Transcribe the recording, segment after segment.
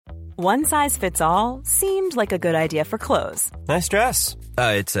One size fits all seemed like a good idea for clothes. Nice dress.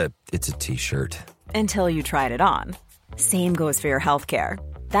 It's a t-shirt. Until you tried it on. Same goes for your healthcare.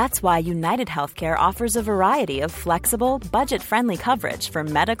 That's why United Healthcare offers a variety of flexible, budget-friendly coverage for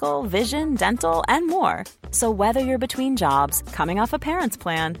medical, vision, dental, and more. So whether you're between jobs, coming off a parent's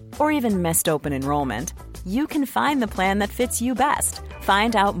plan, or even missed open enrollment, you can find the plan that fits you best.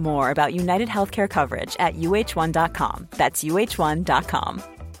 Find out more about United Healthcare coverage at uh1.com. That's uh1.com.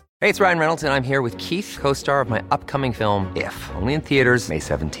 Hey, it's Ryan Reynolds, and I'm here with Keith, co-star of my upcoming film, If, only in theaters May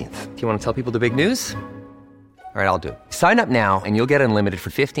 17th. Do you want to tell people the big news? All right, I'll do it. Sign up now and you'll get unlimited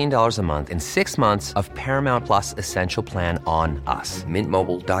for $15 a month and 6 months of Paramount Plus Essential Plan on us.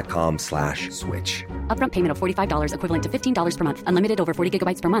 MintMobile.com/switch. Upfront payment of $45 equivalent to $15 per month. Unlimited over 40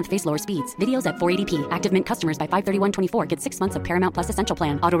 gigabytes per month. Face lower speeds. Videos at 480p. Active Mint customers by 531.24 get 6 months of Paramount Plus Essential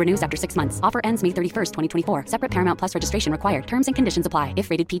Plan. Auto renews after 6 months. Offer ends May 31st, 2024. Separate Paramount Plus registration required. Terms and conditions apply if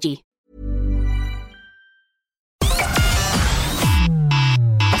rated PG.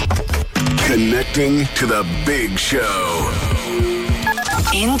 Connecting to the big show.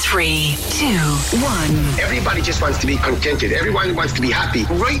 In 3, 2, 1. Everybody just wants to be contented. Everyone wants to be happy.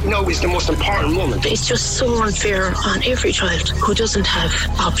 Right now is the most important moment. It's just so unfair on every child who doesn't have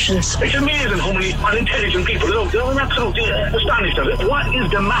options. It's amazing how many unintelligent people there are. I'm absolutely astonished at it. What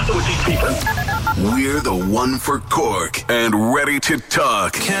is the matter with these people? We're the one for Cork and ready to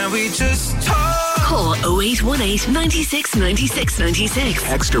talk. Can we just talk? Call 0818 96 96 96.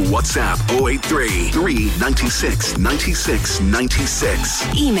 Text or WhatsApp 083 396 96 96.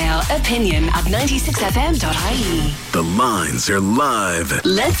 Email opinion@96fm.ie. The lines are live.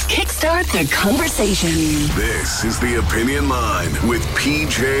 Let's kickstart the conversation. This is the Opinion Line with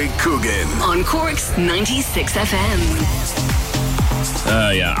PJ Coogan On Cork's 96 FM.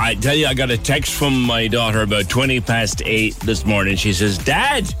 Yeah, I tell you, I got a text from my daughter about 8:20 this morning. She says,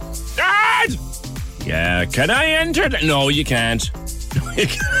 Dad! Yeah, can I enter? No, you can't. No, you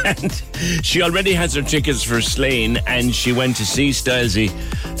can't. She already has her tickets for Slane, and she went to see Stylesy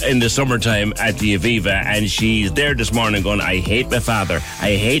in the summertime at the Aviva, and she's there this morning going, I hate my father.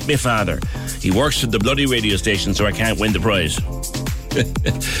 I hate my father. He works at the bloody radio station, so I can't win the prize.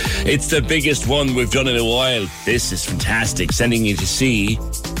 It's the biggest one we've done in a while. This is fantastic. Sending you to see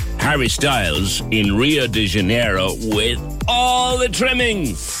Harry Styles in Rio de Janeiro with all the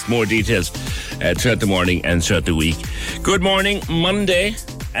trimmings. More details throughout the morning and throughout the week. Good morning, Monday,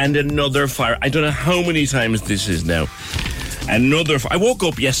 and another fire. I don't know how many times this is now. I woke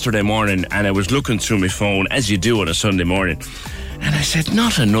up yesterday morning and I was looking through my phone, as you do on a Sunday morning. And I said,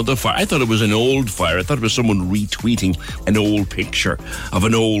 not another fire. I thought it was an old fire. I thought it was someone retweeting an old picture of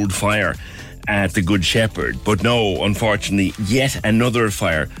an old fire at the Good Shepherd. But no, unfortunately, yet another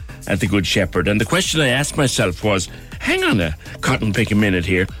fire at the Good Shepherd. And the question I asked myself was, hang on a cotton pick a minute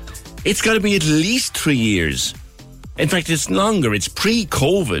here. It's got to be at least 3 years. In fact, it's longer. It's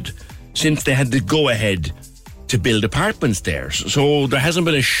pre-COVID since they had the go-ahead to build apartments there. So there hasn't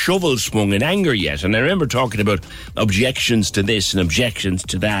been a shovel swung in anger yet. And I remember talking about objections to this and objections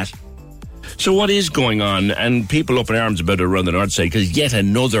to that. So what is going on? And people up in arms about it around the north side, because yet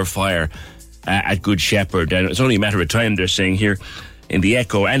another fire at Good Shepherd. And it's only a matter of time, they're saying here, in the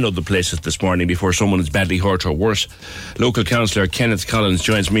Echo and other places this morning before someone is badly hurt or worse. Local councillor Kenneth Collins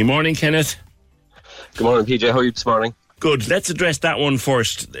joins me. Morning, Kenneth. Good morning, PJ. How are you this morning? Good. Let's address that one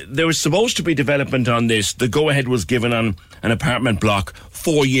first. There was supposed to be development on this. The go-ahead was given on an apartment block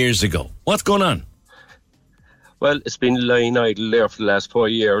 4 years ago. What's going on? Well, it's been lying idle there for the last 4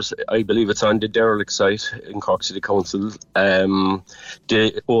 years. I believe it's on the derelict site in Cork City Council.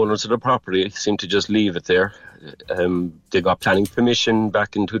 The owners of the property seem to just leave it there. They got planning permission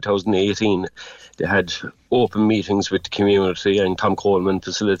back in 2018. They had open meetings with the community, and Tom Coleman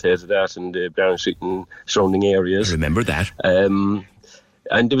facilitated that in the Barron Street and surrounding areas. I remember that. And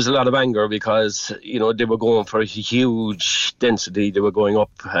there was a lot of anger because, you know, they were going for a huge density. They were going up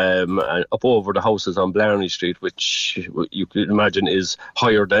over the houses on Blarney Street, which you could imagine is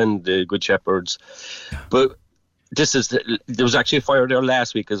higher than the Good Shepherd's. But there was actually a fire there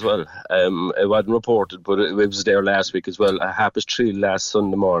last week as well. It wasn't reported, but it was there last week as well. At 3:30 last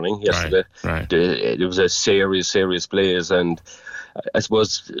Sunday morning, yesterday. Right. There was a serious blaze, and I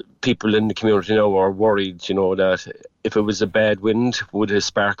suppose people in the community now are worried, you know, that if it was a bad wind, would a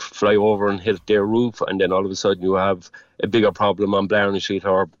spark fly over and hit their roof, and then all of a sudden you have a bigger problem on Blarney Street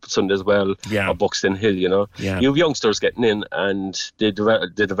or Sunday as well, or Buxton Hill, you know. Yeah. You have youngsters getting in, and the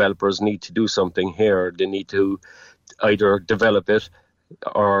developers need to do something here. They need to either develop it,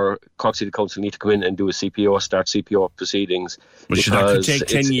 or Cork City Council need to come in and do a CPO, start CPO proceedings. But that could take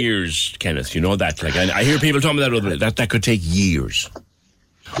 10 years, Kenneth, you know that. Like I hear people talking about that could take years.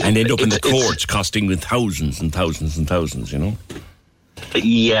 And end up in the courts costing with thousands and thousands and thousands, you know?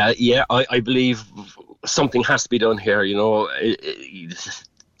 Yeah, I believe something has to be done here, you know.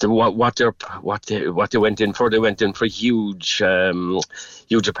 What they went in for huge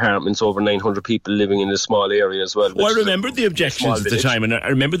apartments, over 900 people living in a small area as well. Well, I remember the objections at the time, and I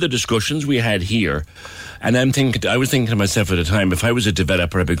remember the discussions we had here. And I was thinking to myself at the time, if I was a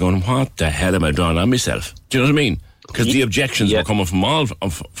developer, I'd be going, "What the hell am I drawing on myself?" Do you know what I mean? Because the objections were coming from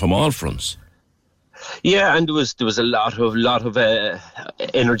all fronts. Yeah, and there was a lot of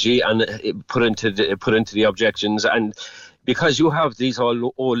energy and put into the objections, and because you have these all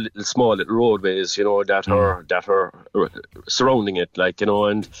little small little roadways, you know, that are surrounding it, like, you know,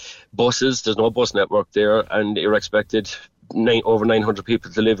 and buses. There's no bus network there, and you're expected over 900 people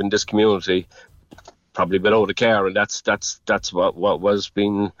to live in this community, probably without a car, and that's what was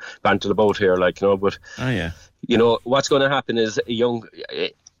being bantered about here, like, you know. But you know what's going to happen is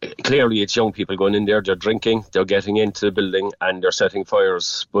clearly it's young people going in there. They're drinking, they're getting into the building, and they're setting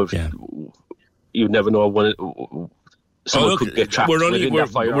fires. But you never know when someone could get trapped within that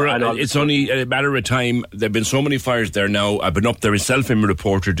fire. It's only a matter of time. There have been so many fires there now. I've been up there myself in my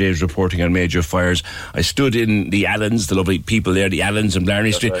reporter days reporting on major fires. I stood in the Allens, the lovely people there, the Allens in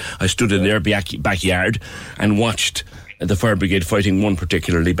Blarney Street. Right. I stood in their backyard and watched the fire brigade fighting one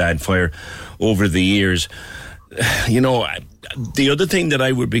particularly bad fire over the years. You know, the other thing that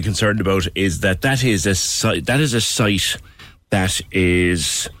I would be concerned about is that is a site that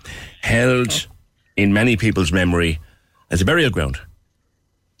is held in many people's memory as a burial ground.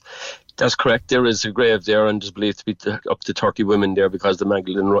 That's correct. There is a grave there, and there's believed to be up to 30 women there because the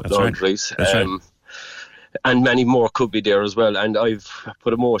Magdalene laundries. That's right. And many more could be there as well. And I've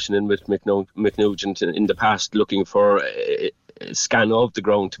put a motion in with Mick Nugent in the past looking for a scan of the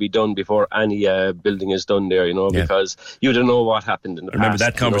ground to be done before any building is done there, you know, because you don't know what happened in the past. I remember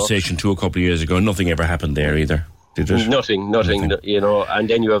that conversation too a couple of years ago. Nothing ever happened there either, did it? Nothing, you know. And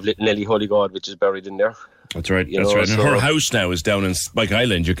then you have Little Nellie Holy God, which is buried in there. That's right. And her house now is down in Spike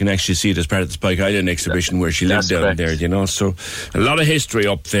Island. You can actually see it as part of the Spike Island exhibition where she lived down there, you know. So a lot of history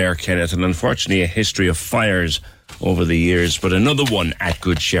up there, Kenneth, and unfortunately a history of fires over the years. But another one at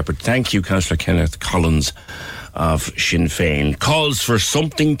Good Shepherd. Thank you, Councillor Kenneth Collins of Sinn Féin. Calls for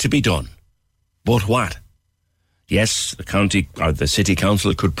something to be done. But what? Yes, the county or the city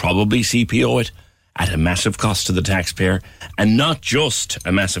council could probably CPO it at a massive cost to the taxpayer, and not just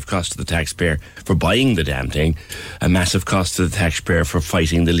a massive cost to the taxpayer for buying the damn thing, a massive cost to the taxpayer for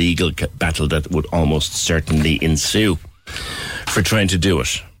fighting the legal battle that would almost certainly ensue for trying to do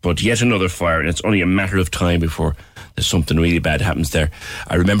it. But yet another fire, and it's only a matter of time before there's something really bad happens there.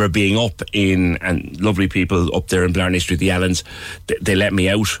 I remember being up and lovely people up there in Blarney Street, the Allens, they let me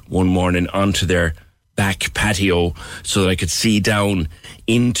out one morning onto their back patio so that I could see down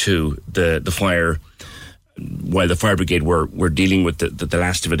into the fire while the fire brigade were dealing with the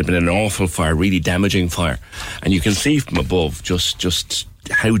last of it. It had been an awful fire, really damaging fire, and you can see from above just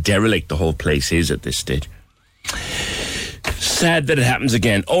how derelict the whole place is at this stage. Sad that it happens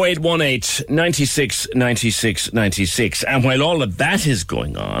again. 0818 96 96 96. And while all of that is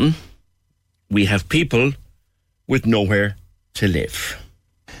going on, we have people with nowhere to live.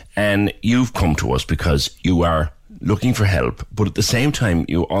 And you've come to us because you are looking for help, but at the same time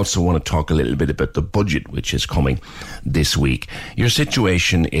you also want to talk a little bit about the budget which is coming this week. Your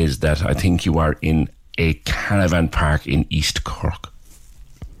situation is that I think you are in a caravan park in East Cork.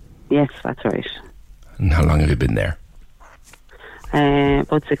 Yes, that's right. And how long have you been there?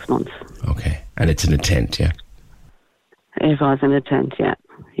 About 6 months. Okay. And it's in a tent, yeah? It was in a tent, yeah.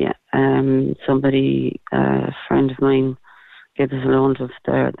 Somebody, a friend of mine, gave us a loan of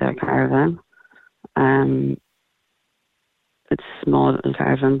their caravan. It's a small little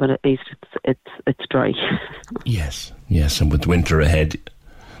caravan, but at least it's dry. Yes, and with winter ahead,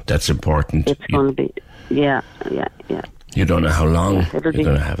 that's important. It's going to be, yeah. You don't know how long you're going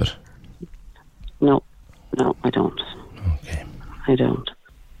to have it? No, I don't. Okay. I don't.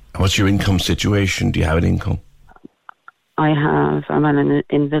 What's your income situation? Do you have an income? I'm on an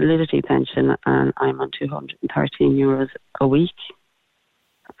invalidity pension and I'm on €213 a week.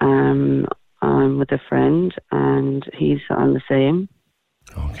 I'm with a friend and he's on the same.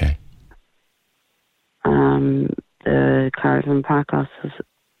 Okay. The caravan park costs us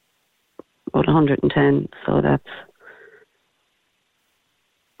about 110, so that's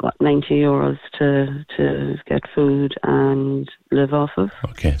 €90 to get food and live off of.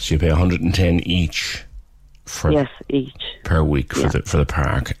 Okay, so you pay 110 each. Each per week for the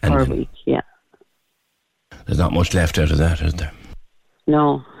park. And per week, yeah. There's not much left out of that, is there?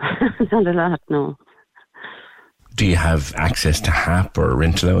 No, not a lot. No. Do you have access to HAP or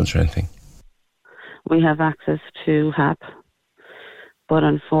rent allowance or anything? We have access to HAP, but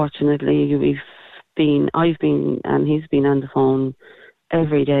unfortunately I've been and he's been on the phone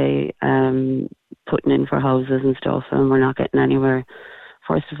every day putting in for houses and stuff, and we're not getting anywhere.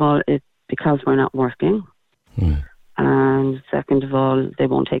 First of all, it's because we're not working, and second of all, they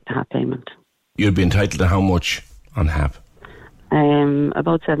won't take the HAP payment. You'd be entitled to how much on HAP?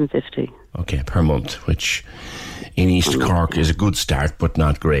 About $750. Okay, per month, which in East Cork is a good start, but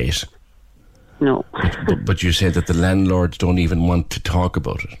not great. No. but you said that the landlords don't even want to talk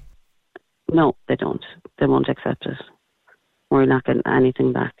about it. No, they don't. They won't accept it. We're not getting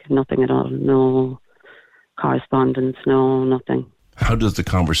anything back. Nothing at all. No correspondence, no nothing. How does the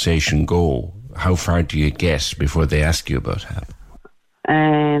conversation go? How far do you get before they ask you about HAP?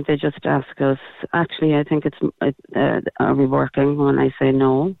 They just ask us, actually, I think are we working? When I say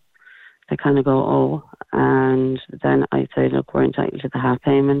no, they kind of go, oh, and then I say, look, we're entitled to the HAP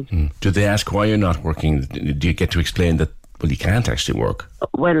payment. Do they ask why you're not working? Do you get to explain that, well, you can't actually work?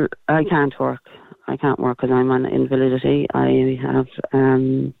 Well, I can't work. I can't work because I'm on invalidity. I have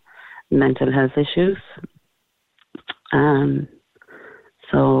mental health issues.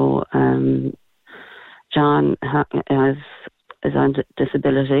 So John is on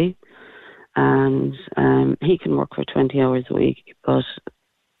disability, and he can work for 20 hours a week, but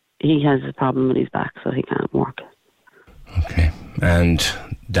he has a problem with his back, so he can't work. Okay, and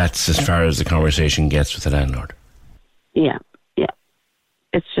that's as far as the conversation gets with the landlord? Yeah.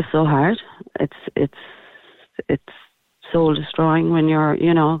 It's just so hard. It's soul destroying when you're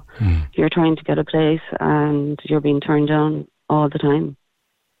you're trying to get a place and you're being turned down all the time.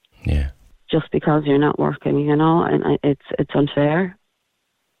 Yeah. Just because you're not working, and it's unfair.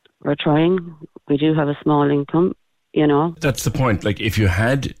 We're trying. We do have a small income, That's the point. Like, if you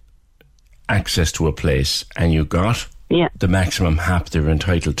had access to a place and you got the maximum HAP they're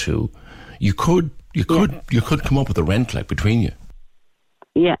entitled to, you could come up with a rent, like, between you.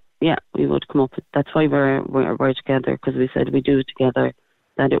 Yeah, we would come up with. That's why we're together, because we said we do it together,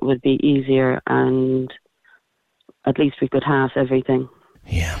 that it would be easier, and at least we could half everything.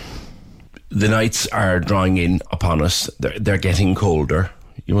 Yeah. The nights are drawing in upon us. They're getting colder.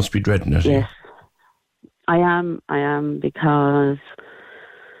 You must be dreading it. Yes, I am, because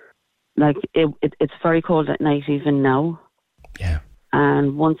like it's very cold at night even now. Yeah.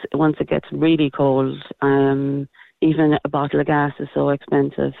 And once it gets really cold, even a bottle of gas is so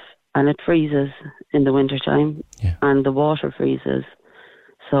expensive, and it freezes in the wintertime, and the water freezes.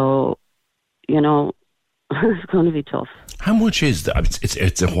 So, it's going to be tough. How much is that?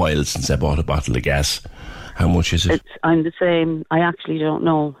 It's a while since I bought a bottle of gas. How much is it? I'm the same. I actually don't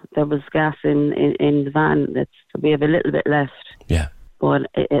know. There was gas in the van. We have a little bit left. Yeah. But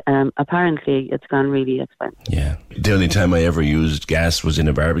apparently it's gone really expensive. Yeah. The only time I ever used gas was in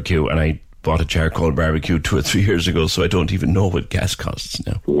a barbecue, and I bought a charcoal barbecue 2 or 3 years ago, so I don't even know what gas costs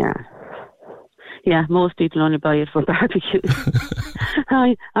now. Yeah, most people only buy it for barbecues.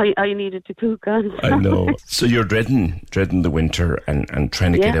 I needed to cook on. I know. So you're dreading the winter and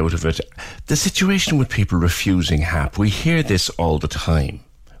trying to get out of it. The situation with people refusing HAP, we hear this all the time.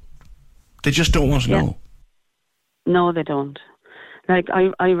 They just don't want to know. No, they don't. Like,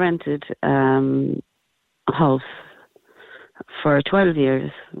 I rented a house for 12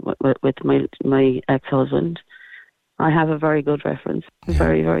 years with my ex-husband. I have a very good reference,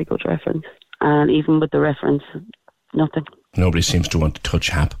 very, very good reference. And even with the reference, nothing. Nobody seems to want to touch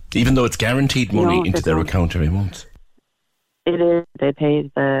HAP, even though it's guaranteed money into their account every month. It is. They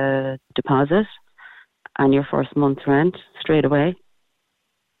pay the deposit and your first month's rent straight away.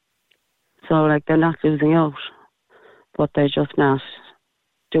 So, like, they're not losing out, but they're just not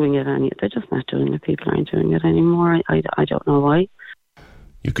doing it. They're just not doing it. People aren't doing it anymore. I don't know why.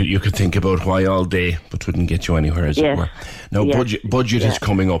 You could think about why all day, but wouldn't get you anywhere, as it were. Now, budget is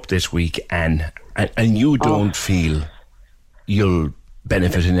coming up this week, and you don't feel you'll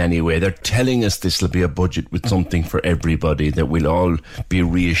benefit in any way. They're telling us this will be a budget with something for everybody, that we'll all be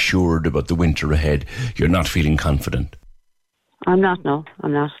reassured about the winter ahead. You're not feeling confident? I'm not. No,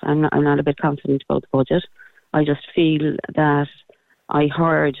 I'm not. I'm not a bit confident about the budget. I just feel that I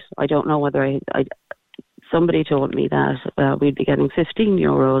heard. I don't know whether I somebody told me that we'd be getting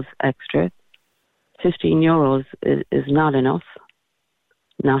 €15 extra. €15 is not enough.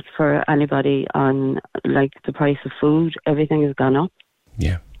 Not for anybody on, like, the price of food. Everything has gone up.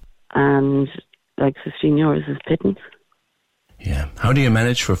 Yeah. And, like, €15 is pittance. Yeah. How do you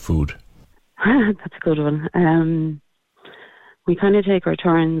manage for food? That's a good one. We kind of take our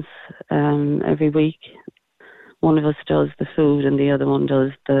turns every week. one of us does the food and the other one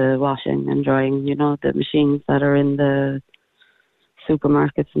does the washing and drying, you know, the machines that are in the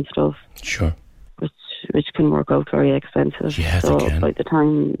supermarkets and stuff. Sure. Which can work out very expensive. Yeah, so they can.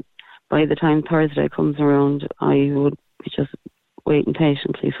 by the time Thursday comes around, I would be just waiting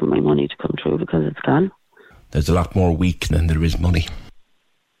patiently for my money to come through because it's gone. There's a lot more weak than there is money.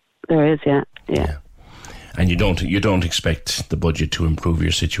 There is, yeah. And you don't expect the budget to improve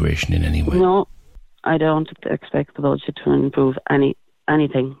your situation in any way? No, I don't expect the budget to improve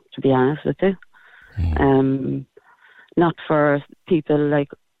anything, to be honest with you. Not for people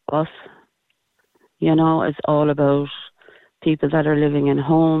like us. You know, it's all about people that are living in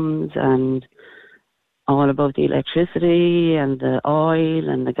homes and all about the electricity and the oil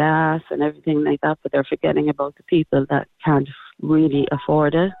and the gas and everything like that, but they're forgetting about the people that can't really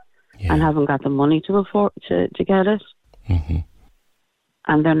afford it and haven't got the money to afford to get it. Mm-hmm.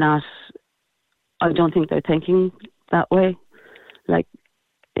 And they're not, I don't think they're thinking that way. Like,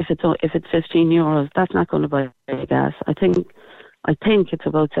 if it's 15 euros, that's not going to buy gas. I think it's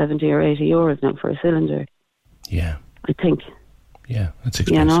about 70 or 80 euros now for a cylinder. Yeah. I think. Yeah, that's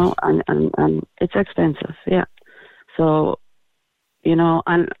expensive. You know, and it's expensive, yeah. So, you know,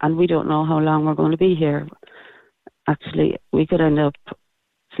 and we don't know how long we're going to be here. Actually, we could end up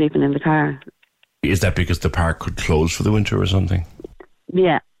sleeping in the car. Is that because the park could close for the winter or something?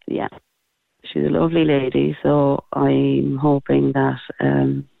 Yeah. She's a lovely lady, so I'm hoping that,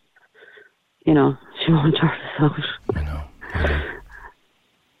 you know, she won't turn us out. I know.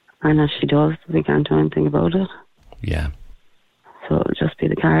 And as she does, we can't do anything about it. Yeah. So it'll just be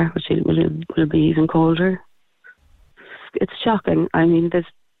the car, which will be even colder. It's shocking. I mean, there's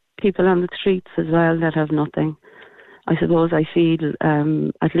people on the streets as well that have nothing. I suppose I feel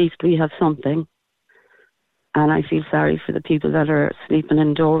at least we have something. And I feel sorry for the people that are sleeping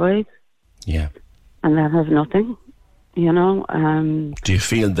in doorways. Yeah. And that have nothing, you know. Do you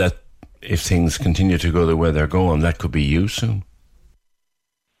feel that if things continue to go the way they're going, that could be you soon?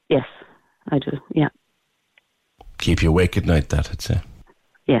 Yes, I do, yeah. Keep you awake at night, that, I'd say.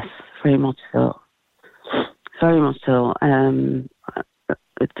 Yes, very much so. Very much so.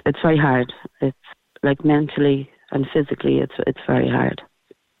 It's very hard. It's like mentally and physically, it's very hard.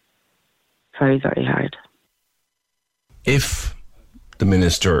 Very, very hard. If the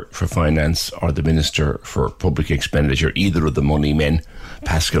Minister for Finance or the Minister for Public Expenditure, either of the money men,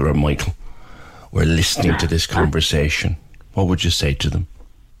 Pascal or Michael, were listening to this conversation, what would you say to them?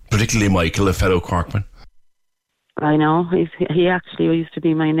 Particularly Michael, a fellow Corkman. I know. He actually used to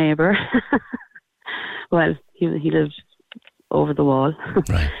be my neighbour. Well, he lived over the wall.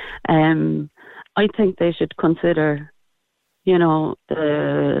 Right. I think they should consider, you know,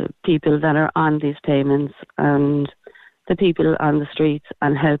 the people that are on these payments and the people on the streets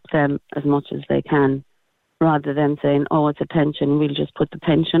and help them as much as they can, rather than saying, oh, it's a pension, we'll just put the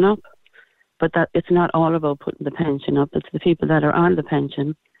pension up. But that it's not all about putting the pension up. It's the people that are on the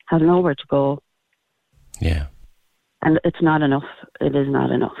pension have nowhere to go. Yeah. And it's not enough. It is not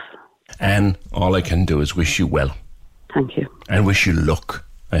enough. Anne, all I can do is wish you well. Thank you. And wish you luck.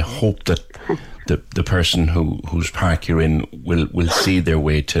 I hope that the person whose park you're in will see their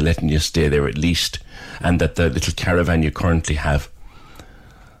way to letting you stay there at least, and that the little caravan you currently have,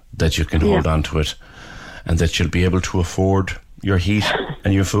 that you can hold on to it, and that you'll be able to afford your heat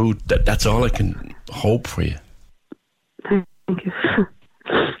and your food. That's all I can hope for you. Thank you.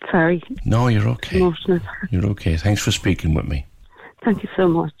 Sorry. No, you're okay. Emotional. You're okay. Thanks for speaking with me. Thank you so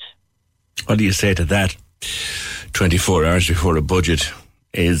much. What do you say to that? 24 hours before a budget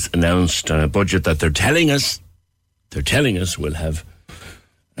is announced, and a budget that they're telling us will have,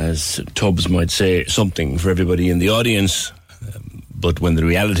 as Tubbs might say, something for everybody in the audience. But when the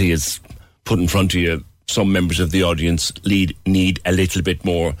reality is put in front of you, some members of the audience need a little bit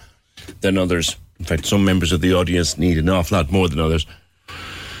more than others. In fact, some members of the audience need an awful lot more than others.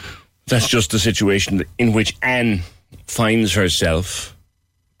 That's just the situation in which Anne finds herself.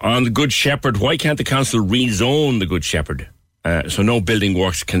 On the Good Shepherd, why can't the council rezone the Good Shepherd so no building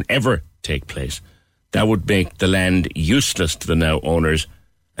works can ever take place? That would make the land useless to the now owners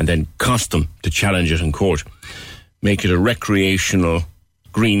and then cost them to challenge it in court. Make it a recreational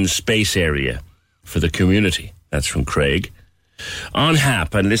green space area for the community. That's from Craig. On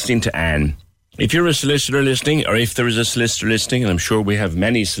HAP, and listening to Anne, if you're a solicitor listening, or if there is a solicitor listening, and I'm sure we have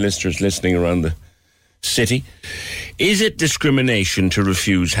many solicitors listening around the city, is it discrimination to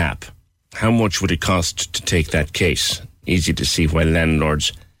refuse HAP? How much would it cost to take that case? Easy to see why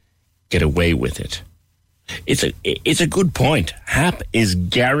landlords get away with it. It's a good point. HAP is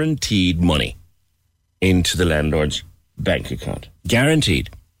guaranteed money into the landlord's bank account. Guaranteed.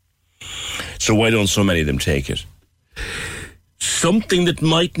 So why don't so many of them take it? Something that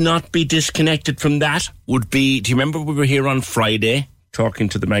might not be disconnected from that would be, do you remember we were here on Friday talking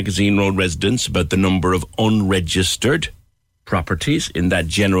to the Magazine Road residents about the number of unregistered properties in that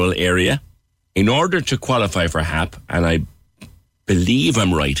general area? In order to qualify for HAP, and I believe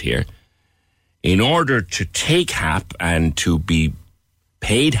I'm right here, in order to take HAP and to be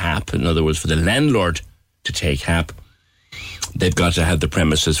paid HAP, in other words, for the landlord to take HAP, they've got to have the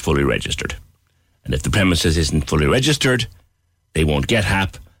premises fully registered. And if the premises isn't fully registered, they won't get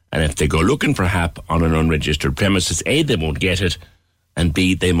HAP. And if they go looking for HAP on an unregistered premises, A, they won't get it, and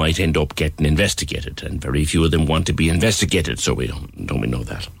B, they might end up getting investigated. And very few of them want to be investigated, so we know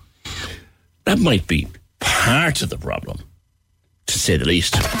that. That might be part of the problem, to say the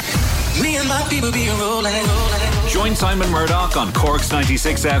least. Me and my people be rolling. Join Simon Murdoch on Cork's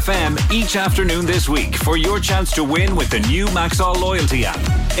 96 FM each afternoon this week for your chance to win with the new Maxall loyalty app.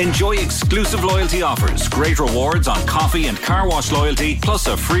 Enjoy exclusive loyalty offers, great rewards on coffee and car wash loyalty, plus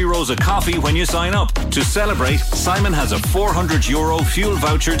a free rose of coffee when you sign up. To celebrate, Simon has a €400 fuel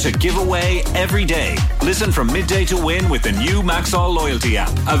voucher to give away every day. Listen from midday to win with the new Maxall loyalty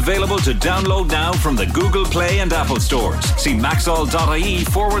app. Available to download now from the Google Play and Apple stores. See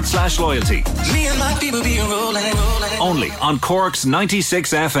maxall.ie/loyalty. Me and my people be rolling. Only on Cork's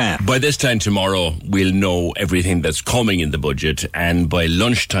 96 FM. By this time tomorrow, we'll know everything that's coming in the budget, and by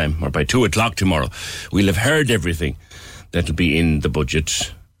lunchtime, or by 2 o'clock tomorrow, we'll have heard everything that'll be in the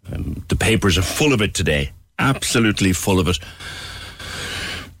budget. The papers are full of it today. Absolutely full of it.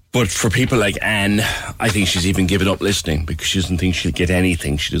 But for people like Anne, I think she's even given up listening because she doesn't think she'll get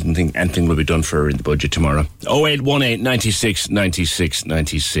anything. She doesn't think anything will be done for her in the budget tomorrow. 0818 96 96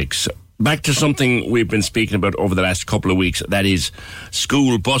 96. Back to something we've been speaking about over the last couple of weeks. That is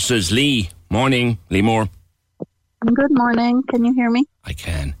school buses. Lee, morning. Lee Moore. Good morning. Can you hear me? I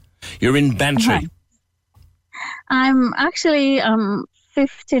can. You're in Bantry. Okay. I'm actually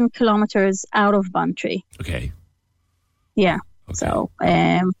 15 kilometres out of Bantry. Okay. Yeah. Okay. So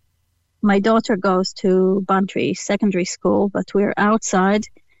my daughter goes to Bantry Secondary School, but we're outside.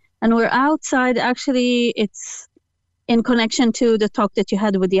 And we're outside, actually, it's in connection to the talk that you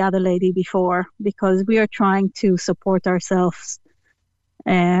had with the other lady before, because we are trying to support ourselves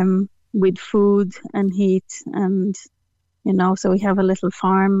with food and heat, and so we have a little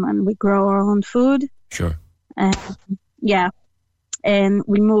farm and we grow our own food. Sure. Yeah, and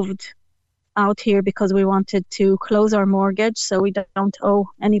we moved out here because we wanted to close our mortgage so we don't owe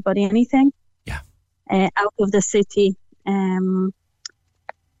anybody anything. Yeah. Out of the city.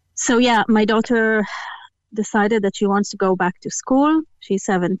 So yeah, my daughter decided that she wants to go back to school. She's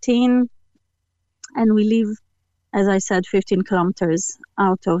 17, and we live, as I said, 15 kilometers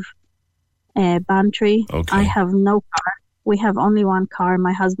out of Bantry. Okay. I have no car. We have only one car.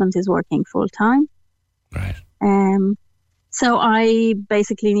 My husband is working full time. Right. So I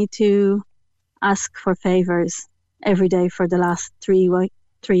basically need to ask for favors every day for the last 3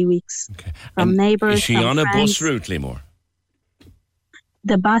 weeks. Okay. From and neighbors. Is she on a bus route, Limor?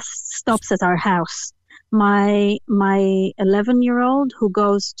 The bus stops at our house. My 11-year-old who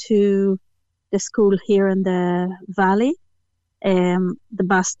goes to the school here in the valley, the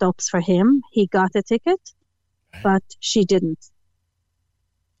bus stops for him. He got a ticket, but she didn't.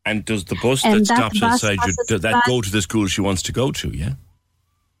 And does the bus that stops outside you, does that go to the school she wants to go to, yeah?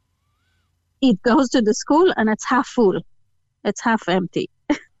 It goes to the school and it's half full. It's half empty.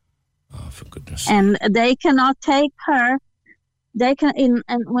 Oh, for goodness. And they cannot take her. They can and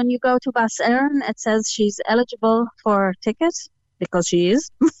when you go to Bas Éireann, it says she's eligible for tickets because she is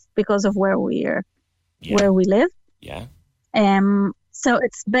because of where we live. Yeah. So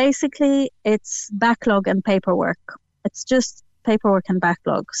it's basically backlog and paperwork. It's just paperwork and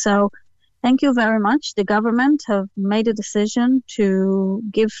backlog. So thank you very much. The government have made a decision to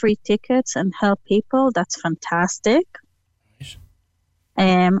give free tickets and help people. That's fantastic. Nice.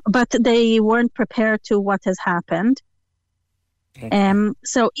 But they weren't prepared to what has happened. Okay.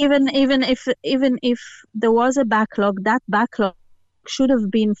 So even if there was a backlog, that backlog should have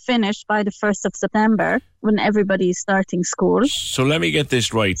been finished by the 1st of September when everybody is starting school. So let me get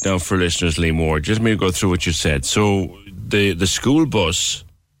this right now for listeners, Lee Moore. Just let me go through what you said. So the school bus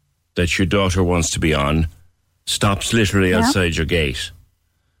that your daughter wants to be on stops literally outside your gate.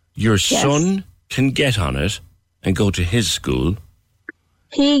 Your son can get on it and go to his school.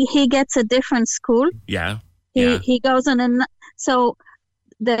 He gets a different school. Yeah. He goes on so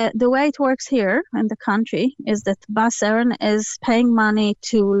the way it works here in the country is that Bas Éireann is paying money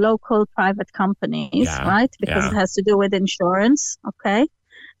to local private companies, right? Because it has to do with insurance, okay?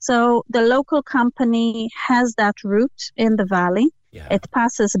 So the local company has that route in the valley. Yeah. It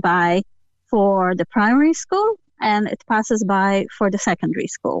passes by for the primary school and it passes by for the secondary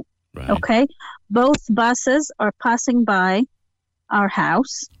school. Right. Okay? Both buses are passing by our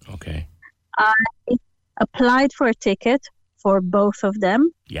house. Okay. I applied for a ticket for both of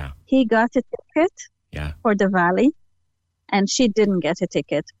them. Yeah. He got a ticket for the Valley, and she didn't get a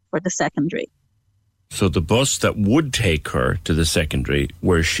ticket for the secondary. So the bus that would take her to the secondary,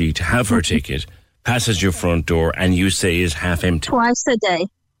 where she'd have her ticket, passes your front door, and you say is half empty. Twice a day.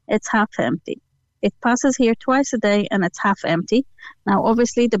 It's half empty. It passes here twice a day, and it's half empty. Now,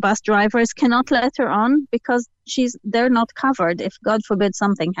 obviously, the bus drivers cannot let her on because they're not covered if, God forbid,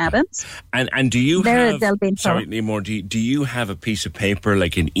 something happens. And do you they'll be in sorry, Limor, do you have a piece of paper,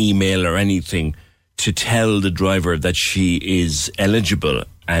 like an email or anything, to tell the driver that she is eligible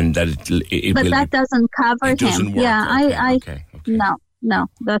and that it but will that doesn't cover him. Doesn't work. Yeah, Okay. No,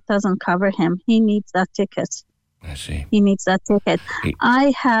 that doesn't cover him. He needs that ticket. I see. He needs that ticket.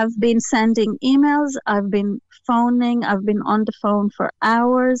 I have been sending emails. I've been phoning. I've been on the phone for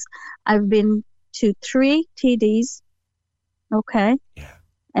hours. I've been to 3 TDs. Okay. Yeah.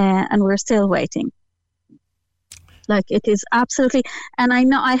 And we're still waiting. Like, it is absolutely... And I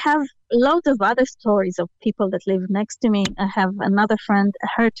know I have loads of other stories of people that live next to me. I have another friend.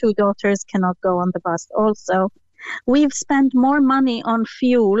 Her 2 daughters cannot go on the bus also. We've spent more money on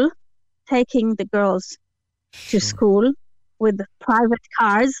fuel taking the girls to school with private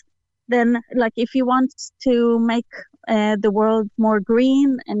cars than, like, if you want to make the world more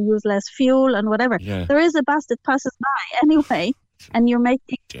green and use less fuel and whatever. Yeah. There is a bus that passes by anyway, and you're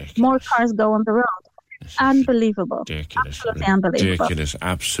making more cars go on the road. Unbelievable. Absolutely unbelievable. Ridiculous.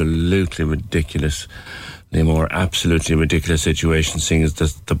 Absolutely ridiculous. Limor, absolutely ridiculous situation, seeing as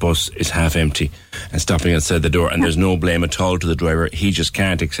the bus is half empty and stopping outside the door, and there's no blame at all to the driver. He just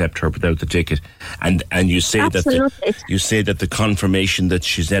can't accept her without the ticket. And you say that the confirmation that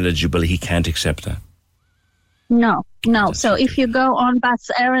she's eligible, he can't accept that. No. So if you go on Bus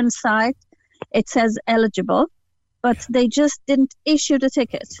Éireann's site, it says eligible, but they just didn't issue the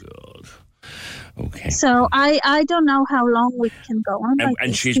ticket. God. Okay. So I don't know how long we can go on.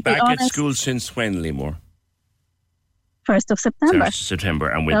 And she's back at school since when, Limor? 1st of September. 1st of September,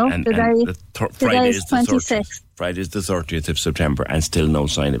 and Friday is the 30th. Friday is the 30th of September, and still no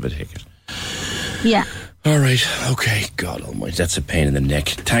sign of a ticket. Yeah. All right. Okay. God Almighty, that's a pain in the neck.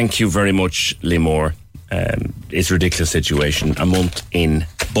 Thank you very much, Limor. It's a ridiculous situation. A month in,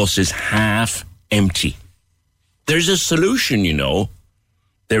 bus is half empty. There's a solution, you know.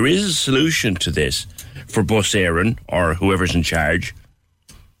 There is a solution to this for Bus Éireann or whoever's in charge.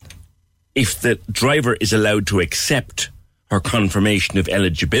 If the driver is allowed to accept her confirmation of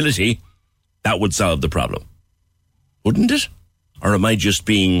eligibility, that would solve the problem. Wouldn't it? Or am I just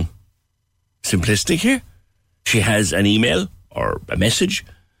being simplistic here? She has an email or a message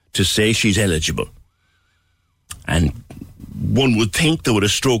to say she's eligible. And one would think that with a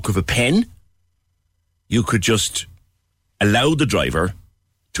stroke of a pen, you could just allow the driver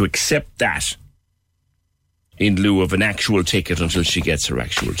to accept that in lieu of an actual ticket until she gets her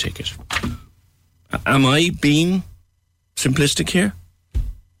actual ticket. Am I being simplistic here?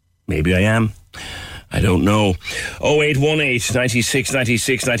 Maybe I am. I don't know. 0818 96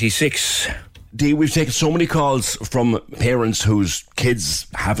 96 96. Dee, we've taken so many calls from parents whose kids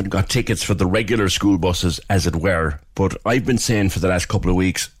haven't got tickets for the regular school buses, as it were. But I've been saying for the last couple of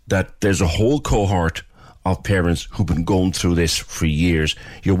weeks that there's a whole cohort of parents who've been going through this for years.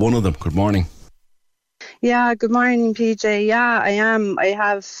 You're one of them. Good morning. Yeah, good morning, PJ. Yeah, I am. I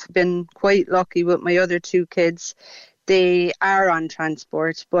have been quite lucky with my other 2 kids. They are on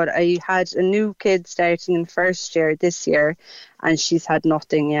transport, but I had a new kid starting in first year this year, and she's had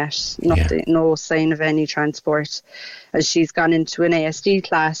nothing yet. No sign of any transport. As she's gone into an ASD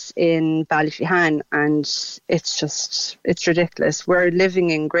class in Ballyfihan, and it's ridiculous. We're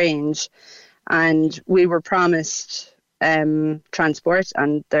living in Grange, and we were promised transport,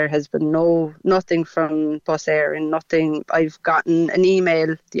 and there has been nothing from Bus Éireann, nothing. I've gotten an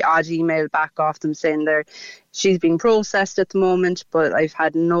email, the odd email back off them saying she's being processed at the moment, but I've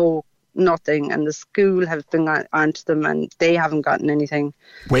had nothing, and the school have been on to them and they haven't gotten anything.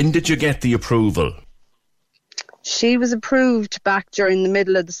 When did you get the approval? She was approved back during the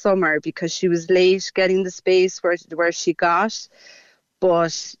middle of the summer because she was late getting the space where she got.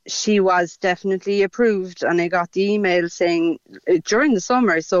 But she was definitely approved, and I got the email saying during the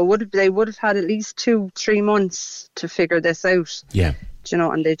summer, so they would have had at least 2-3 months to figure this out. Yeah. Do you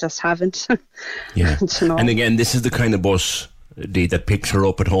know, and they just haven't. Yeah. You know? And again, this is the kind of bus that picks her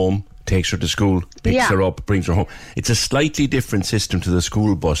up at home, takes her to school, picks her up, brings her home. It's a slightly different system to the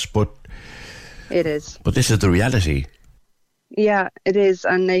school bus, but it is. But this is the reality. Yeah, it is.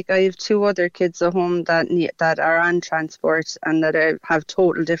 And like, I have 2 other kids at home that are on transport and that have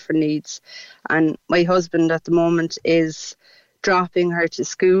total different needs. And my husband at the moment is dropping her to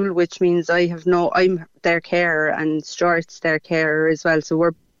school, which means I'm their carer and Stuart's their carer as well. So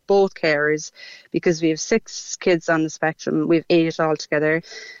we're both carers because we have 6 kids on the spectrum. We have 8 altogether,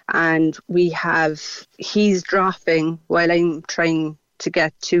 and he's dropping while I'm trying to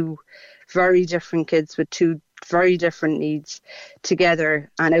get 2 very different kids with 2 very different needs together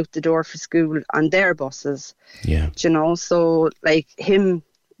and out the door for school on their buses. Yeah. So like him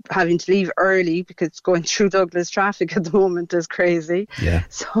having to leave early because going through Douglas traffic at the moment is crazy. Yeah.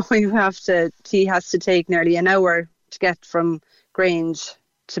 So he has to take nearly an hour to get from Grange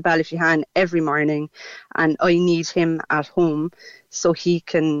to Ballyphehane every morning, and I need him at home so he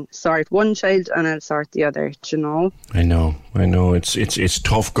can sort one child and I'll sort the other, I know. It's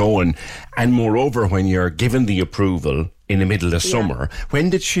tough going. And moreover, when you're given the approval in the middle of summer, when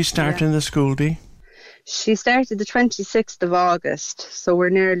did she start in the school, Dee? She started the 26th of August, so we're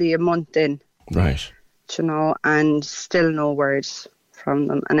nearly a month in. Right. And still no word from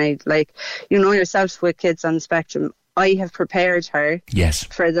them. And I, yourself with kids on the spectrum, I have prepared her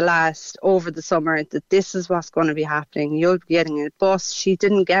for over the summer that this is what's going to be happening. You'll be getting a bus. She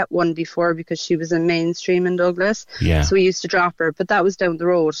didn't get one before because she was in mainstream in Douglas. Yeah. So we used to drop her, but that was down the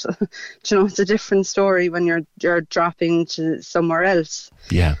road. It's a different story when you're dropping to somewhere else.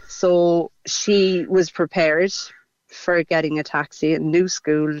 Yeah. So she was prepared for getting a taxi, a new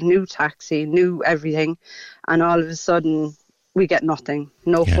school, new taxi, new everything. And all of a sudden we get nothing.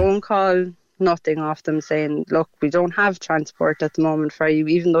 No phone call, nothing off them saying, look, we don't have transport at the moment for you,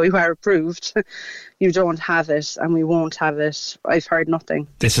 even though you are approved. You don't have it and we won't have it. I've heard nothing.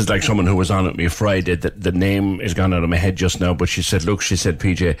 This is like someone who was on at me Friday. The name is gone out of my head just now, but she said,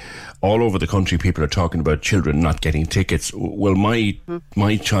 PJ, all over the country people are talking about children not getting tickets. Well,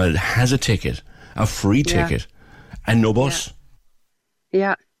 my child has a ticket, a free ticket, and no bus.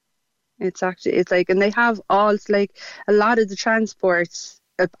 Yeah. It's like, and they have a lot of the transports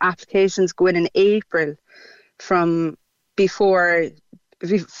applications go in April from before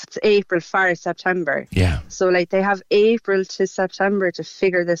April for September. Yeah. So they have April to September to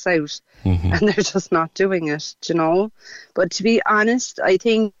figure this out, and they're just not doing it, But to be honest, I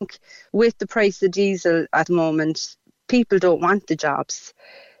think with the price of diesel at the moment, people don't want the jobs.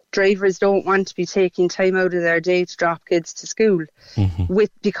 Drivers don't want to be taking time out of their day to drop kids to school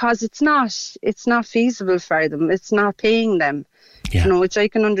because it's not feasible for them. It's not paying them. Which I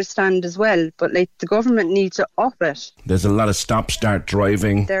can understand as well, but the government needs to up it. There's a lot of stop-start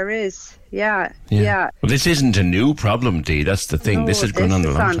driving. There is, yeah. Well, this isn't a new problem, Dee. That's the thing. This has gone on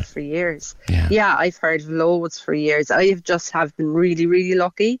a long time. This is on for years. Yeah, I've heard of loads for years. I have been really, really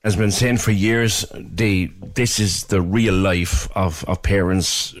lucky. As been saying for years, Dee, this is the real life of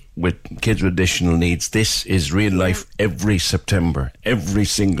parents with kids with additional needs. This is real life every September, every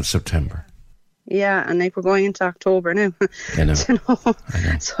single September. Yeah, and we're going into October now. I know. So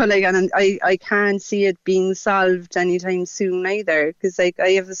and I can't see it being solved anytime soon either, because I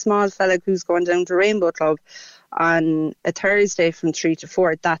have a small fella who's going down to Rainbow Club on a Thursday from 3 to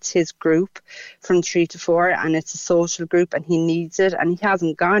 4. That's his group from 3 to 4, and it's a social group, and he needs it, and he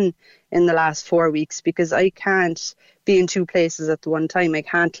hasn't gone in the last 4 weeks because I can't be in 2 places at the one time. I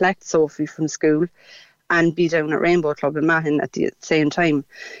can't collect Sophie from school and be down at Rainbow Club in Mahon at the same time.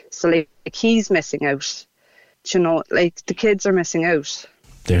 So he's missing out. The kids are missing out.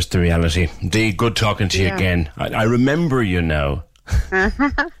 There's the reality. Dee, good talking to you again. I remember you now.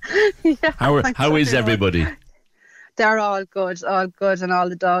 How is everybody? They're all good, and all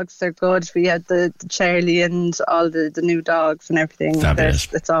the dogs are good. We had the Charlie and all the new dogs and everything.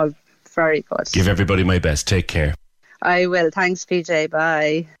 Fabulous. It's all very good. Give everybody my best. Take care. I will. Thanks, PJ.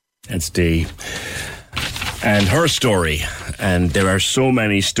 Bye. That's Dee. And her story, and there are so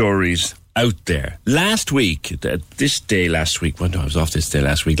many stories out there. Last week, I was off this day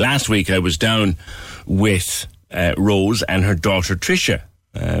last week. Last week I was down with Rose and her daughter Tricia.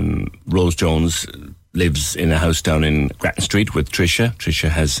 Rose Jones lives in a house down in Grattan Street with Tricia. Tricia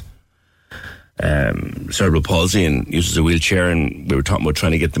has cerebral palsy and uses a wheelchair, and we were talking about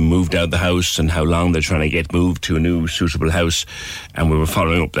trying to get them moved out of the house and how long they're trying to get moved to a new suitable house, and we were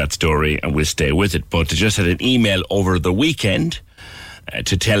following up that story, and we'll stay with it. But I just had an email over the weekend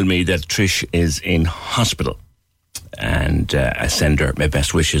to tell me that Trish is in hospital, and I send her my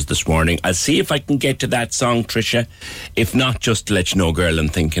best wishes this morning. I'll see if I can get to that song, Tricia. If not, just to let you know, girl, I'm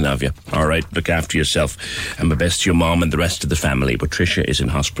thinking of you. All right, look after yourself, and my best to your mom and the rest of the family. But Tricia is in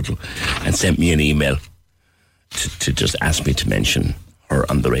hospital and sent me an email to just ask me to mention her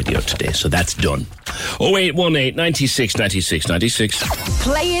on the radio today. So that's done. 0818 96 96 96.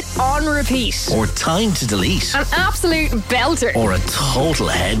 Play it on repeat. Or time to delete. An absolute belter. Or a total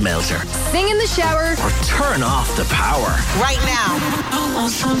head melter. Sing in the shower. Or turn off the power. Right now. I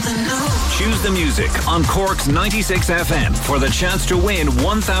want something new. Choose the music on Cork's 96 FM for the chance to win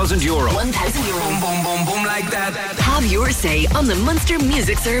 €1,000. Boom, boom, boom, boom, like that. Have your say on the Munster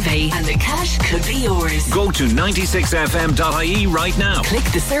Music Survey, and the cash could be yours. Go to 96fm.ie right now. Click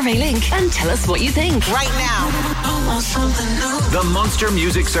the survey link and tell us what you think. Right now. I want something new. The Munster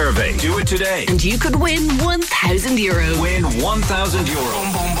Music Survey. Do it today. And you could win €1,000. Win €1,000.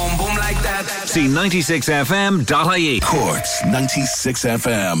 Boom, boom, boom, boom, like that. See 96fm.ie. Cork's 96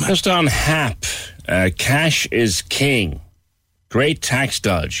 FM. Just on HAP, cash is king. Great tax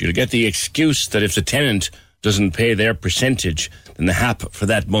dodge. You'll get the excuse that if the tenant doesn't pay their percentage, then the HAP for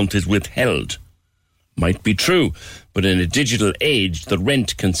that month is withheld. Might be true, but in a digital age, the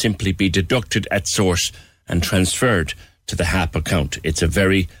rent can simply be deducted at source and transferred to the HAP account. It's a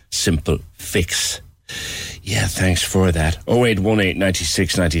very simple fix. Yeah, thanks for that. 0818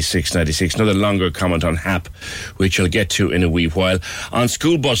 96 96 96. Another longer comment on HAP, which I'll get to in a wee while. On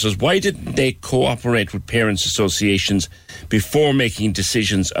school buses, why didn't they cooperate with parents' associations before making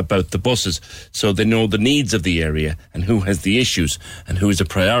decisions about the buses so they know the needs of the area and who has the issues and who is a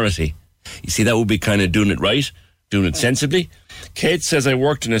priority? You see, that would be kind of doing it right, doing it sensibly. Kate says, I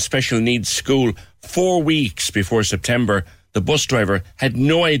worked in a special needs school 4 weeks before September. The bus driver had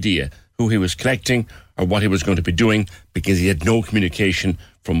no idea who he was collecting or what he was going to be doing because he had no communication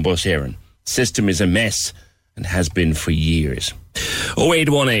from Bus Éireann. System is a mess and has been for years.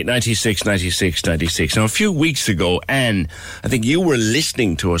 0818 96 96 96. Now, a few weeks ago, Anne, I think you were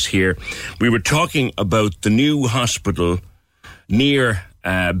listening to us here. We were talking about the new hospital near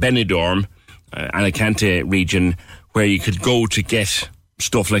Benidorm, Alicante region, where you could go to get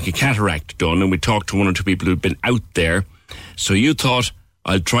stuff like a cataract done. And we talked to one or two people who'd been out there. So you thought,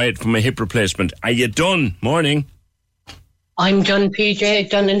 I'll try it for my hip replacement. Are you done? Morning. I'm done,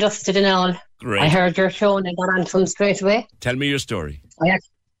 PJ. Done and dusted and all. Great. I heard your show and I got on to them straight away. Tell me your story.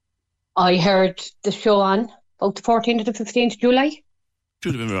 I heard the show on about the 14th to the 15th of July.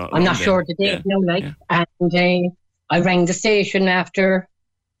 I'm not sure the date now, And I rang the station after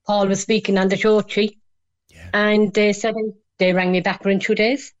Paul was speaking on the show, and they said they rang me back within 2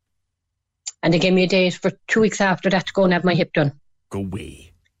 days. And they gave me a date for 2 weeks after that to go and have my hip done. Go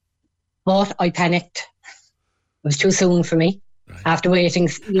away. But I panicked. It was too soon for me. Right. After waiting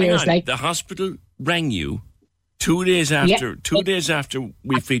years. The hospital rang you 2 days after 2 days after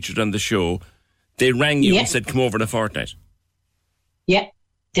we featured on the show. They rang you and said, come over in a fortnight. Yeah.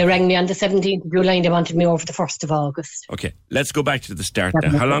 They rang me on the 17th of July and they wanted me over the 1st of August. Okay, let's go back to the start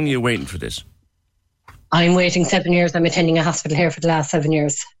now. How long are you waiting for this? I'm waiting 7 years. I'm attending a hospital here for the last 7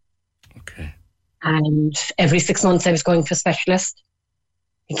 years. Okay. And every 6 months I was going to a specialist.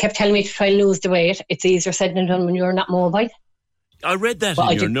 He kept telling me to try and lose the weight. It's easier said than done when you're not mobile. I read that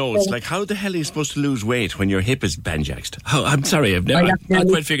in your notes. Like, how the hell are you supposed to lose weight when your hip is banjaxed? I'm sorry, I've not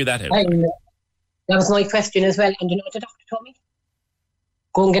quite figured that out. That was my question as well. And you know what the doctor told me?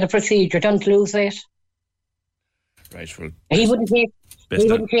 Go and get a procedure done to lose weight. Right. Well, he wouldn't take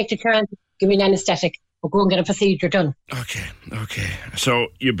the chance to give me an anaesthetic, but go and get a procedure done. Okay. So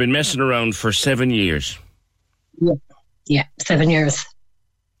you've been messing around for 7 years. Yeah, 7 years.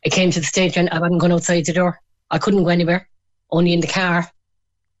 I came to the stage and I wasn't going outside the door. I couldn't go anywhere, only in the car.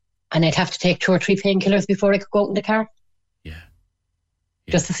 And I'd have to take 2 or 3 painkillers before I could go out in the car. Yeah.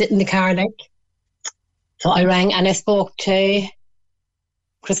 Just to sit in the car, like. So I rang and I spoke to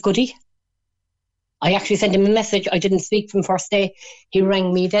Chris Goody. I actually sent him a message. I didn't speak from first day. He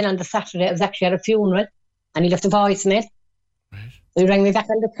rang me then on the Saturday. I was actually at a funeral and he left a voicemail. Right. He rang me back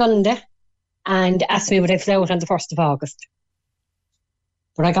on the Sunday and asked me would I fly out on the 1st of August.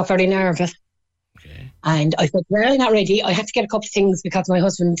 But I got very nervous. Okay. And I said, well, I'm not ready. I have to get a couple of things because my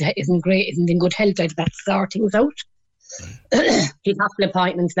husband isn't in good health. I'd have to sort things out. Right. He's hospital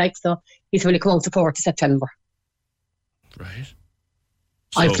appointments, so he's really come out the 4th of September. Right.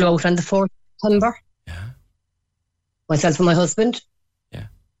 I flew out on the 4th of September. Yeah. Myself and my husband. Yeah.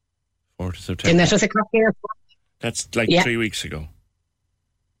 4th of September. They met us at Cork Airport. That's like 3 weeks ago.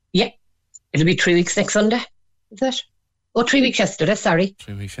 Yeah. It'll be 3 weeks next Sunday. Is it? Oh, 3 weeks yesterday, sorry.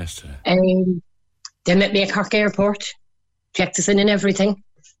 3 weeks yesterday. They met me at Cork Airport. Checked us in and everything.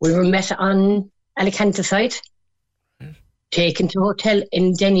 We were met on Alicante side. Right. Taken to a hotel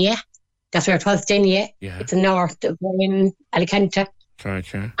in Denia. That's where it was, Denia. Yeah. It's the north of Alicante.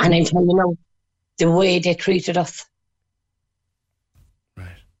 Right, yeah. And I'm telling you now, the way they treated us,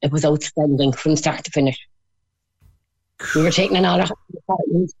 it was outstanding from start to finish. We were taken in all our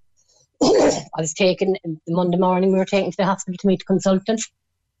appointments. I was taken the Monday morning. We were taken to the hospital to meet the consultant.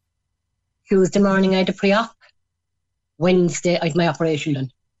 Tuesday morning, I had a pre-op. Wednesday, I had my operation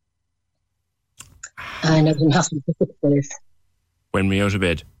done. And I was in hospital for 6 days. When were you out of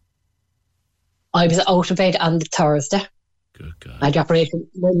bed? I was out of bed on the Thursday. Good God. I had the operation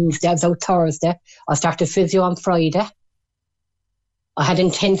Wednesday. I was out Thursday. I started physio on Friday. I had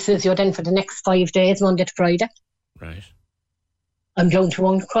intense physio then for the next 5 days, Monday to Friday. Right. I'm down to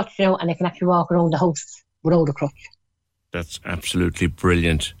one crutch now, and I can actually walk around the house without a crutch. That's absolutely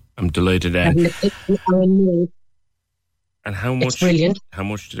brilliant. I'm delighted. And how much? It's brilliant. How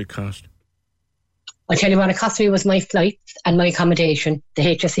much did it cost? I'll tell you what it cost me was my flights and my accommodation. The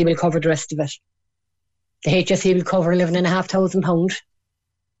HSE will cover the rest of it. The HSE will cover £11,500.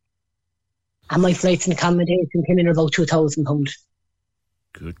 And my flights and accommodation came in at about £2,000.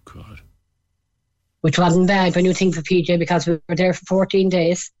 Good God. Which wasn't bad when you think for PJ, because we were there for 14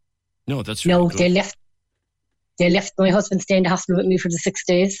 days. No, that's really good. They left my husband staying in the hospital with me for the 6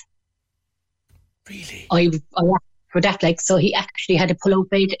 days. Really? I asked for that, like, so he actually had a pull-out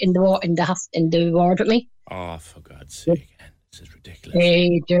bed in the ward with me. Oh, for God's sake, this is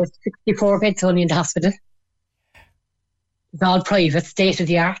ridiculous. There's 64 beds only in the hospital. It's all private,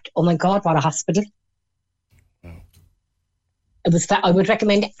 state-of-the-art. Oh my God, what a hospital. Wow. I would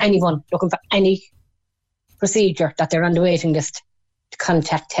recommend anyone looking for any procedure that they're on the waiting list to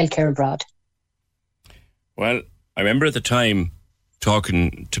contact Healthcare Abroad. Well, I remember at the time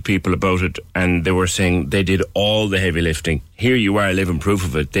talking to people about it, and they were saying they did all the heavy lifting. Here you are, living proof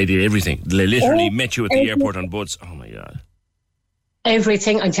of it. They did everything. They literally met you at the airport on boats. Oh my God.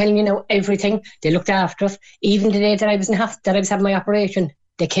 Everything, I'm telling you now, everything. They looked after us. Even the day that I was that I was having my operation,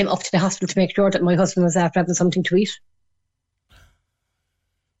 they came up to the hospital to make sure that my husband was after having something to eat.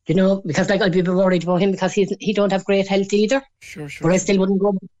 You know, because like I'd be worried about him because he don't have great health either. Sure. But I still wouldn't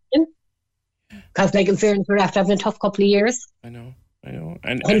go with him. Because like in fairness, we're after having a tough couple of years. I know.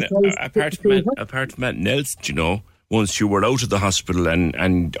 And apart from that, Nels, you know, once you were out of the hospital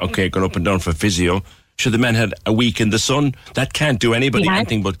and okay, gone up and down for physio, sure, the man had a week in the sun. That can't do anybody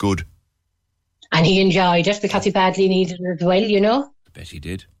anything but good. And he enjoyed it because he badly needed it as well, you know. I bet he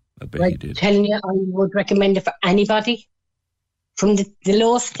did. I'm telling you, I would recommend it for anybody, from the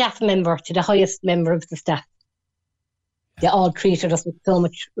lowest staff member to the highest member of the staff. They all treated us with so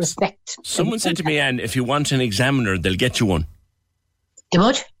much respect. Someone said to me, Anne, if you want an examiner, they'll get you one. They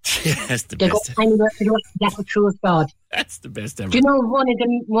would? Yes, the they best. Go anywhere to do it. That's the truest God. That's the best ever. Do you know,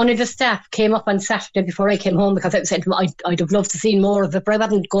 one of the staff came up on Saturday before I came home, because I said to him, I'd have loved to see more of it, but I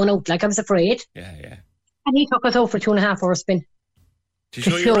wasn't going out, like I was afraid. Yeah. And he took us out for 2.5 hour spin. To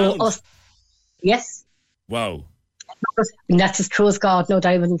show you around? Us. Yes. Wow. And that's as true as God. No,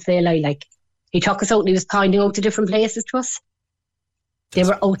 I wouldn't say a lie. Like, he took us out and he was pointing out to different places to us. They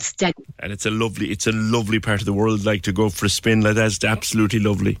were outstanding. And it's a lovely part of the world, like, to go for a spin like that. It's absolutely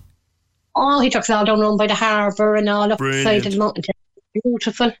lovely. Oh, he took us all down around by the harbour and all up the side of the mountain.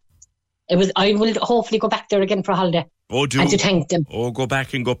 Beautiful. I will hopefully go back there again for a holiday. Oh, do. And to thank them. Oh, go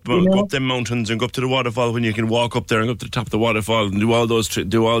back and go up them mountains and go up to the waterfall when you can walk up there and go up to the top of the waterfall and do all those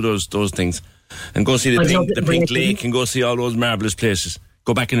things. And go see the Pink Lake and go see all those marvellous places.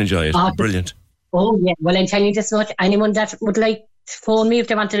 Go back and enjoy it. Brilliant. Oh, yeah. Well, I'm telling you this much. Anyone that would like to phone me if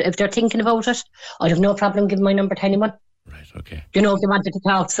they're thinking about it, I'd have no problem giving my number to anyone. Right, okay. You know, if they wanted to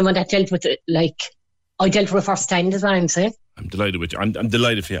talk to someone that dealt with it, like I dealt with it first time, is what I'm saying. I'm delighted with you. I'm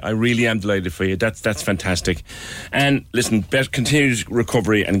delighted for you. I really am delighted for you. That's fantastic. And listen, continued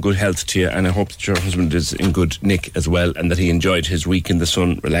recovery and good health to you, and I hope that your husband is in good nick as well, and that he enjoyed his week in the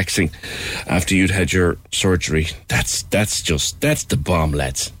sun relaxing after you'd had your surgery. That's the bomb,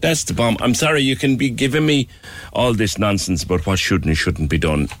 lads. That's the bomb. I'm sorry you can be giving me all this nonsense about what should and shouldn't be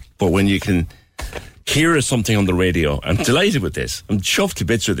done, but when you can hear something on the radio, I'm delighted with this. I'm chuffed to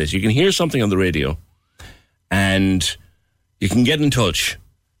bits with this. You can hear something on the radio and you can get in touch,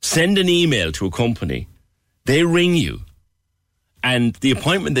 send an email to a company, they ring you, and the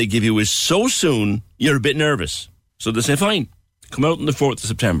appointment they give you is so soon, you're a bit nervous. So they say, fine, come out on the 4th of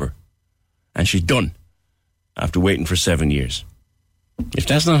September. And she's done after waiting for 7 years. If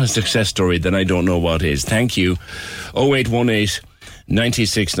that's not a success story, then I don't know what is. Thank you. 0818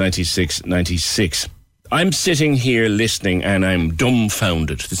 96 96 96. I'm sitting here listening and I'm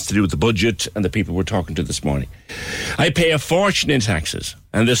dumbfounded. It's to do with the budget and the people we're talking to this morning. I pay a fortune in taxes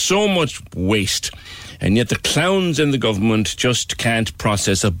and there's so much waste, and yet the clowns in the government just can't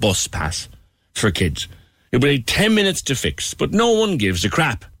process a bus pass for kids. It will take 10 minutes to fix, but no one gives a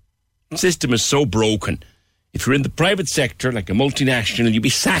crap. The system is so broken. If you're in the private sector, like a multinational, you'd be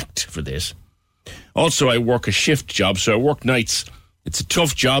sacked for this. Also, I work a shift job, so I work nights. It's a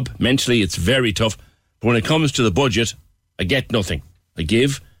tough job. Mentally, it's very tough. But when it comes to the budget, I get nothing. I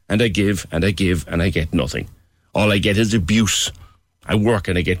give and I give and I give and I get nothing. All I get is abuse. I work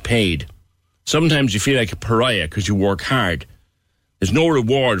and I get paid. Sometimes you feel like a pariah because you work hard. There's no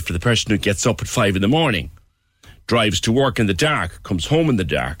reward for the person who gets up at 5 a.m, drives to work in the dark, comes home in the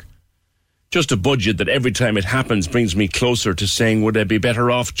dark. Just a budget that every time it happens brings me closer to saying, would I be better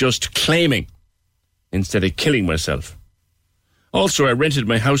off just claiming instead of killing myself? Also, I rented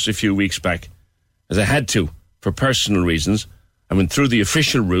my house a few weeks back, as I had to, for personal reasons. I went through the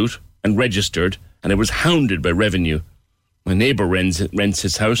official route and registered, and I was hounded by Revenue. My neighbour rents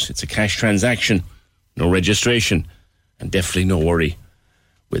his house. It's a cash transaction, no registration, and definitely no worry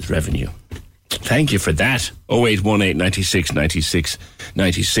with Revenue. Thank you for that. 0818 96 96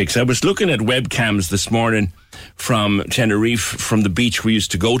 96. I was looking at webcams this morning from Tenerife, from the beach we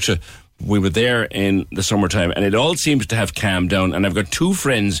used to go to. We were there in the summertime, and it all seems to have calmed down. And I've got two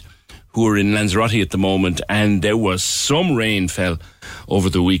friends who are in Lanzarote at the moment, and there was some rain fell over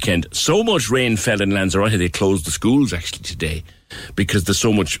the weekend. So much rain fell in Lanzarote, they closed the schools actually today because there's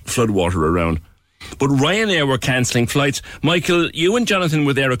so much floodwater around. But Ryanair were cancelling flights. Michael, you and Jonathan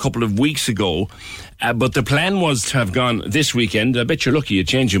were there a couple of weeks ago, but the plan was to have gone this weekend. I bet you're lucky you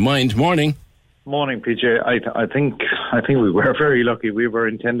changed your mind. Morning. Morning, PJ. I think we were very lucky. We were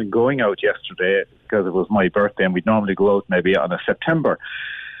intending going out yesterday because it was my birthday, and we'd normally go out maybe on a September.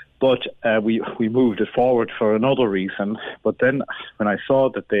 But we moved it forward for another reason. But then when I saw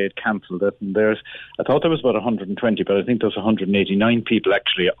that they had cancelled it, and I thought there was about 120, but I think there's 189 people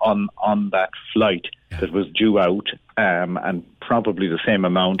actually on that flight that was due out, and probably the same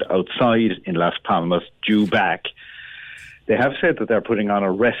amount outside in Las Palmas due back. They have said that they're putting on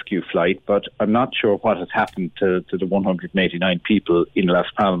a rescue flight, but I'm not sure what has happened to the 189 people in Las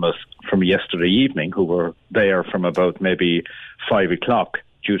Palmas from yesterday evening who were there from about maybe 5 o'clock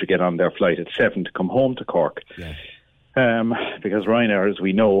due to get on their flight at 7 to come home to Cork. Yeah. Because Ryanair, as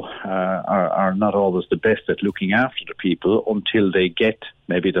we know, are not always the best at looking after the people until they get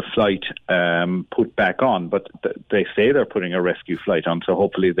maybe the flight put back on. But they say they're putting a rescue flight on, so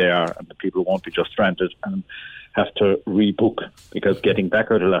hopefully they are, and the people won't be just stranded and have to rebook, because getting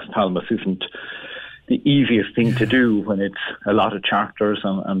back out of Las Palmas isn't the easiest thing to do when it's a lot of charters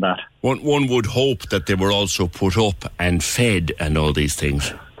and that. One would hope that they were also put up and fed and all these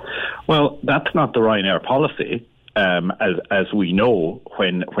things. Well, that's not the Ryanair policy. As we know,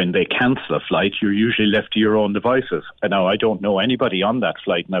 when they cancel a flight, you're usually left to your own devices. And now I don't know anybody on that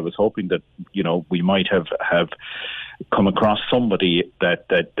flight, and I was hoping that, we might have come across somebody that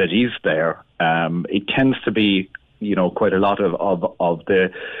is there. It tends to be, quite a lot of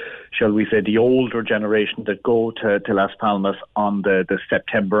the, shall we say, the older generation that go to Las Palmas on the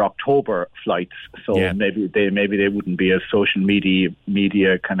September-October flights. So yeah. maybe they wouldn't be as social media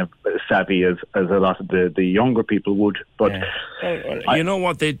kind of savvy as a lot of the younger people would. But you know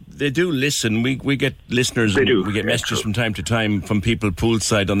what, they do listen. We get listeners. We get messages from time to time from people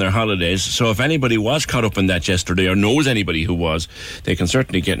poolside on their holidays. So if anybody was caught up in that yesterday or knows anybody who was, they can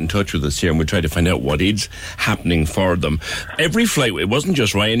certainly get in touch with us here, and we'll try to find out what is happening for them. Every flight, it wasn't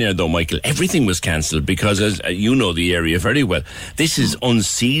just Ryanair though, Michael, everything was cancelled because, as you know the area very well, this is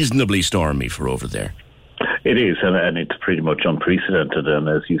unseasonably stormy for over there. It is, and it's pretty much unprecedented. And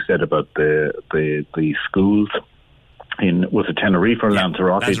as you said about the schools was it Tenerife or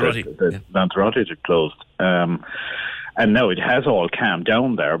Lanzarote? Lanzarote had closed. And now it has all calmed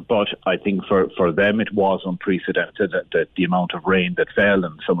down there, but I think for them it was unprecedented that the amount of rain that fell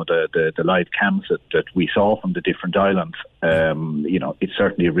and some of the live cams that we saw from the different islands, it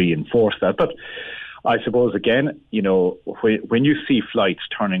certainly reinforced that. But I suppose, again, when you see flights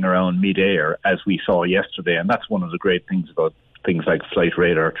turning around mid-air, as we saw yesterday, and that's one of the great things about things like Flight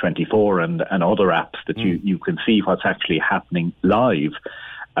Radar 24 and other apps that you can see what's actually happening live.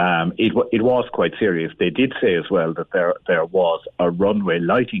 It was quite serious. They did say as well that there was a runway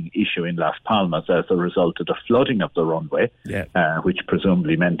lighting issue in Las Palmas as a result of the flooding of the runway, which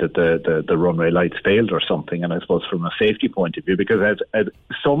presumably meant that the runway lights failed or something. And I suppose from a safety point of view, because as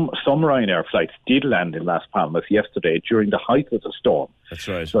some Ryanair flights did land in Las Palmas yesterday during the height of the storm. That's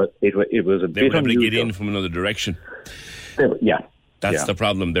right. So it was a bit unusual. They were able to get in from another direction. That's the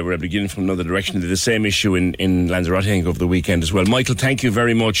problem. They were able to get in from another direction. They had the same issue in Lanzarote, I think, over the weekend as well. Michael, thank you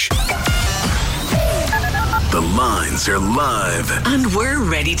very much. The lines are live. And we're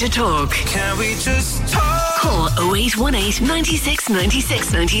ready to talk. Can we just talk? Call 0818 96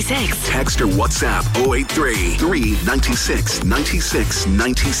 96 96. Text or WhatsApp 083 396 96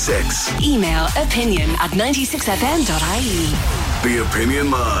 96. Email opinion@96fm.ie. The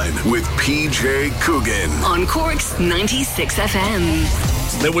Opinion Line with PJ Coogan on Cork's 96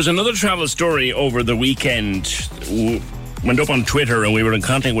 FM. There was another travel story over the weekend. Went up on Twitter and we were in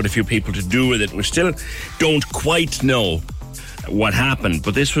contact with a few people to do with it. We still don't quite know what happened,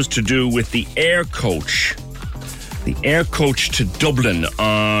 but this was to do with the air coach. The air coach to Dublin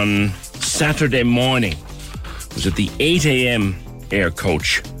on Saturday morning. Was it the 8 a.m. air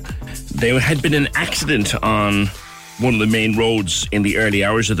coach? There had been an accident on one of the main roads in the early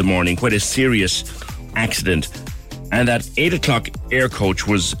hours of the morning, quite a serious accident. And that 8 o'clock air coach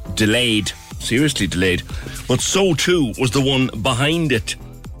was delayed, seriously delayed, but so too was the one behind it.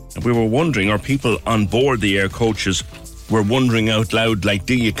 And we were wondering, are people on board the air coaches were wondering out loud, like,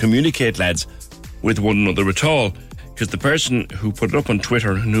 do you communicate, lads, with one another at all? Because the person who put it up on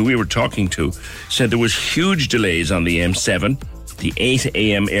Twitter and who we were talking to said there was huge delays on the M7, the 8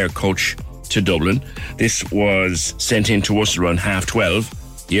 a.m. air coach to Dublin. This was sent in to us around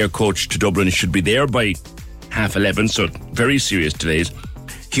 12:30. The air coach to Dublin should be there by 11:30, so very serious delays.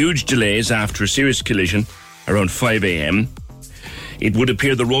 Huge delays after a serious collision around 5 a.m. It would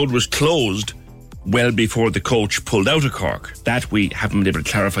appear the road was closed well before the coach pulled out of Cork. That we haven't been able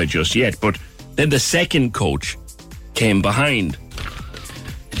to clarify just yet, but then the second coach came behind.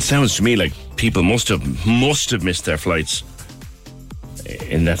 It sounds to me like people must have missed their flights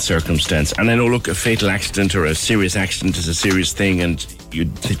in that circumstance. And I know, look, a fatal accident or a serious accident is a serious thing, and you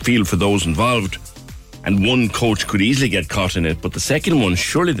feel for those involved. And one coach could easily get caught in it, but the second one,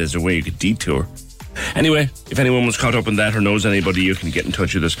 surely there's a way you could detour. Anyway, if anyone was caught up in that or knows anybody, you can get in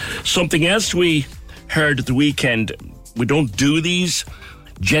touch with us. Something else we heard at the weekend, we don't do these,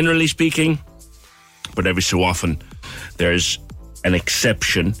 generally speaking, but every so often there's an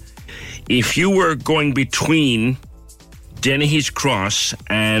exception. If you were going between Dennehy's Cross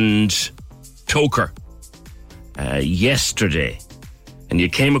and Toker yesterday, and you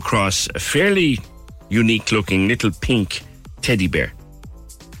came across a fairly unique looking little pink teddy bear,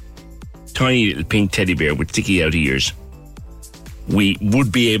 tiny little pink teddy bear with sticky out ears, we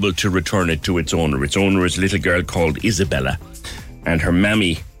would be able to return it to its owner. Its owner is a little girl called Isabella, and her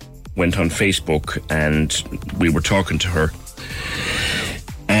mammy went on Facebook and we were talking to her,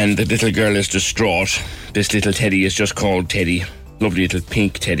 and the little girl is distraught. This little teddy is just called Teddy, lovely little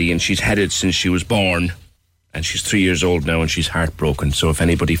pink teddy, and she's had it since she was born, and she's 3 years old now and she's heartbroken. So if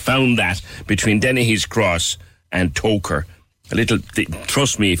anybody found that between Dennehy's Cross and Toker,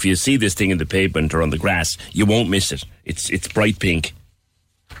 trust me, if you see this thing in the pavement or on the grass, you won't miss it. It's bright pink.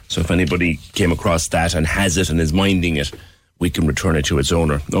 So if anybody came across that and has it and is minding it, we can return it to its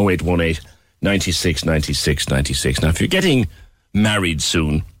owner. 0818 96 96 96. Now, if you're getting married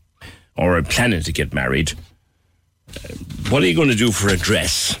soon or are planning to get married, what are you going to do for a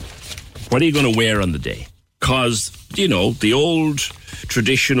dress? What are you going to wear on the day? Because, you know, the old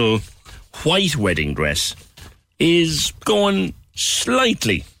traditional white wedding dress is going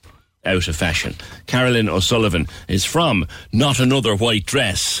slightly out of fashion. Carolyn O'Sullivan is from Not Another White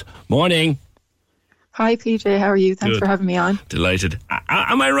Dress. Morning. Hi, PJ. How are you? Thanks for having me on. Delighted.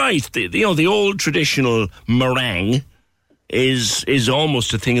 Am I right? The old traditional meringue is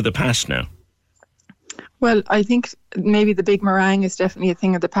almost a thing of the past now. Well, I think maybe the big meringue is definitely a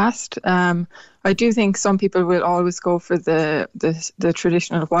thing of the past. I do think some people will always go for the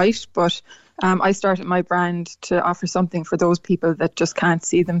traditional white, but I started my brand to offer something for those people that just can't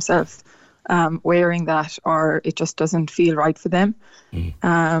see themselves wearing that, or it just doesn't feel right for them.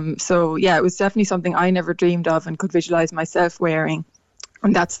 So yeah, it was definitely something I never dreamed of and could visualize myself wearing.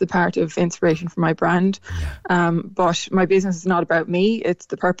 And that's the part of inspiration for my brand. But my business is not about me.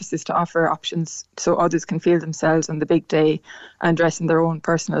 The purpose is to offer options so others can feel themselves on the big day and dress in their own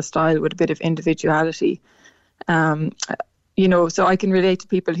personal style with a bit of individuality. You know, so I can relate to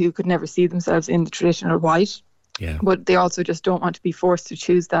people who could never see themselves in the traditional white, but they also just don't want to be forced to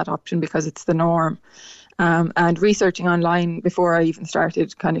choose that option because it's the norm. And researching online before I even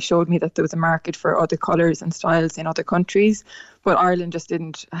started kind of showed me that there was a market for other colours and styles in other countries, but Ireland just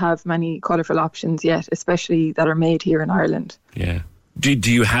didn't have many colourful options yet, especially that are made here in Ireland. Yeah. Do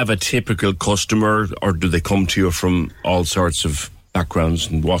you have a typical customer, or do they come to you from all sorts of backgrounds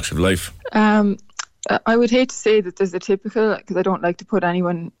and walks of life? I would hate to say that there's a typical, because I don't like to put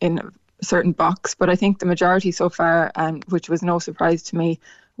anyone in a certain box, but I think the majority so far, and which was no surprise to me,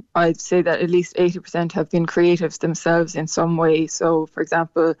 I'd say that at least 80% have been creatives themselves in some way. So, for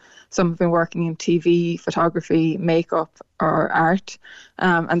example, some have been working in TV, photography, makeup, or art,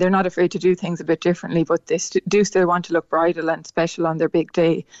 and they're not afraid to do things a bit differently, but they do still want to look bridal and special on their big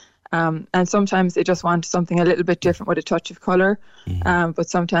day. And sometimes they just want something a little bit different with a touch of colour, but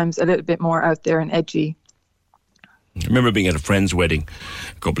sometimes a little bit more out there and edgy. I remember being at a friend's wedding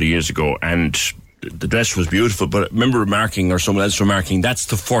a couple of years ago, and the dress was beautiful, but I remember remarking, or someone else remarking, that's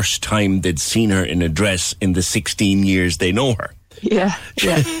the first time they'd seen her in a dress in the 16 years they know her. Yeah.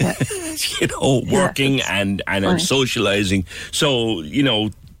 You know, working and socialising. So, you know,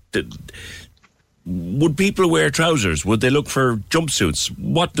 would people wear trousers? Would they look for jumpsuits?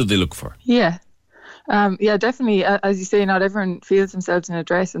 What do they look for? Yeah. Yeah, definitely. As you say, not everyone feels themselves in a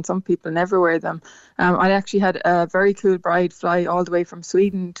dress, and some people never wear them. I actually had a very cool bride fly all the way from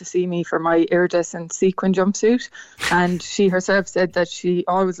Sweden to see me for my iridescent sequin jumpsuit, and she herself said that she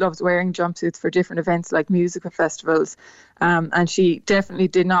always loves wearing jumpsuits for different events like musical festivals, and she definitely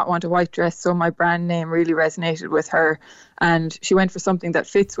did not want a white dress, so my brand name really resonated with her, and she went for something that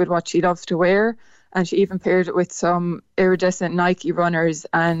fits with what she loves to wear. And she even paired it with some iridescent Nike runners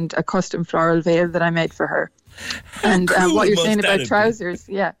and a custom floral veil that I made for her. And cool what you're saying about be? trousers,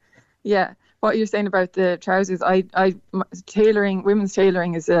 yeah. What you're saying about the trousers, tailoring, women's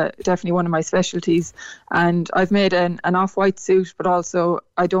tailoring is definitely one of my specialties. And I've made an off-white suit, but also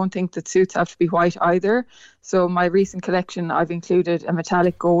I don't think that suits have to be white either. So my recent collection, I've included a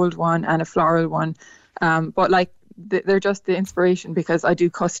metallic gold one and a floral one. But like, they're just the inspiration because I do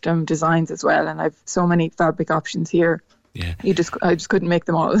custom designs as well, and I've so many fabric options here. Yeah, I just couldn't make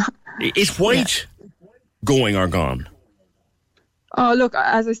them all. Is white going or gone? Oh, look,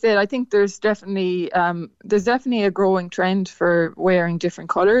 as I said, I think there's definitely a growing trend for wearing different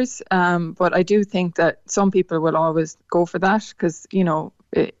colours. But I do think that some people will always go for that because, you know,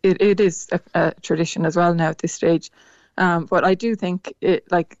 it is a tradition as well now at this stage. But I do think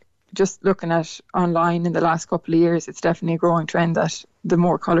just looking at online in the last couple of years, it's definitely a growing trend that the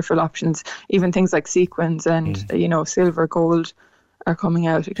more colourful options, even things like sequins and, you know, silver, gold are coming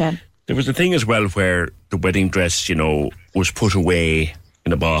out again. There was a thing as well where the wedding dress, you know, was put away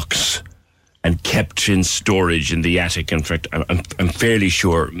in a box and kept in storage in the attic. In fact, I'm fairly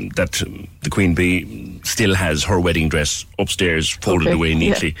sure that the Queen Bee still has her wedding dress upstairs folded away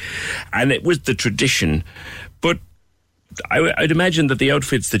neatly. Yeah. And it was the tradition. But I'd imagine that the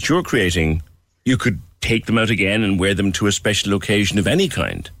outfits that you're creating, you could take them out again and wear them to a special occasion of any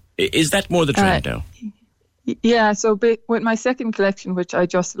kind. Is that more the trend now? Yeah, so with my second collection, which I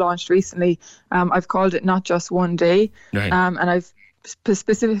just launched recently, I've called it Not Just One Day. Right. And I've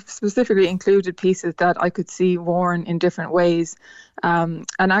specifically included pieces that I could see worn in different ways. And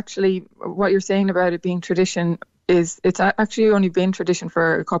actually, what you're saying about it being tradition it's actually only been tradition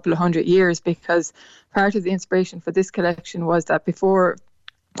for a couple of 100 years, because part of the inspiration for this collection was that before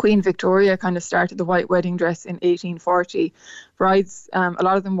Queen Victoria kind of started the white wedding dress in 1840, brides, a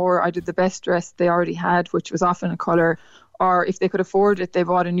lot of them wore either the best dress they already had, which was often a colour, or if they could afford it, they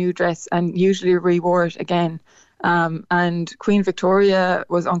bought a new dress and usually re-wore it again. And Queen Victoria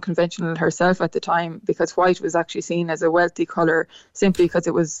was unconventional herself at the time because white was actually seen as a wealthy colour simply because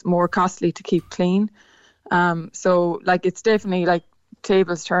it was more costly to keep clean. So like it's definitely like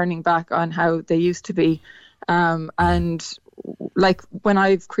tables turning back on how they used to be. And like when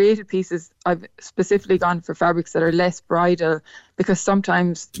I've created pieces, I've specifically gone for fabrics that are less bridal, because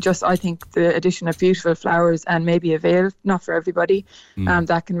sometimes just I think the addition of beautiful flowers and maybe a veil, not for everybody,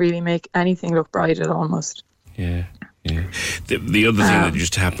 that can really make anything look bridal almost. Yeah. The other thing that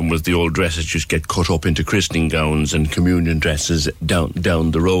used to happen was the old dresses just get cut up into christening gowns and communion dresses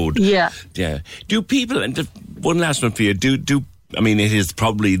down the road. Yeah. Do people, and one last one for you, I mean, it is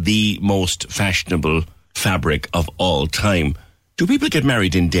probably the most fashionable fabric of all time. Do people get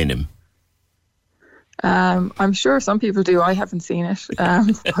married in denim? I'm sure some people do. I haven't seen it,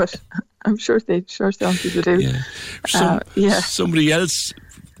 but I'm sure some people do. Somebody else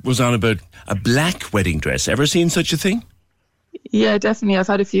was on about a black wedding dress. Ever seen such a thing? Yeah, definitely. I've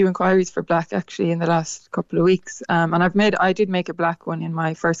had a few inquiries for black actually in the last couple of weeks, and I did make a black one in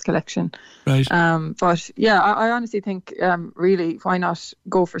my first collection. Right. But yeah, I honestly think really, why not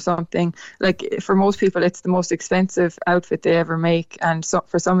go for something like, for most people it's the most expensive outfit they ever make, and so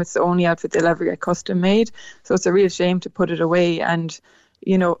for some it's the only outfit they'll ever get custom made. So it's a real shame to put it away and,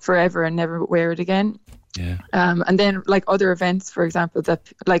 you know, forever and never wear it again. Yeah. And then like other events, for example,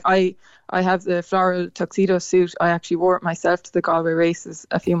 that like I have the floral tuxedo suit. I actually wore it myself to the Galway races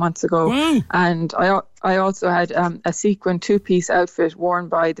a few months ago. Wow. And I also had a sequin 2-piece outfit worn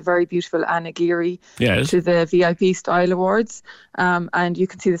by the very beautiful Anna Geary to the VIP Style Awards. And you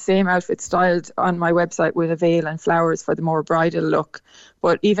can see the same outfit styled on my website with a veil and flowers for the more bridal look.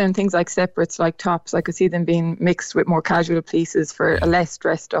 But even things like separates, like tops, I could see them being mixed with more casual pieces for a less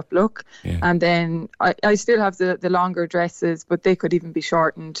dressed up look. Yeah. And then I still have the longer dresses, but they could even be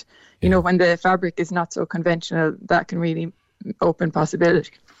shortened. You know, when the fabric is not so conventional, that can really open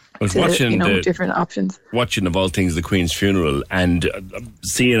possibility. I was watching different options. Watching, of all things, the Queen's funeral, and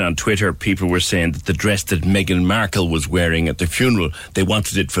seeing on Twitter people were saying that the dress that Meghan Markle was wearing at the funeral, they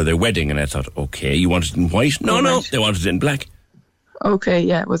wanted it for their wedding, and I thought, okay, you wanted it in white? No, they wanted it in black. Okay,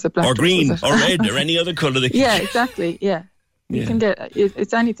 yeah, it was a black or dress, green or red or any other colour. Yeah, exactly. Yeah. You can get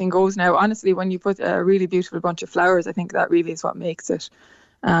it's anything goes now. Honestly, when you put a really beautiful bunch of flowers, I think that really is what makes it.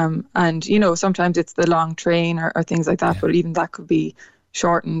 And sometimes it's the long train or things like that, but even that could be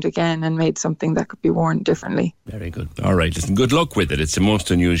shortened again and made something that could be worn differently. Very good. All right, listen, good luck with it. It's the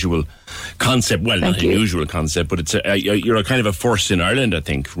most unusual concept. Well, not an unusual concept, but it's you're a kind of a first in Ireland, I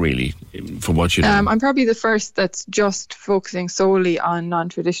think, really, for what you do. I'm probably the first that's just focusing solely on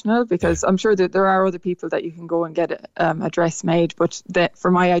non-traditional, because I'm sure that there are other people that you can go and get a dress made, but for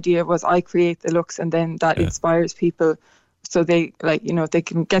my idea was I create the looks and then that inspires people. So they they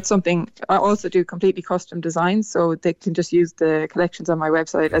can get something. I also do completely custom designs, so they can just use the collections on my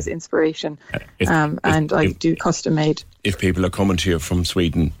website as inspiration. I do custom made. If people are coming to you from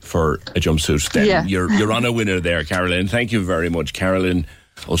Sweden for a jumpsuit, then you're on a winner there, Carolyn. Thank you very much, Carolyn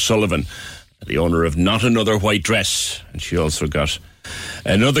O'Sullivan, the owner of Not Another White Dress, and she also got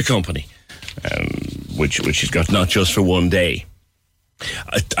another company, which she's got not just for one day.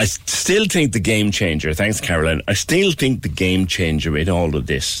 I still think the game changer, thanks Caroline, I still think the game changer in all of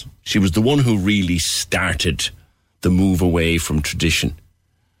this, she was the one who really started the move away from tradition,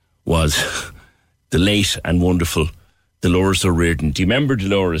 was the late and wonderful Dolores O'Riordan. Do you remember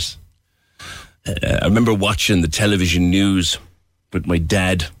Dolores? I remember watching the television news with my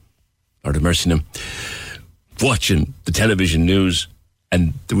dad, Lord have mercy on him, watching the television news,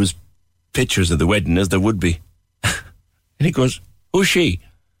 and there was pictures of the wedding, as there would be. And he goes, who's she?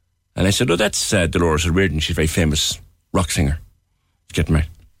 And I said, that's Dolores O'Riordan. She's a very famous rock singer. She's getting married.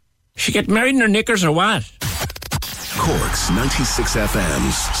 She get married in her knickers or what? Cork's 96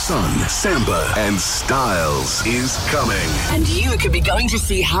 FM's Sun, Samba and Styles is coming. And you could be going to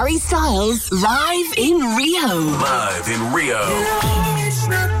see Harry Styles live in Rio. Live in Rio. It's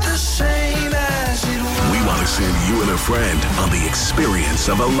not the same as it was. We want to send you and a friend on the experience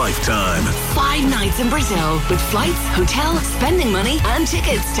of a lifetime. 5 nights in Brazil with flights, hotel, spending money and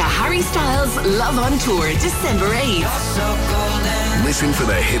tickets to Harry Styles Love on Tour December 8th. Listen for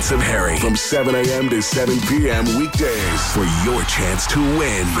the hits of Harry from 7 a.m. to 7 p.m. weekdays for your chance to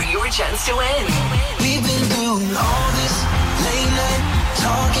win. We've been doing all this late night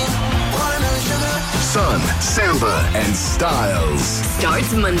talking. Sun, Samba and Styles.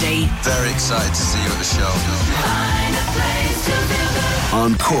 Starts Monday. Very excited to see you at the show.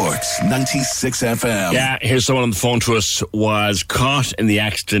 On Cork's 96 FM. Yeah, here's someone on the phone to us, was caught in the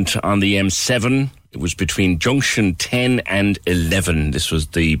accident on the M7. It was between junction 10 and 11. This was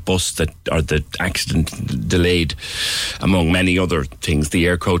the bus the accident delayed, among many other things, the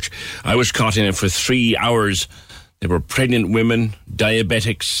air coach. I was caught in it for 3 hours. There were pregnant women,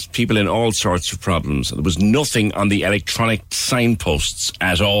 diabetics, people in all sorts of problems. There was nothing on the electronic signposts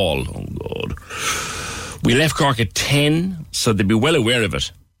at all. Oh, God. We left Cork at 10, so they'd be well aware of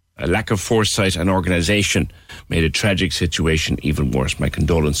it. A lack of foresight and organisation made a tragic situation even worse. My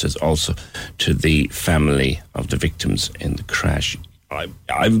condolences also to the family of the victims in the crash.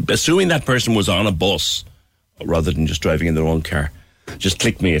 I'm assuming that person was on a bus rather than just driving in their own car. Just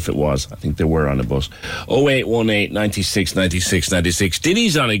click me if it was. I think they were on a bus. 0818 96 96 96.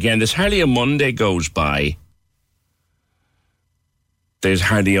 Dinny's on again. There's hardly a Monday goes by.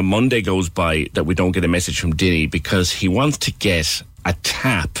 That we don't get a message from Dinny, because he wants to get a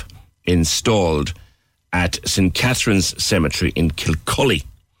tap installed at St. Catherine's Cemetery in Kilcully.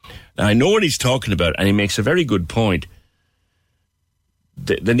 Now, I know what he's talking about, and he makes a very good point.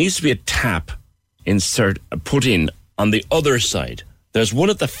 There needs to be a tap put in on the other side. There's one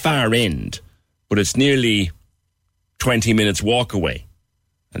at the far end, but it's nearly 20 minutes walk away.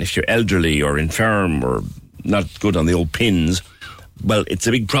 And if you're elderly or infirm or not good on the old pins, well, it's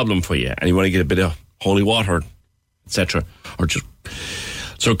a big problem for you, and you want to get a bit of holy water, etc.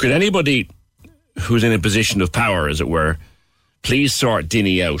 So could anybody who's in a position of power, as it were, please sort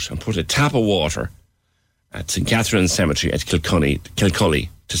Dinny out and put a tap of water at St. Catherine's Cemetery at Kilcully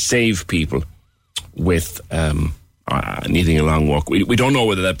to save people with needing a long walk. We don't know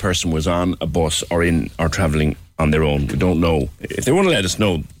whether that person was on a bus or travelling on their own. We don't know. If they want to let us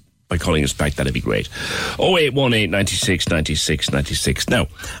know by calling us back, that'd be great. 0818 96 96 96. Now,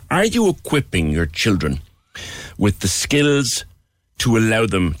 are you equipping your children with the skills to allow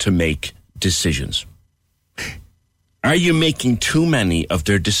them to make decisions? Are you making too many of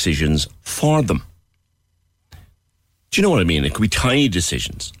their decisions for them? Do you know what I mean? It could be tiny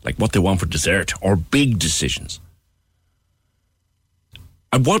decisions, like what they want for dessert, or big decisions.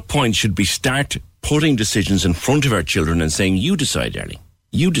 At what point should we start putting decisions in front of our children and saying, you decide, darling,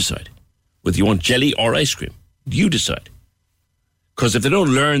 you decide. Whether you want jelly or ice cream, you decide. Because if they don't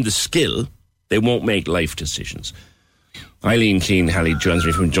learn the skill, they won't make life decisions. Eileen Keane, Hallie joins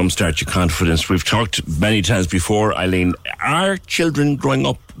me from Jumpstart Your Confidence. We've talked many times before, Eileen. Are children growing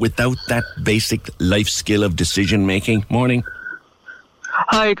up without that basic life skill of decision making? Morning.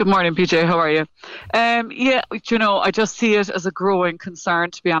 Hi, good morning, PJ. How are you? Yeah, you know, I just see it as a growing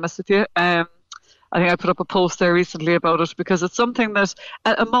concern, to be honest with you. I think I put up a post there recently about it because it's something that,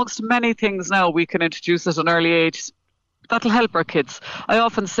 amongst many things now, we can introduce at an early age. That'll help our kids. I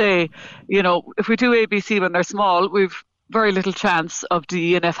often say, you know, if we do ABC when they're small, we've very little chance of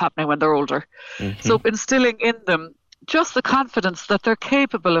D, E and F happening when they're older. Mm-hmm. So instilling in them just the confidence that they're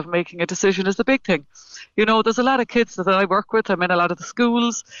capable of making a decision is the big thing. You know, there's a lot of kids that I work with. I'm in a lot of the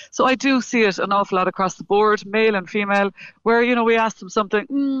schools. So I do see it an awful lot across the board, male and female, where, you know, we ask them something,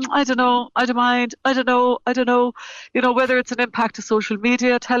 I don't know, I don't mind, I don't know. You know, whether it's an impact of social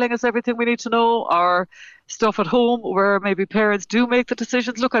media telling us everything we need to know, or stuff at home where maybe parents do make the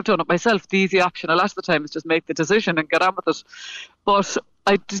decisions. Look, I've done it myself. The easy option a lot of the time is just make the decision and get on with it. But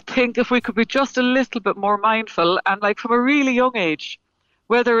I think if we could be just a little bit more mindful, and like from a really young age,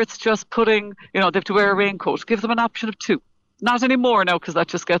 whether it's just putting, you know, they have to wear a raincoat, give them an option of 2. Not anymore now, because that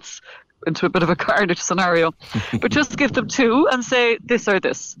just gets into a bit of a carnage scenario. But just give them 2 and say this or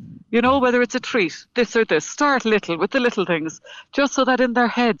this. You know, whether it's a treat, this or this. Start little with the little things, just so that in their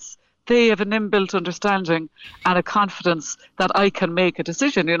heads they have an inbuilt understanding and a confidence that I can make a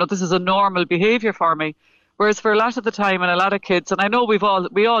decision. You know, this is a normal behaviour for me. Whereas for a lot of the time, and a lot of kids, and I know we all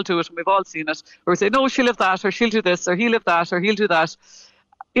do it and we've all seen it, where we say, no, she'll have that, or she'll do this, or he'll have that, or he'll do that.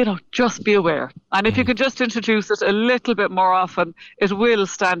 You know, just be aware. And if you can just introduce it a little bit more often, it will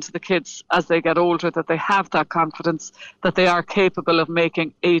stand to the kids as they get older, that they have that confidence that they are capable of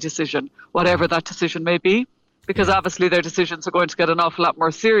making a decision, whatever that decision may be. Because obviously their decisions are going to get an awful lot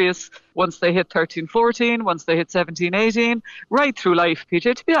more serious once they hit 13, 14, once they hit 17, 18, right through life,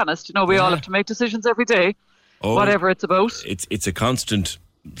 PJ, to be honest. You know, we all have to make decisions every day, whatever it's about. It's a constant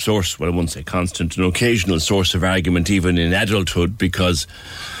source, well, I wouldn't say constant, an occasional source of argument even in adulthood, because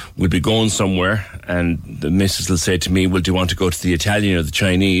we'll be going somewhere and the missus will say to me, well, do you want to go to the Italian or the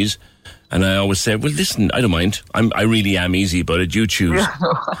Chinese? And I always say, well, listen, I don't mind. I really am easy about it. You choose. Yeah.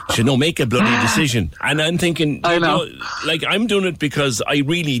 She said, no, make a bloody decision. And I'm thinking, I know. Like, I'm doing it because I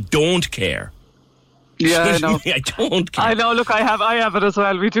really don't care. Yeah, I know. I don't care. I know, look, I have it as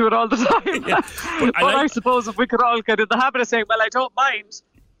well. We do it all the time. Yeah. But I suppose if we could all get in the habit of saying, well, I don't mind.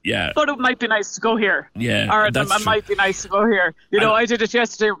 Yeah. But it might be nice to go here. Yeah. Or it might be nice to go here. You know, I did it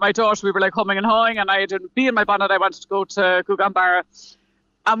yesterday with my daughter. We were like humming and hawing, and I didn't be in my bonnet. I wanted to go to Gugambara.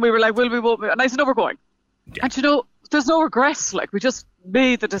 And we were like, will we, won't we? And I said, no, we're going. Yeah. And you know, there's no regrets. Like, we just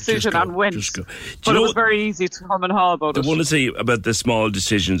made the decision and went. But it was very easy to hum and haw about it. I want to say about the small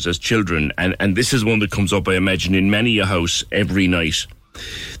decisions as children, and this is one that comes up, I imagine, in many a house every night.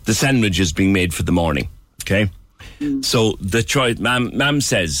 The sandwiches being made for the morning, okay? So the choice, ma'am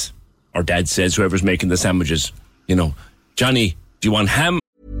says, or dad says, whoever's making the sandwiches, you know, Johnny, do you want ham?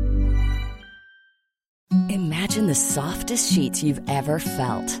 Imagine the softest sheets you've ever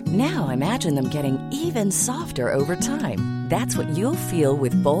felt. Now imagine them getting even softer over time. That's what you'll feel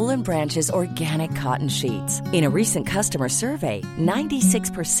with Boll & Branch's organic cotton sheets. In a recent customer survey,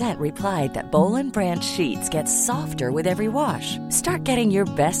 96% replied that Boll & Branch sheets get softer with every wash. Start getting your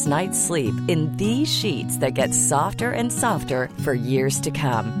best night's sleep in these sheets that get softer and softer for years to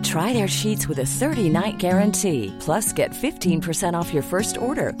come. Try their sheets with a 30-night guarantee. Plus, get 15% off your first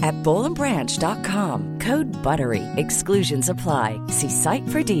order at bollandbranch.com. Code BUTTERY. Exclusions apply. See site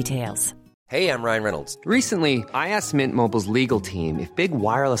for details. Hey, I'm Ryan Reynolds. Recently, I asked Mint Mobile's legal team if big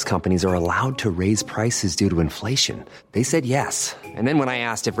wireless companies are allowed to raise prices due to inflation. They said yes. And then when I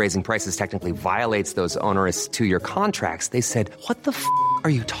asked if raising prices technically violates those onerous 2-year contracts, they said, what the f*** are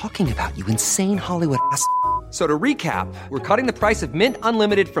you talking about, you insane Hollywood ass f- So to recap, we're cutting the price of Mint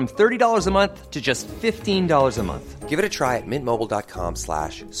Unlimited from $30 a month to just $15 a month. Give it a try at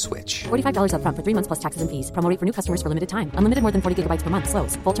mintmobile.com/switch. $45 up front for 3 months plus taxes and fees. Promo rate for new customers for limited time. Unlimited more than 40 gigabytes per month.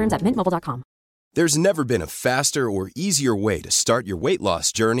 Slows full terms at mintmobile.com. There's never been a faster or easier way to start your weight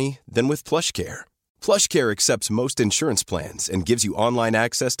loss journey than with PlushCare. PlushCare accepts most insurance plans and gives you online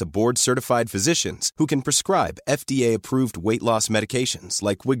access to board-certified physicians who can prescribe FDA-approved weight loss medications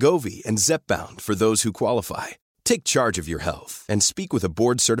like Wegovy and Zepbound for those who qualify. Take charge of your health and speak with a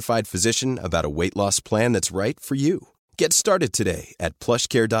board-certified physician about a weight loss plan that's right for you. Get started today at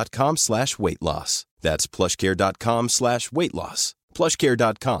plushcare.com/weight loss. That's plushcare.com/weight loss.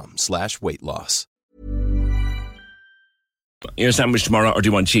 plushcare.com/weight loss. your sandwich tomorrow, or do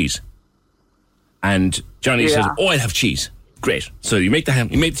you want cheese? And Johnny says, Yeah. oh, I'll have cheese. Great. So you make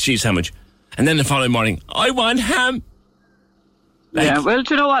the cheese sandwich, and then the following morning, I want ham. Yeah, well,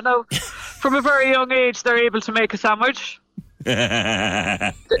 do you know what now? From a very young age, they're able to make a sandwich.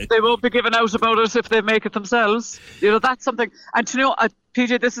 They won't be giving out about it if they make it themselves. You know, that's something. And do you know,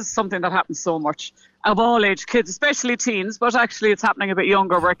 PJ, this is something that happens so much. Of all age kids, especially teens, but actually it's happening a bit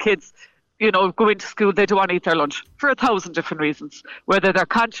younger, where kids, you know, go into school, they don't want to eat their lunch for 1,000 different reasons. Whether they're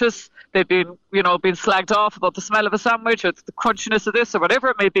conscious, they've been slagged off about the smell of a sandwich or the crunchiness of this or whatever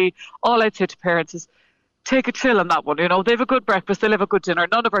it may be. All I'd say to parents is take a chill on that one. You know, they have a good breakfast, they'll have a good dinner.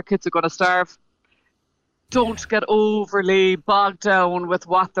 None of our kids are going to starve. Don't get overly bogged down with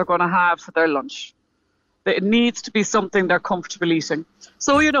what they're going to have for their lunch. It needs to be something they're comfortable eating.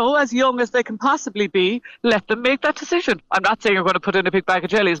 So, you know, as young as they can possibly be, let them make that decision. I'm not saying you're going to put in a big bag of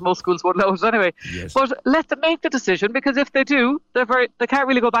jellies. Most schools won't allow it anyway. Yes. But let them make the decision, because if they do, they can't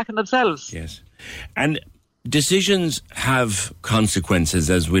really go back on themselves. Yes. And decisions have consequences,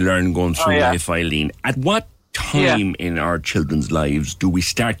 as we learn going through life, Eileen. At what time in our children's lives do we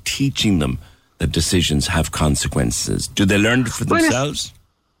start teaching them that decisions have consequences? Do they learn it for themselves?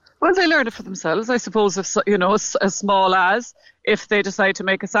 Well, they learn it for themselves, I suppose. If you know, as small as if they decide to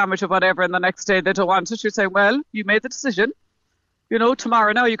make a sandwich or whatever, and the next day they don't want it, you say, "Well, you made the decision. You know,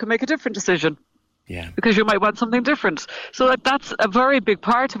 tomorrow now you can make a different decision." Yeah. Because you might want something different. So that's a very big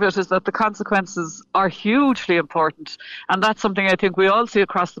part of it, is that the consequences are hugely important. And that's something I think we all see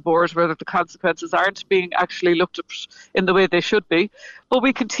across the board, where the consequences aren't being actually looked at in the way they should be. But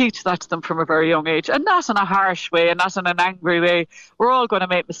we can teach that to them from a very young age, and not in a harsh way and not in an angry way. We're all going to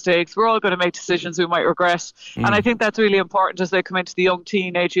make mistakes. We're all going to make decisions we might regret. And I think that's really important as they come into the young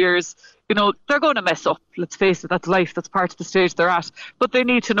teenage years. You know, they're going to mess up. Let's face it, that's life. That's part of the stage they're at. But they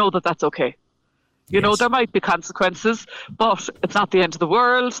need to know that that's okay. You know, there might be consequences, but it's not the end of the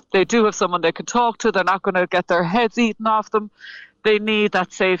world. They do have someone they can talk to. They're not going to get their heads eaten off them. They need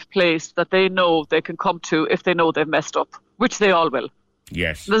that safe place that they know they can come to if they know they've messed up, which they all will.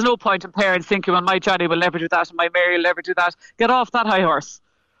 Yes. There's no point in parents thinking, well, my Johnny will never do that and my Mary will never do that. Get off that high horse,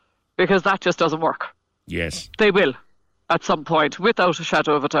 because that just doesn't work. Yes. They will, at some point, without a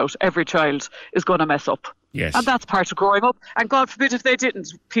shadow of a doubt. Every child is going to mess up. Yes. And that's part of growing up. And God forbid if they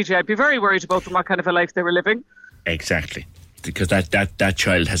didn't, PJ, I'd be very worried about them, what kind of a life they were living. Exactly. Because that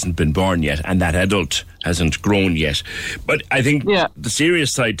child hasn't been born yet, and that adult hasn't grown yet. But I think the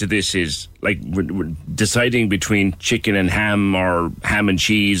serious side to this is, like, we're deciding between chicken and ham, or ham and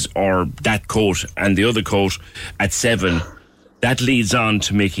cheese, or that coat and the other coat at 7. That leads on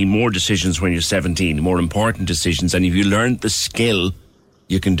to making more decisions when you're 17, more important decisions. And if you learn the skill,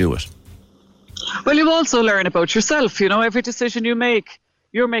 you can do it. Well, you also learn about yourself. You know, every decision you make,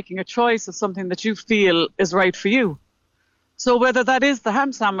 you're making a choice of something that you feel is right for you. So whether that is the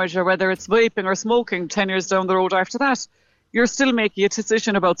ham sandwich or whether it's vaping or smoking 10 years down the road after that, you're still making a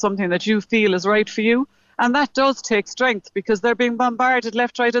decision about something that you feel is right for you. And that does take strength, because they're being bombarded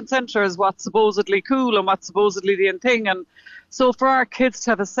left, right and centre as what's supposedly cool and what's supposedly the in thing. And so for our kids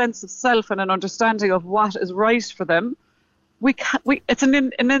to have a sense of self and an understanding of what is right for them, it's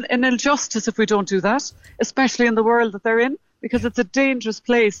an injustice if we don't do that, especially in the world that they're in, because it's a dangerous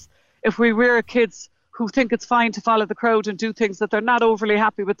place if we rear kids who think it's fine to follow the crowd and do things that they're not overly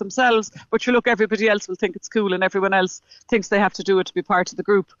happy with themselves, but you look, everybody else will think it's cool and everyone else thinks they have to do it to be part of the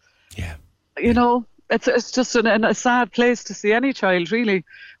group. Yeah. You know, it's just a sad place to see any child, really.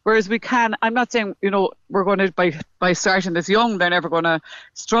 Whereas I'm not saying, you know, we're going to, by starting this young, they're never going to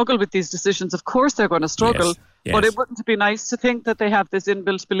struggle with these decisions. Of course they're going to struggle. Yes. Yes. But it wouldn't be nice to think that they have this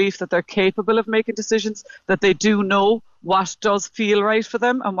inbuilt belief that they're capable of making decisions, that they do know what does feel right for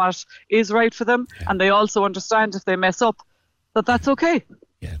them and what is right for them. Yeah. And they also understand if they mess up, that that's okay.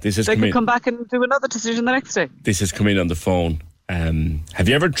 Yeah, they can come back and do another decision the next day. This has come in on the phone. Have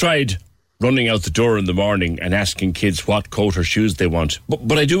you ever tried running out the door in the morning and asking kids what coat or shoes they want?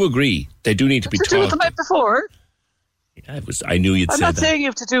 But I do agree, they do need to be taught. Did you do it the night before? I knew you'd say that. I'm not saying you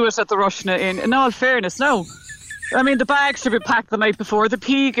have to do it at the rush in all fairness, no. I mean, the bag should be packed the night before. The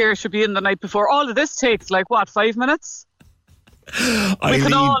pea gear should be in the night before. All of this takes, 5 minutes? We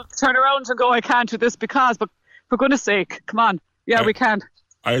can all turn around and go, I can't do this because, but for goodness sake, come on. Yeah, we can.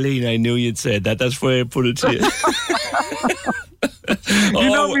 Eileen, I knew you'd say that. That's why I put it to you. You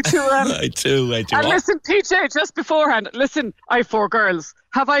know me too, I do. And listen, PJ, just beforehand, I have 4 girls.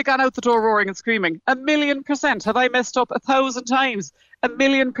 Have I gone out the door roaring and screaming? 1,000,000%. Have I messed up 1,000 times?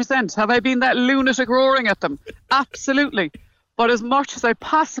 1,000,000%. Have I been that lunatic roaring at them? Absolutely. But as much as I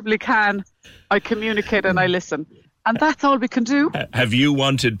possibly can, I communicate and I listen. And that's all we can do. Have you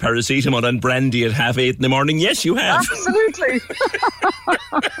wanted paracetamol and brandy at 8:30 in the morning? Yes, you have. Absolutely.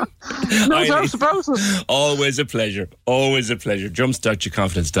 No doubt about it. Always a pleasure. Always a pleasure.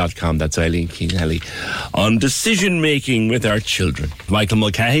 Jumpstartyourconfidence.com. That's Eileen Keane-Helly on decision making with our children. Michael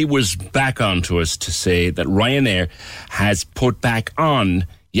Mulcahy was back on to us to say that Ryanair has put back on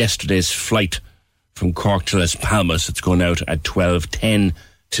yesterday's flight from Cork to Las Palmas. It's going out at 12:10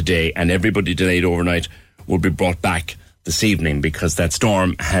 today, and everybody delayed overnight will be brought back this evening because that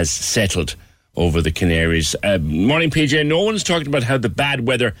storm has settled over the Canaries. Morning, PJ. No one's talking about how the bad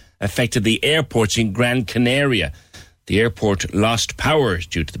weather affected the airports in Gran Canaria. The airport lost power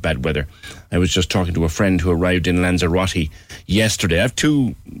due to the bad weather. I was just talking to a friend who arrived in Lanzarote yesterday. I have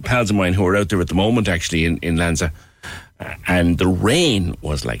two pals of mine who are out there at the moment, actually, in Lanza. And the rain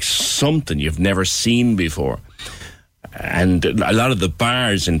was like something you've never seen before. And a lot of the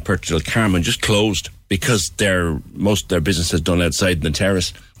bars in Puerto del Carmen just closed because most of their business is done outside in the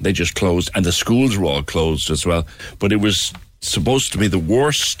terrace. They just closed, and the schools were all closed as well. But it was supposed to be the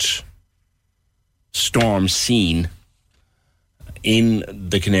worst storm seen in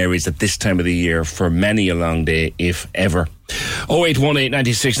the Canaries at this time of the year for many a long day, if ever. 0818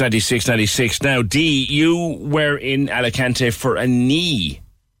 96 96 96. Now, Dee, you were in Alicante for a knee.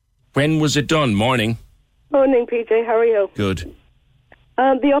 When was it done? Morning. Morning, PJ. How are you? Good.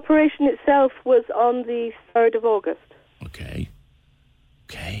 The operation itself was on the 3rd of August. Okay.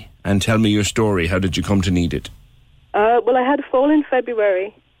 And tell me your story. How did you come to need it? Well, I had a fall in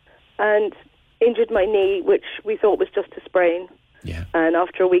February and injured my knee, which we thought was just a sprain. Yeah. And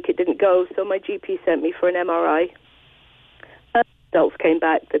after a week it didn't go, so my GP sent me for an MRI. And the results came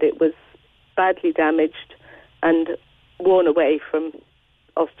back that it was badly damaged and worn away from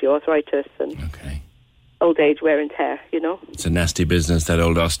osteoarthritis and old age wear and tear, you know. It's a nasty business, that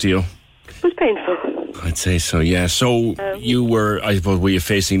old osteo. It was painful. I'd say so, yeah. So you were, I suppose, were you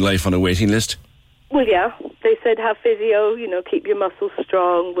facing life on a waiting list? Well, yeah. They said have physio, you know, keep your muscles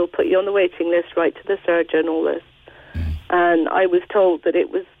strong. We'll put you on the waiting list, write to the surgeon, all this. And I was told that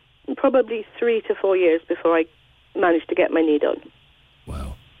it was probably 3 to 4 years before I managed to get my knee done.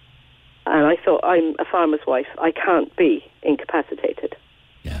 Wow. And I thought, I'm a farmer's wife. I can't be incapacitated.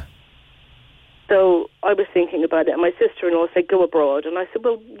 Yeah. So I was thinking about it, and my sister-in-law said, go abroad. And I said,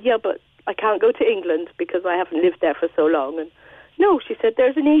 well, yeah, but I can't go to England because I haven't lived there for so long. And no, she said,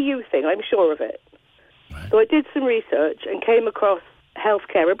 there's an EU thing, I'm sure of it. Right. So I did some research and came across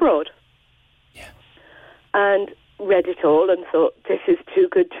healthcare abroad. Yeah. And read it all and thought, this is too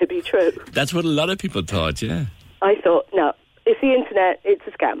good to be true. That's what a lot of people thought, yeah. I thought, no, it's the internet, it's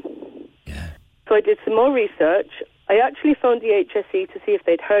a scam. Yeah. So I did some more research. I actually phoned the HSE to see if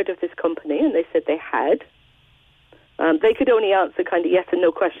they'd heard of this company, and they said they had. They could only answer kind of yes and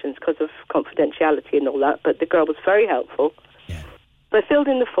no questions because of confidentiality and all that, but the girl was very helpful. Yeah. So I filled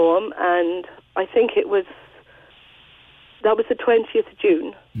in the form, and I think that was the 20th of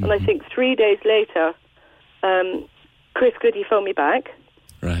June, and I think 3 days later, Chris Goody phoned me back.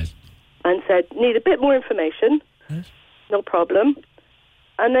 Right. And said, need a bit more information. Right. No problem.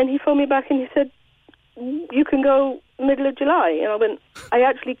 And then he phoned me back and he said, you can go middle of July. And I went, I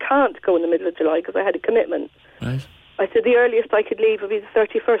actually can't go in the middle of July because I had a commitment. Right. I said, the earliest I could leave would be the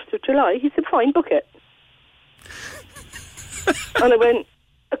 31st of July. He said, fine, book it. And I went,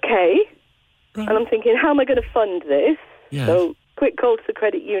 okay. Right. And I'm thinking, how am I going to fund this? Yes. So quick call to the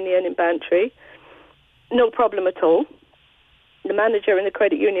credit union in Bantry. No problem at all. The manager in the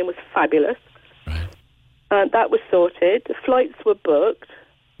credit union was fabulous. Right. That was sorted. The flights were booked.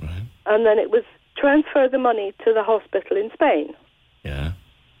 Right. And then it was transfer the money to the hospital in Spain. Yeah.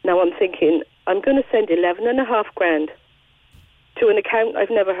 Now I'm thinking, I'm going to send 11.5 grand to an account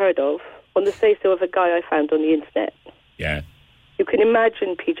I've never heard of on the say-so of a guy I found on the internet. Yeah. You can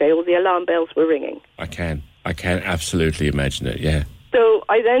imagine, PJ, all the alarm bells were ringing. I can absolutely imagine it, yeah. So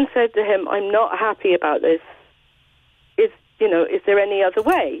I then said to him, I'm not happy about this. Is there any other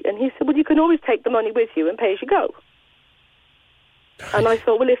way? And he said, well, you can always take the money with you and pay as you go. Right. And I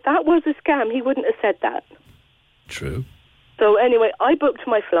thought, well, if that was a scam, he wouldn't have said that. True. So anyway, I booked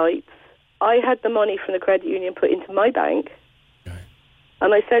my flights. I had the money from the credit union put into my bank. Right.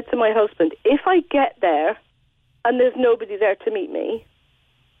 And I said to my husband, if I get there and there's nobody there to meet me,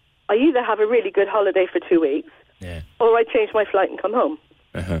 I either have a really good holiday for 2 weeks, or I change my flight and come home.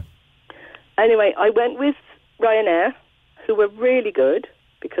 Uh-huh. Anyway, I went with Ryanair, who were really good,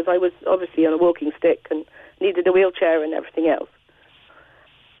 because I was obviously on a walking stick and needed a wheelchair and everything else.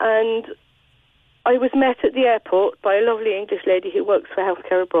 And I was met at the airport by a lovely English lady who works for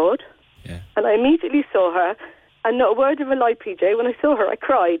Healthcare Abroad. Yeah. And I immediately saw her, and not a word of a lie, PJ, when I saw her, I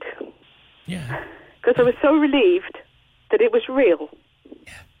cried. Yeah. because I was so relieved that it was real.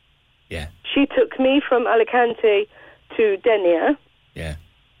 Yeah. She took me from Alicante to Denia. Yeah.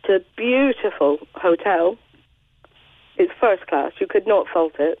 To a beautiful hotel. It's first class. You could not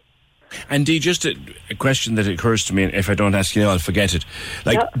fault it. And Dee, just a question that occurs to me, and if I don't ask you now, I'll forget it.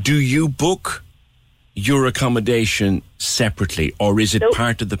 Do you book your accommodation separately, or is it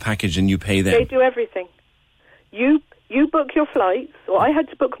part of the package and you pay them? They do everything. You book your flights, or I had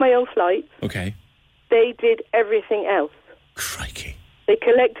to book my own flights. Okay. They did everything else. Crikey. They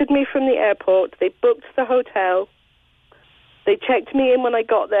collected me from the airport. They booked the hotel. They checked me in when I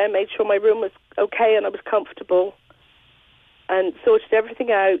got there, made sure my room was okay and I was comfortable, and sorted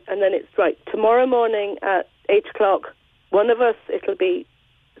everything out. And then it's right, tomorrow morning at 8 o'clock, one of us, it'll be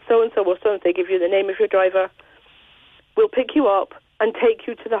so-and-so or so-and-so, they give you the name of your driver, will pick you up and take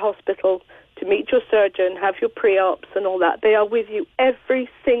you to the hospital to meet your surgeon, have your pre-ops and all that. They are with you every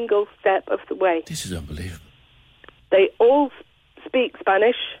single step of the way. This is unbelievable. They all speak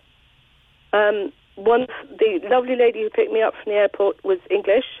Spanish. The lovely lady who picked me up from the airport was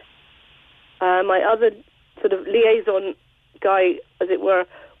English. My other sort of liaison guy, as it were,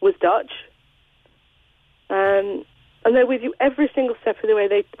 was Dutch. And they're with you every single step of the way.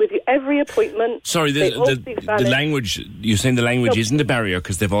 They're with you every appointment. Sorry, the language, you're saying the language isn't a barrier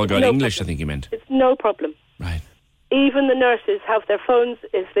because they've all got English, problem. I think you meant. It's no problem. Right. Even the nurses have their phones.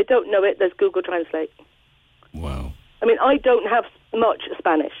 If they don't know it, there's Google Translate. Wow. I mean, I don't have much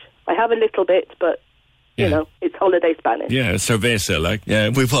Spanish. I have a little bit, but, you know, it's holiday Spanish. Yeah, cerveza,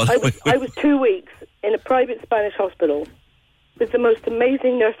 we've all... I was 2 weeks in a private Spanish hospital with the most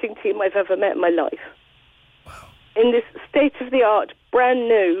amazing nursing team I've ever met in my life. Wow. In this state-of-the-art, brand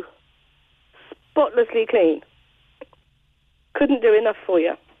new, spotlessly clean. Couldn't do enough for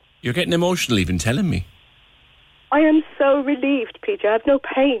you. You're getting emotional even telling me. I am so relieved, Peter. I have no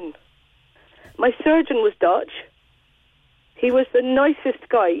pain. My surgeon was Dutch. He was the nicest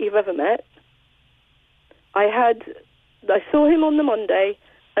guy you've ever met. I saw him on the Monday,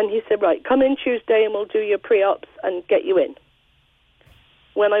 and he said, right, come in Tuesday and we'll do your pre-ops and get you in.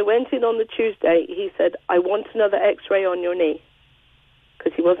 When I went in on the Tuesday, he said, I want another x-ray on your knee,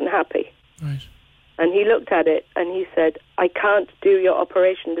 because he wasn't happy. Right. And he looked at it and he said, I can't do your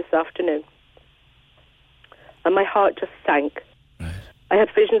operation this afternoon. And my heart just sank. Right. I had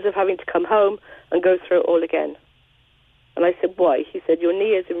visions of having to come home and go through it all again. And I said, why? He said, your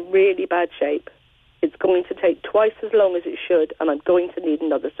knee is in really bad shape. It's going to take twice as long as it should, and I'm going to need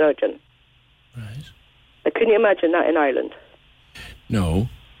another surgeon. Right. Can you imagine that in Ireland? No.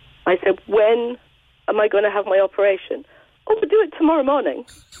 I said, when am I going to have my operation? Oh, we'll do it tomorrow morning.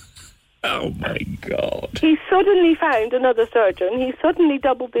 Oh, my God. He suddenly found another surgeon. He suddenly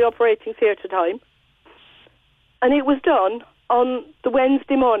doubled the operating theatre time. And it was done on the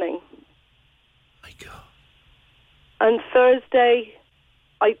Wednesday morning. My God. And Thursday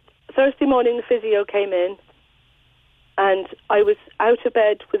morning the physio came in and I was out of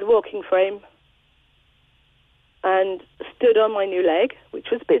bed with a walking frame and stood on my new leg, which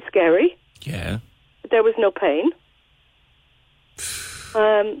was a bit scary. Yeah. But there was no pain.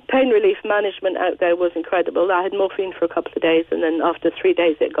 Pain relief management out there was incredible. I had morphine for a couple of days, and then after 3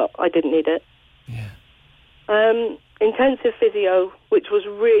 days I didn't need it. Yeah. Intensive physio, which was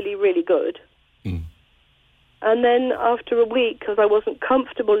really, really good. And then after a week, because I wasn't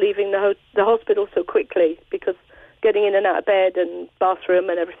comfortable leaving the hospital so quickly, because getting in and out of bed and bathroom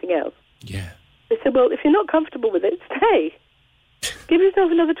and everything else. Yeah. They said, well, if you're not comfortable with it, stay. Give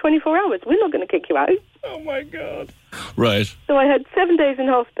yourself another 24 hours. We're not going to kick you out. Oh, my God. Right. So I had 7 days in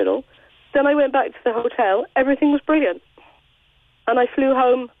hospital. Then I went back to the hotel. Everything was brilliant. And I flew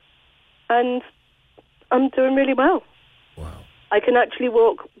home, and I'm doing really well. Wow. I can actually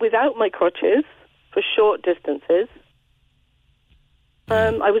walk without my crutches for short distances.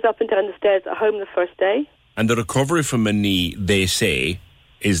 I was up and down the stairs at home the first day. And the recovery from a knee, they say,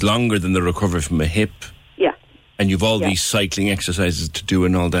 is longer than the recovery from a hip. Yeah. And you've all these cycling exercises to do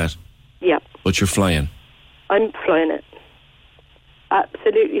and all that. Yeah. But you're flying. I'm flying it.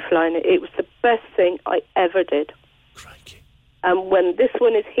 Absolutely flying it. It was the best thing I ever did. Crikey. And when this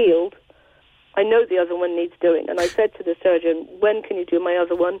one is healed, I know the other one needs doing. And I said to the surgeon, when can you do my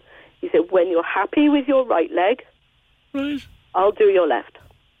other one? He said, when you're happy with your right leg, right, I'll do your left.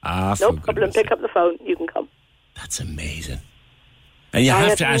 No problem. Sake. Pick up the phone. You can come. That's amazing. And you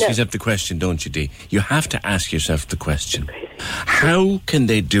have to ask yourself the question, don't you, Dee? You have to ask yourself the question. How can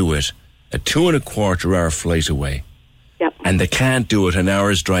they do it a 2.25 hour flight away? Yep. And they can't do it an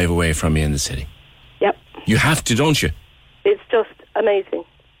hour's drive away from you in the city? Yep. You have to, don't you? It's just amazing.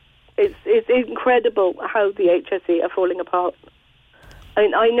 It's incredible how the HSE are falling apart.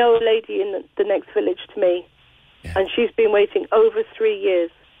 I know a lady in the next village to me, and she's been waiting over 3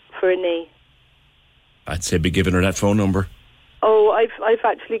 years for a knee. I'd say be giving her that phone number. Oh, I've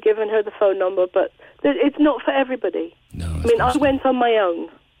actually given her the phone number, but it's not for everybody. No, I went on my own.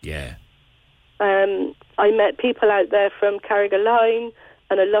 Yeah. I met people out there from Carrigaline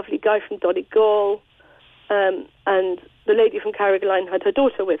and a lovely guy from Donegal, and the lady from Carrigaline had her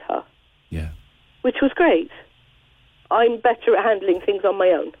daughter with her. Yeah. Which was great. I'm better at handling things on my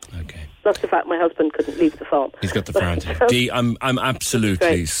own. Okay. Plus the fact my husband couldn't leave the farm. He's got the farm. Dee, I'm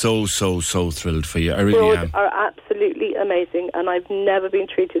absolutely so thrilled for you. I really am. Are absolutely amazing, and I've never been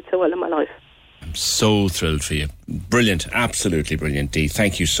treated so well in my life. I'm so thrilled for you. Brilliant, absolutely brilliant, Dee.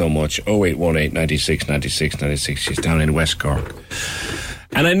 Thank you so much. 0818 96 96 96. She's down in West Cork.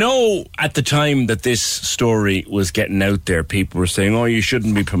 And I know at the time that this story was getting out there, people were saying, oh, you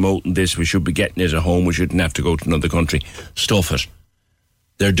shouldn't be promoting this. We should be getting it at home. We shouldn't have to go to another country. Stuff it.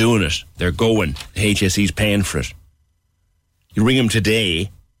 They're doing it. They're going. The HSE's paying for it. You ring them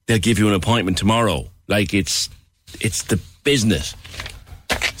today, they'll give you an appointment tomorrow. Like it's the business.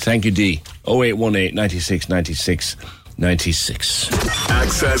 Thank you, Dee. 0818 96 96 96.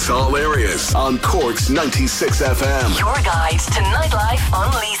 Access all areas on Cork's 96 FM. Your guide to nightlife on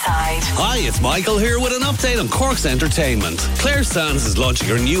Leeside. Hi, it's Michael here with an update on Cork's entertainment. Claire Sands is launching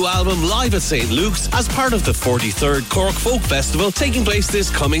her new album live at St. Luke's as part of the 43rd Cork Folk Festival taking place this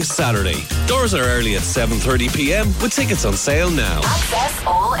coming Saturday. Doors are early at 7:30pm with tickets on sale now. Access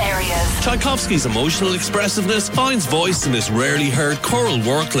all areas. Tchaikovsky's emotional expressiveness finds voice in this rarely heard choral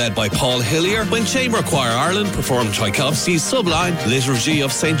work led by Paul Hillier when Chamber Choir Ireland performed Tchaikovsky's sublime Liturgy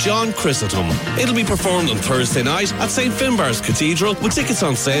of St. John Chrysostom. It'll be performed on Thursday night at St. Finbarr's Cathedral with tickets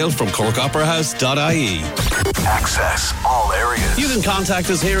on sale from corkoperahouse.ie. Access all areas. You can contact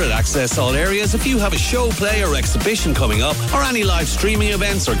us here at Access All Areas if you have a show, play or exhibition coming up or any live streaming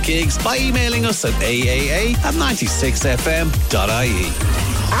events or gigs by emailing us at aaa@96fm.ie.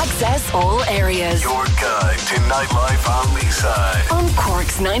 Access all areas. Your guide to nightlife on Leeside. On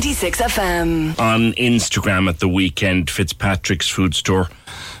Cork's 96 FM. On Instagram at the weekend, Fitzpatrick's Food Store,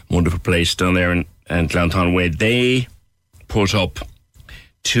 wonderful place down there in Glanton Way, they put up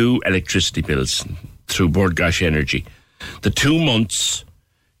 2 electricity bills through Bord Gáis Energy. The 2 months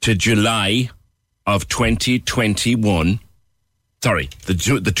to July of 2021,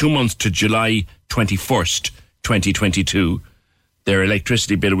 the 2 months to July 21st, 2022, their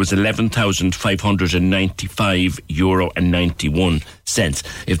electricity bill was €11,595.91.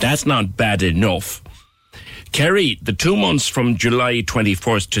 If that's not bad enough, Kerry, the 2 months from July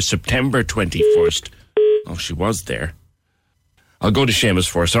 21st to September 21st, oh, she was there. I'll go to Seamus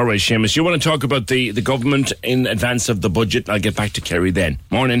first. All right, Seamus, you want to talk about the government in advance of the budget? I'll get back to Kerry then.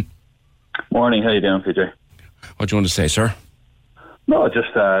 Morning. Morning, how you doing, PJ? What do you want to say, sir? No,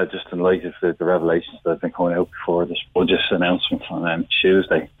 just in light of the revelations that have been coming out before this budget announcement on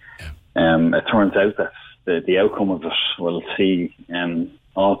Tuesday. It turns out that the outcome of it will see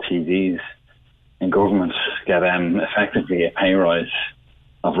all TVs in government get effectively a pay rise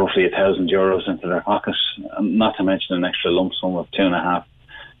of roughly €1,000 into their pockets, not to mention an extra lump sum of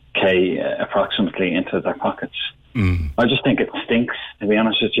 2.5k approximately into their pockets. I just think it stinks, to be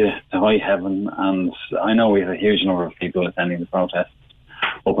honest with you, to high heaven. And I know we have a huge number of people attending the protests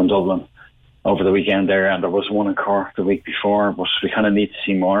up in Dublin over the weekend there, and there was one in Cork the week before, but we kind of need to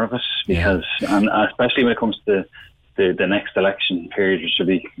see more of it because, and especially when it comes to the next election period, which will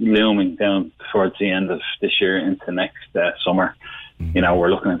be looming down towards the end of this year into next summer. You know, we're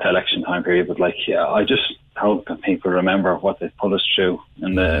looking into election time period, but I just hope that people remember what they put us through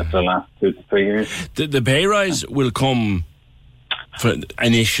in for the last 2 to 3 years. The pay rise will come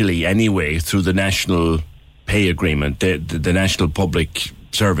initially anyway through the national pay agreement, the National Public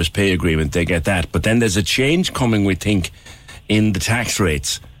Service Pay Agreement. They get that, but then there's a change coming, we think, in the tax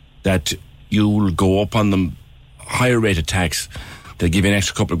rates that you'll go up on the higher rate of tax. They'll give you an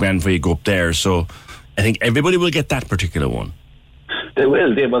extra couple of grand before you go up there. So I think everybody will get that particular one. They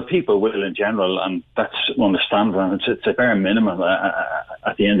will. Well, people will in general, and that's understandable. It's a bare minimum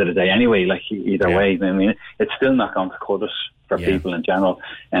at the end of the day anyway, either way. I mean, it's still not going to cut us for people in general.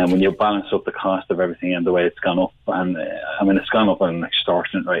 And when you balance up the cost of everything and the way it's gone up, and I mean, it's gone up at an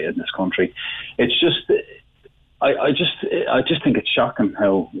extortionate rate in this country. It's just, I just think it's shocking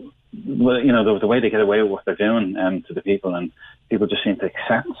how, well, you know, the way they get away with what they're doing to the people, and people just seem to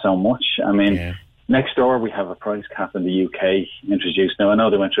accept so much. I mean, next door we have a price cap in the UK introduced. Now, I know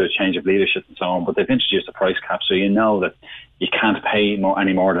they went through a change of leadership and so on, but they've introduced a price cap, so you know that you can't pay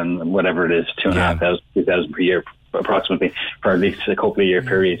any more than whatever it is, 2,500, 2,000 per year, approximately, for at least a couple of year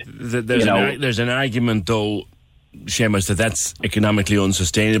period. There's an argument, though, Seamus, that's economically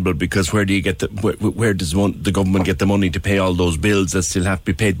unsustainable, because where do you get where does the government get the money to pay all those bills that still have to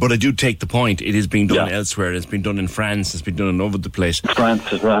be paid? But I do take the point. It is being done elsewhere. It's been done in France. It's been done all over the place. France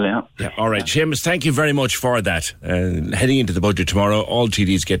as well, yeah. Yeah. All right, Seamus, thank you very much for that. Heading into the budget tomorrow, all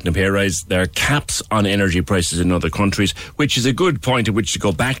TDs getting a pay rise. There are caps on energy prices in other countries, which is a good point at which to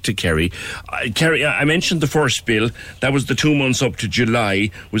go back to Kerry. Kerry, I mentioned the first bill. That was the 2 months up to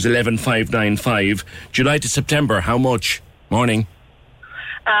July, was 11,595. July to September, how much? Morning.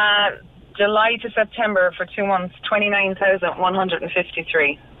 July to September for 2 months,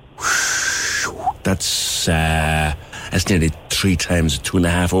 29,153. That's nearly 3 times,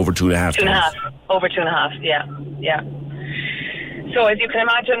 2.5, over 2.5 times. Over 2.5, yeah. So as you can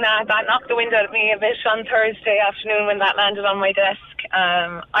imagine, that knocked the wind out of me a bit on Thursday afternoon when that landed on my desk.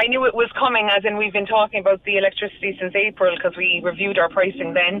 I knew it was coming, as in we've been talking about the electricity since April, because we reviewed our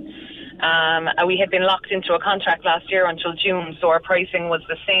pricing then. We had been locked into a contract last year until June, so our pricing was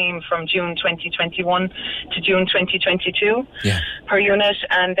the same from June 2021 to June 2022 per unit.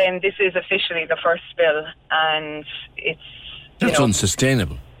 And then this is officially the first bill, and it's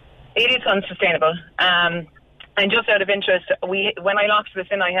unsustainable. It is unsustainable. And just out of interest, when I locked this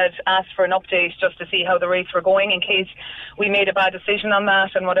in, I had asked for an update just to see how the rates were going in case we made a bad decision on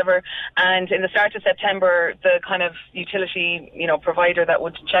that and whatever. And in the start of September, the kind of utility, provider that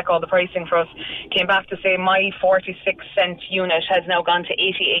would check all the pricing for us came back to say my 46-cent unit has now gone to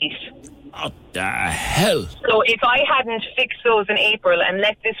 88. What the hell? So if I hadn't fixed those in April and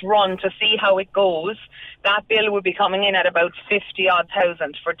let this run to see how it goes, that bill would be coming in at about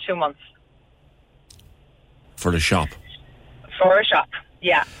 50,000 for 2 months. For the shop? For a shop,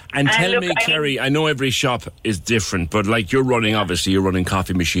 yeah. And tell me, Kerry, I know every shop is different, but like you're running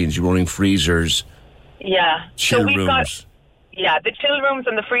coffee machines, you're running freezers. Yeah. Chill rooms. The chill rooms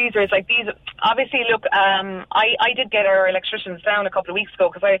and the freezers, like these, obviously, look, I did get our electricians down a couple of weeks ago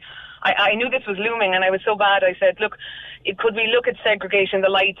because I knew this was looming and I was so bad. I said, look, could we look at segregating the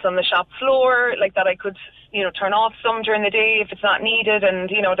lights on the shop floor, like that I could, turn off some during the day if it's not needed, and,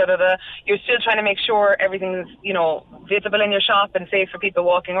 You're still trying to make sure everything's, visible in your shop and safe for people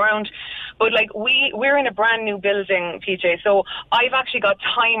walking around. But, like, we're in a brand new building, PJ, so I've actually got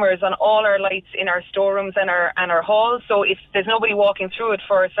timers on all our lights in our storerooms and our halls, so if there's nobody walking through it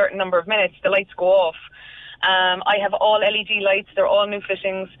for a certain number of minutes, the lights go off. I have all LED lights, they're all new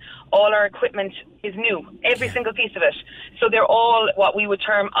fittings, all our equipment is new, every single piece of it. So they're all what we would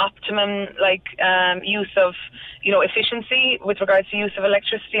term optimum, use of, efficiency with regards to use of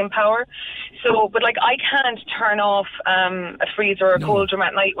electricity and power. So, but I can't turn off a freezer or a cold room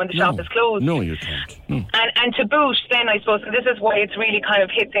at night when the shop is closed. No, you can't. No. And to boot, then I suppose, and this is why it's really kind of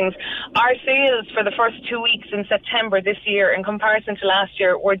hit things, our sales for the first 2 weeks in September this year in comparison to last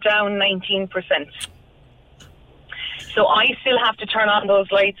year were down 19%. So I still have to turn on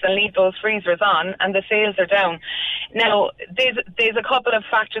those lights and leave those freezers on, and the sales are down. Now, there's a couple of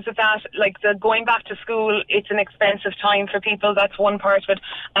factors with that, like the going back to school, it's an expensive time for people, that's one part of it.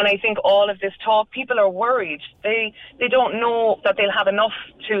 And I think all of this talk, people are worried. They don't know that they'll have enough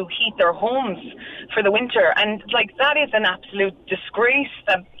to heat their homes for the winter. And, that is an absolute disgrace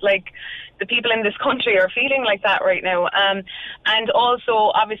that, the people in this country are feeling like that right now. And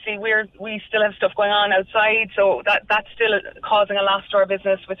also, obviously, we still have stuff going on outside, so that's still causing a loss to our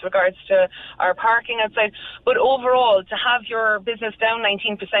business with regards to our parking outside. But overall, to have your business down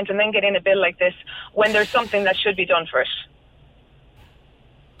 19% and then get in a bill like this when there's something that should be done for it.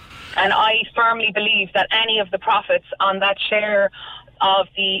 And I firmly believe that any of the profits on that share of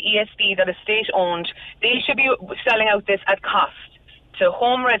the ESB that is state-owned, they should be selling out this at cost to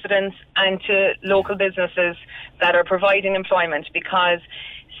home residents and to local businesses that are providing employment, because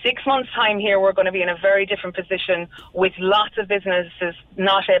 6 months' time here we're going to be in a very different position with lots of businesses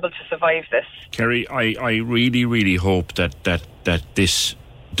not able to survive this. Kerry, I really, really hope that this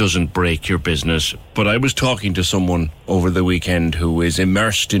doesn't break your business, but I was talking to someone over the weekend who is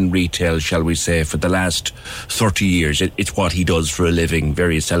immersed in retail, shall we say, for the last 30 years. It's what he does for a living,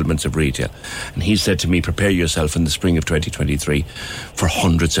 various elements of retail. And he said to me, prepare yourself in the spring of 2023 for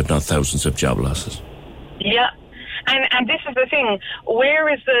hundreds, if not thousands, of job losses. Yeah. And this is the thing, where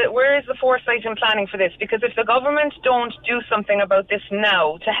is the foresight and planning for this? Because if the government don't do something about this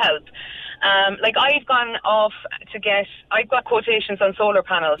now to help, I've gone off I've got quotations on solar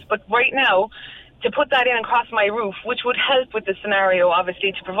panels, but right now, to put that in across my roof, which would help with the scenario,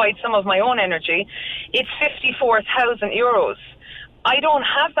 obviously, to provide some of my own energy, it's 54,000 euros. I don't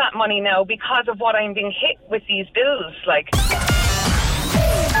have that money now because of what I'm being hit with these bills,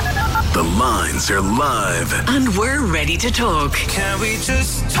 The lines are live. And we're ready to talk. Can we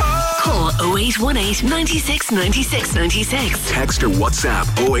just talk? Call 0818 96 96 96. Text or WhatsApp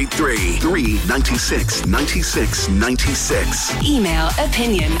 083 396 96 96. Email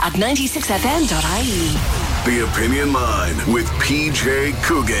opinion@96fm.ie. The Opinion Line with PJ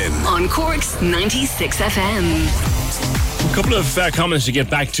Coogan. On Cork's 96 FM. A couple of comments to get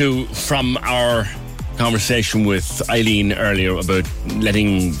back to from our conversation with Eileen earlier about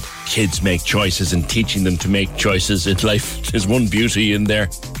letting kids make choices and teaching them to make choices in life. There's one beauty in there.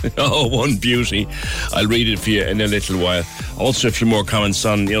 Oh, one beauty. I'll read it for you in a little while. Also, a few more comments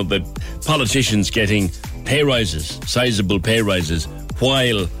on, the politicians getting pay rises, sizable pay rises,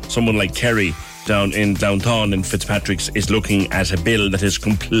 while someone like Kerry down in downtown in Fitzpatrick's is looking at a bill that is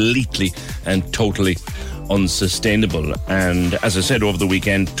completely and totally unsustainable. And as I said over the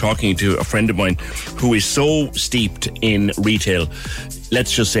weekend, talking to a friend of mine who is so steeped in retail,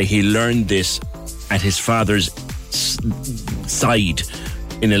 let's just say he learned this at his father's side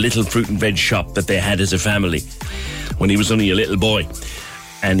in a little fruit and veg shop that they had as a family when he was only a little boy.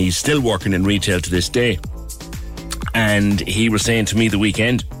 And he's still working in retail to this day. And he was saying to me the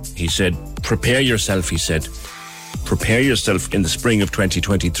weekend, he said, prepare yourself, he said. Prepare yourself in the spring of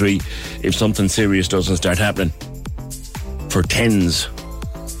 2023 if something serious doesn't start happening for tens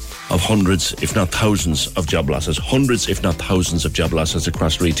of hundreds, if not thousands of job losses. Hundreds, if not thousands of job losses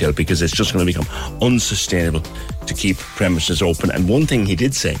across retail, because it's just going to become unsustainable to keep premises open. And one thing he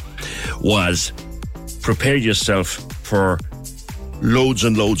did say was prepare yourself for loads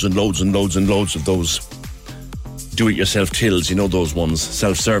and loads and loads and loads and loads of those do-it-yourself tills, those ones,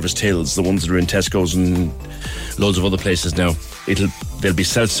 self-service tills, the ones that are in Tesco's and loads of other places now. There'll be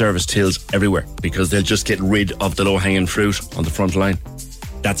self-service tills everywhere because they'll just get rid of the low-hanging fruit on the front line.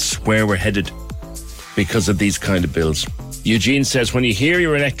 That's where we're headed because of these kind of bills. Eugene says, when you hear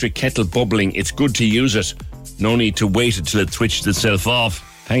your electric kettle bubbling, it's good to use it. No need to wait until it switches itself off.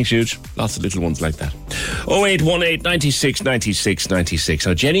 Thanks, Huge. Lots of little ones like that. 0818 96 96 96.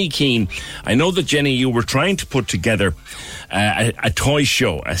 Now, Jenny Keane, I know that, Jenny, you were trying to put together a toy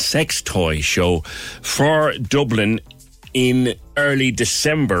show, a sex toy show for Dublin in early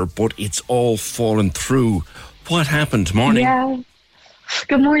December, but it's all fallen through. What happened? Morning. Yeah.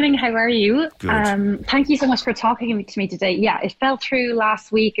 Good morning. How are you? Good. Thank you so much for talking to me today. Yeah, it fell through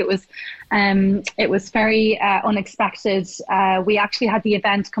last week. It was very unexpected. We actually had the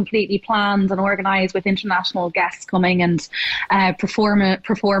event completely planned and organised with international guests coming and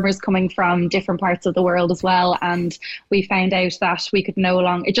performers coming from different parts of the world as well. And we found out that we could no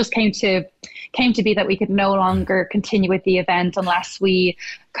longer. It just came to be that we could no longer continue with the event unless we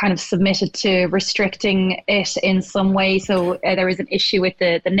kind of submitted to restricting it in some way. So there was an issue with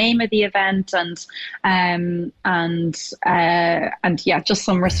the name of the event and just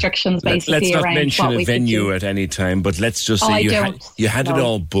some restrictions basically. Let's not around mention what a we venue could do. at any time, but let's just say you had it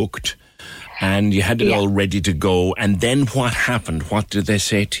all booked and you had it all ready to go. And then what happened? What did they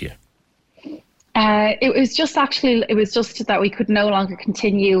say to you? It was just that we could no longer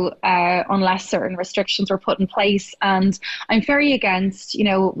continue unless certain restrictions were put in place. And I'm very against,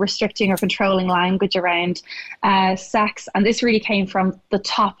 restricting or controlling language around sex. And this really came from the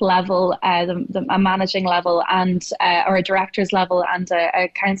top level, a managing level and or a director's level and a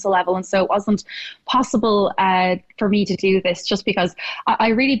council level. And so it wasn't possible for me to do this just because I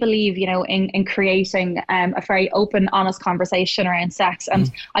really believe, in creating a very open, honest conversation around sex.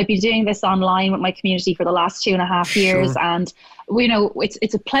 And I've been doing this online with my community for the last 2.5 years. And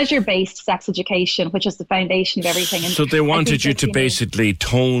it's a pleasure-based sex education, which is the foundation of everything. And so they wanted you to basically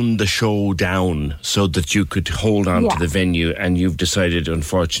tone the show down so that you could hold on to the venue, and you've decided,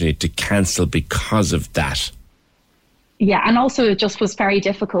 unfortunately, to cancel because of that. Yeah, and also it just was very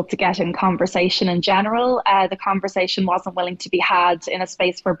difficult to get in conversation in general. The conversation wasn't willing to be had in a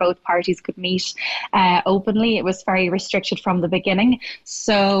space where both parties could meet openly. It was very restricted from the beginning.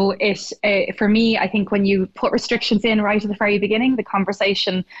 So for me, I think when you put restrictions in right at the very beginning, the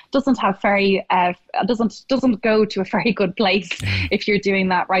conversation doesn't go to a very good place if you're doing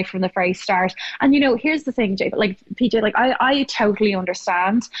that right from the very start. And here's the thing, Jay, PJ, I totally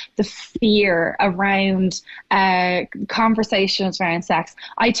understand the fear around conversations around sex.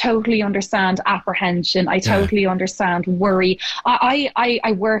 I totally understand apprehension. I totally understand worry.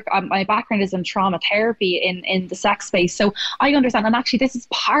 I work, my background is in trauma therapy in the sex space. So I understand. And actually this is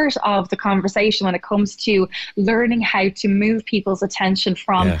part of the conversation when it comes to learning how to move people's attention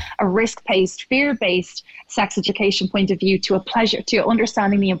from a risk-based, pleasure-based sex education point of view to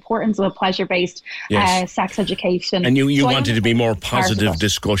understanding the importance of a pleasure-based sex education. And you wanted to be more positive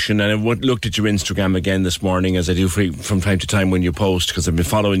discussion, and I looked at your Instagram again this morning, as I do from time to time when you post, because I've been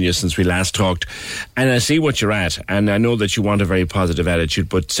following you since we last talked, and I see what you're at, and I know that you want a very positive attitude,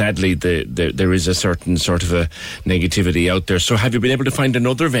 but sadly there is a certain sort of a negativity out there. So have you been able to find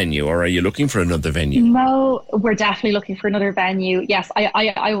another venue, or are you looking for another venue? No, we're definitely looking for another venue. Yes,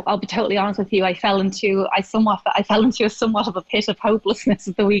 I'll be totally honest with you. I fell into a somewhat of a pit of hopelessness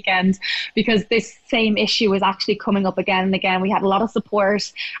at the weekend, because this same issue is actually coming up again and again. We had a lot of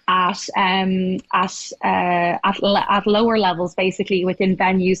support at lower levels, basically within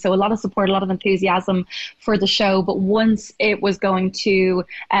venues. So a lot of support, a lot of enthusiasm for the show. But once it was going to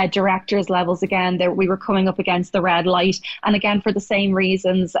directors levels again, we were coming up against the red light, and again for the same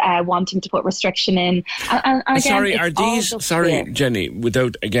reasons, wanting to put restriction in. And again, Jenny,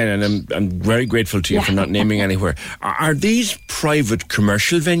 without again, and I'm very grateful to you for not naming anywhere. Are these private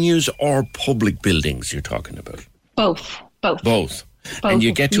commercial venues or public buildings you're talking about? Both. And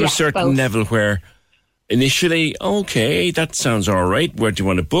you get to a certain level where initially, okay, that sounds all right. Where do you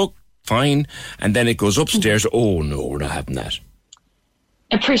want to book? Fine. And then it goes upstairs. Oh no, we're not having that.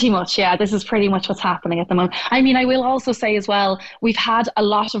 Pretty much, yeah. This is pretty much what's happening at the moment. I mean, I will also say as well, we've had a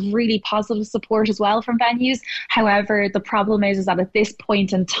lot of really positive support as well from venues. However, the problem is that at this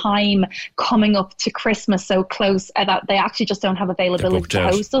point in time, coming up to Christmas so close, that they actually just don't have availability to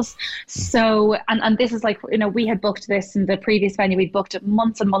host us. So, and this is like, we had booked this in the previous venue. We booked it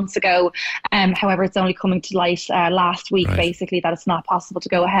months and months ago. However, it's only coming to light last week, basically, that it's not possible to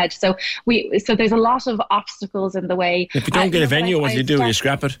go ahead. So there's a lot of obstacles in the way. If you don't get a venue, what do you do? You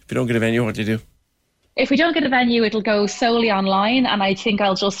scrap it. If you don't get a venue, what do you do? If we don't get a venue, it'll go solely online, and I think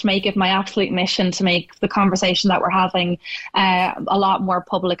I'll just make it my absolute mission to make the conversation that we're having a lot more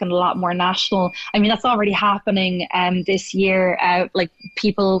public and a lot more national. I mean, that's already happening this year. Like,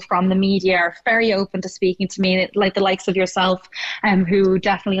 people from the media are very open to speaking to me, like the likes of yourself, who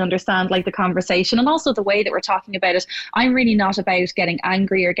definitely understand like the conversation and also the way that we're talking about it. I'm really not about getting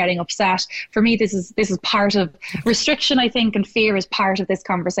angry or getting upset. For me, this is part of restriction, I think, and fear is part of this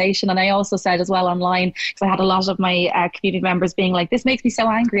conversation. And I also said as well online, because I had a lot of my community members being like, this makes me so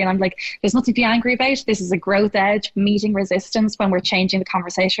angry, and I'm like, there's nothing to be angry about. This is a growth edge. Meeting resistance when we're changing the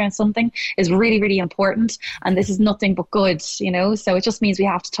conversation on something is really, really important, and this is nothing but good, so it just means we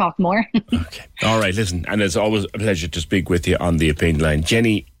have to talk more. Okay, all right, listen, and it's always a pleasure to speak with you on the opinion line.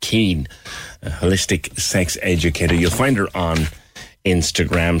 Jenny Keane, a holistic sex educator. You'll find her on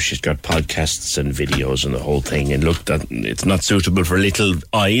Instagram. She's got podcasts and videos and the whole thing, and look, it's not suitable for little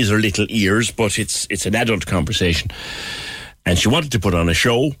eyes or little ears, but it's an adult conversation. And she wanted to put on a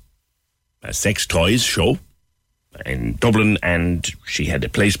show, a sex toys show in Dublin, and she had a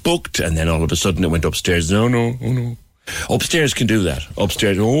place booked, and then all of a sudden it went upstairs. No, upstairs can do that.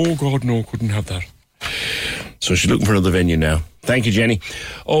 Upstairs, oh God, no, couldn't have that. So she's looking for another venue now. Thank you, Jenny.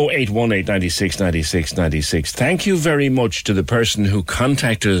 0818 96 96 96. Thank you very much to the person who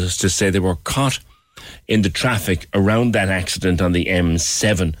contacted us to say they were caught in the traffic around that accident on the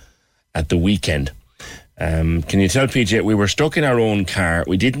M7 at the weekend. Can you tell PJ, we were stuck in our own car.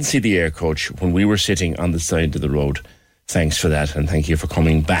 We didn't see the air coach when we were sitting on the side of the road. Thanks for that, and thank you for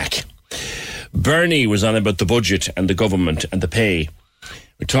coming back. Bernie was on about the budget and the government and the pay.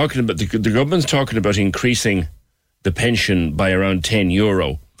 We're talking about the government's talking about increasing the pension by around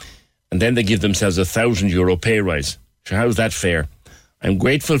 €10, and then they give themselves €1,000 pay rise. So how's that fair? I'm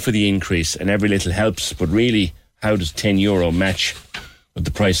grateful for the increase, and every little helps, but really, how does €10 match with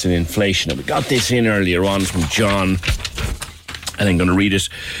the price and inflation? And we got this in earlier on from John, and I'm going to read it.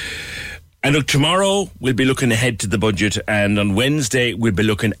 And look, tomorrow we'll be looking ahead to the budget, and on Wednesday we'll be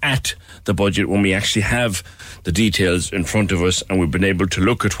looking at the budget when we actually have the details in front of us, and we've been able to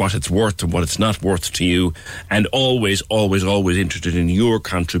look at what it's worth and what it's not worth to you, and always interested in your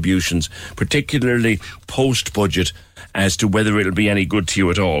contributions, particularly post-budget, as to whether it'll be any good to you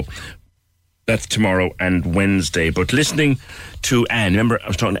at all. That's tomorrow and Wednesday. But listening to Anne, remember I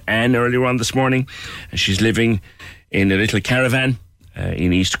was talking to Anne earlier on this morning, and she's living in a little caravan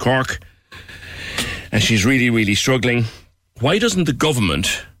in East Cork, and she's really, really struggling. Why doesn't the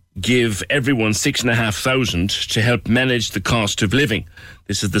government give everyone $6,500 to help manage the cost of living?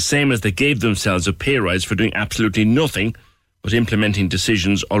 This is the same as they gave themselves a pay rise for doing absolutely nothing but implementing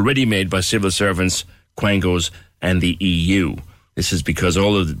decisions already made by civil servants, Quangos and the EU. This is because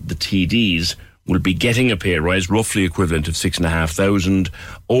all of the TDs will be getting a pay rise roughly equivalent of $6,500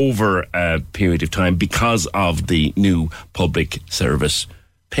 over a period of time because of the new public service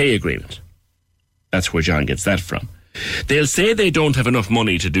pay agreement. That's where John gets that from. They'll say they don't have enough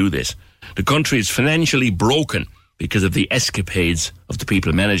money to do this. The country is financially broken because of the escapades of the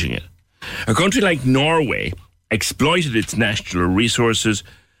people managing it. A country like Norway exploited its natural resources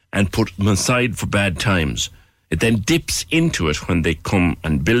and put them aside for bad times. It then dips into it when they come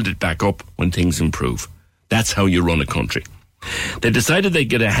and build it back up when things improve. That's how you run a country. They decided they'd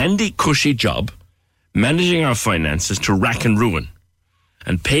get a handy, cushy job managing our finances to rack and ruin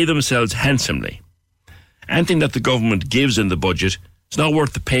and pay themselves handsomely. Anything that the government gives in the budget is not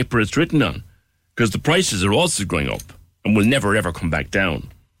worth the paper it's written on, because the prices are also going up and will never ever come back down.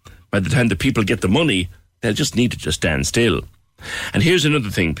 By the time the people get the money, they'll just need it to stand still. And here's another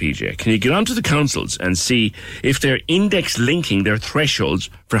thing, PJ. Can you get onto the councils and see if they're index linking their thresholds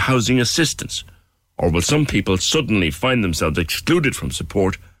for housing assistance? Or will some people suddenly find themselves excluded from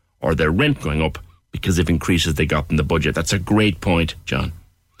support or their rent going up because of increases they got in the budget? That's a great point, John.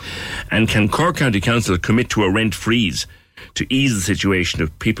 And can Cork County Council commit to a rent freeze to ease the situation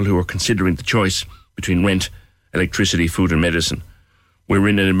of people who are considering the choice between rent, electricity, food and medicine? We're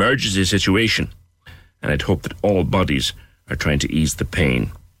in an emergency situation, and I'd hope that all bodies are trying to ease the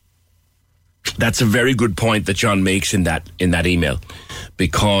pain. That's a very good point that John makes in that email,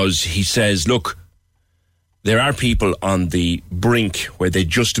 because he says, look, there are people on the brink where they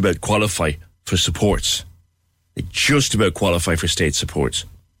just about qualify for supports. They just about qualify for state supports.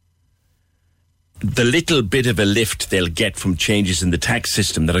 The little bit of a lift they'll get from changes in the tax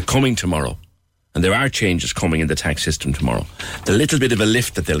system that are coming tomorrow, and there are changes coming in the tax system tomorrow, the little bit of a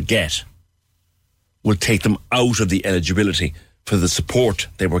lift that they'll get will take them out of the eligibility for the support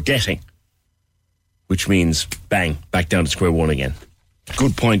they were getting, which means, bang, back down to square one again.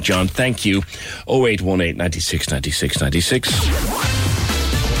 Good point, John. Thank you. 0818 96 96 96.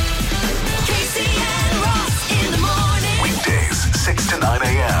 Weekdays, 6 to 9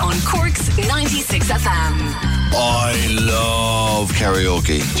 a.m. On Cork's 96 FM. I love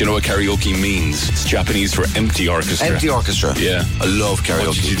karaoke. Do you know what karaoke means? It's Japanese for empty orchestra. Empty orchestra. Yeah. I love karaoke.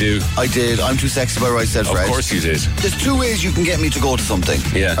 What did you do? I did. I'm Too Sexy by Right Said Fred. Of course you did. There's two ways you can get me to go to something.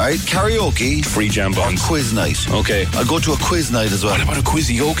 Yeah. Right? Karaoke. Free jam bands. Or quiz night. Okay. I'll go to a quiz night as well. What about a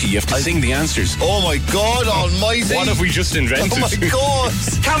quizioke? You have to sing the answers. Oh my God almighty. What have we just invented? Oh my God.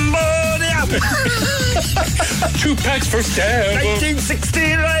 Cambodia! 2 packs for sale.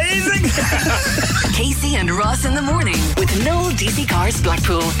 1916 rising. Casey and Ross in the morning with Noel DC Cars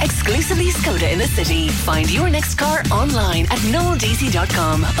Blackpool. Exclusively Skoda in the city. Find your next car online at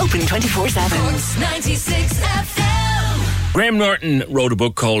noeldc.com. Open 24/7. 96 FM. Graham Norton wrote a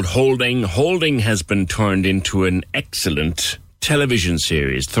book called Holding. Holding has been turned into an excellent television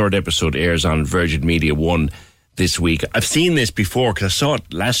series. 3rd episode airs on Virgin Media 1 this week. I've seen this before because I saw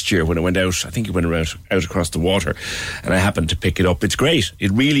it last year when it went out. I think it went out across the water, and I happened to pick it up. It's great.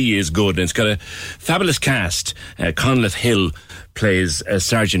 It really is good, and it's got a fabulous cast. Conleth Hill plays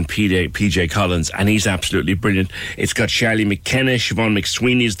Sergeant PJ Collins, and he's absolutely brilliant. It's got Charlie McKenna, Siobhan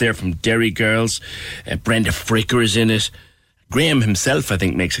McSweeney's there from Derry Girls. Brenda Fricker is in it. Graham himself, I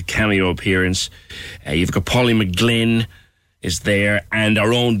think, makes a cameo appearance. You've got Polly McGlynn is there, and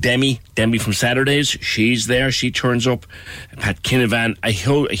our own Demi from Saturdays, she's there, she turns up. Pat Kinnavan, a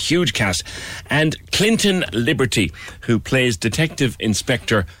huge cast. And Clinton Liberty, who plays Detective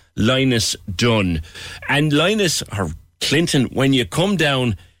Inspector Linus Dunn. And Linus, or Clinton, when you come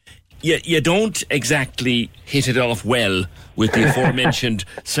down, you don't exactly hit it off well with the aforementioned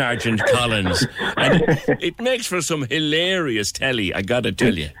Sergeant Collins. And it makes for some hilarious telly, I gotta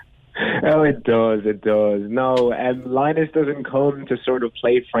tell you. Oh, it does. No, Linus doesn't come to sort of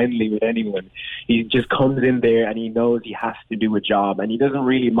play friendly with anyone. He just comes in there and he knows he has to do a job, and he doesn't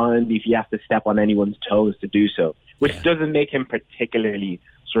really mind if he has to step on anyone's toes to do so, which doesn't make him particularly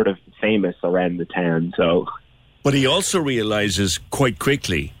sort of famous around the town. So, but he also realises quite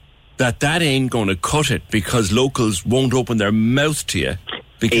quickly that ain't going to cut it, because locals won't open their mouth to you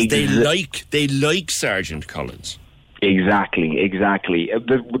because they like Sergeant Collins. Exactly.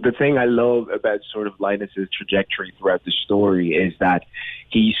 The thing I love about sort of Linus's trajectory throughout the story is that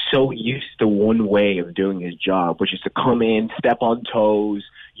he's so used to one way of doing his job, which is to come in, step on toes,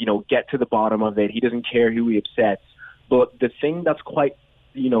 get to the bottom of it. He doesn't care who he upsets. But the thing that's quite,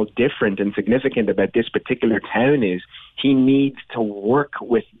 different and significant about this particular town is he needs to work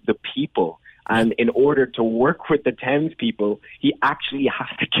with the people. And in order to work with the townspeople, he actually has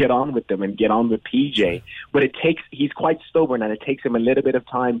to get on with them and get on with PJ. But he's quite stubborn, and it takes him a little bit of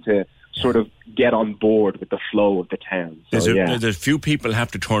time to sort of get on board with the flow of the town. So, there's a few people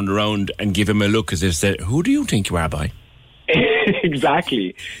have to turn around and give him a look as if they said, "Who do you think you are, boy?"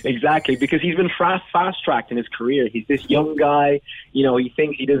 Exactly, because he's been fast-tracked in his career. He's this young guy, you know, he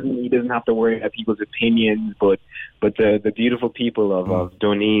thinks he doesn't have to worry about people's opinions, but the beautiful people of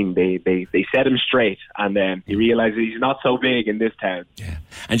Dooneen, they set him straight, and then he realizes he's not so big in this town. Yeah.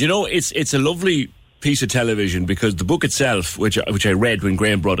 And you know, it's a lovely piece of television, because the book itself, which I read when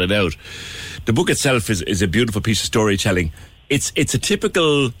Graham brought it out, the book itself is a beautiful piece of storytelling. It's a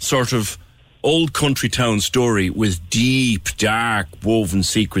typical sort of old country town story with deep, dark, woven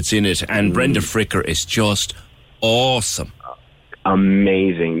secrets in it, and Brenda Fricker is just awesome.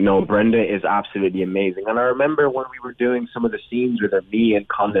 Amazing. No, Brenda is absolutely amazing. And I remember when we were doing some of the scenes with her, me and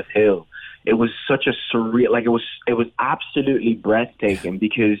Conleth Hill, it was such a surreal, like it was absolutely breathtaking,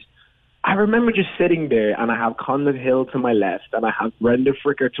 because I remember just sitting there, and I have Conleth Hill to my left, and I have Brenda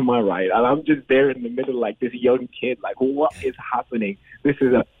Fricker to my right, and I'm just there in the middle like this young kid, like, what is happening? This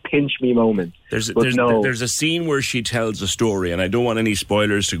is a pinch me moment. There's a scene where she tells a story, and I don't want any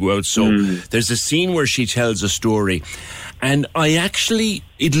spoilers to go out, so there's a scene where she tells a story, and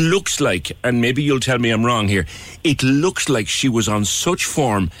it looks like, and maybe you'll tell me I'm wrong here, it looks like she was on such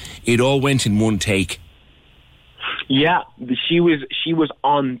form, it all went in one take. Yeah, she was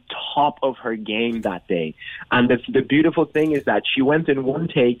on top of her game that day. And the beautiful thing is that she went in one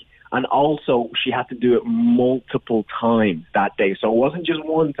take, and also she had to do it multiple times that day. So it wasn't just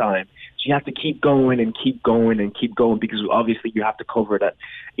one time. She had to keep going and keep going and keep going, because obviously you have to cover that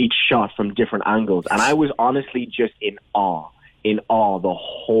each shot from different angles. And I was honestly just in awe the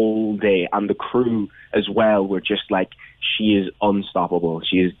whole day. And the crew as well were just like, she is unstoppable.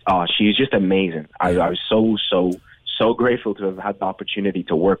 She is just amazing. I was so grateful to have had the opportunity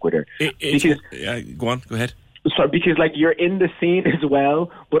to work with her. Go ahead. Sorry, because like you're in the scene as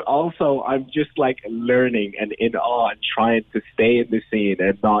well, but also I'm just like learning and in awe and trying to stay in the scene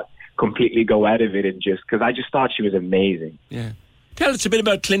and not completely go out of it, and just because I just thought she was amazing. Yeah. Tell us a bit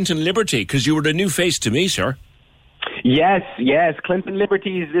about Clinton Liberty, because you were the new face to me, sir. Yes. Clinton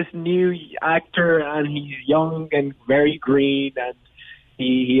Liberty is this new actor, and he's young and very green, and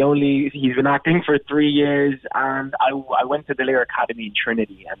he's been acting for 3 years, and I went to the Lear Academy in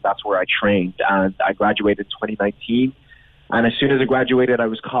Trinity, and that's where I trained, and I graduated in 2019. And as soon as I graduated, I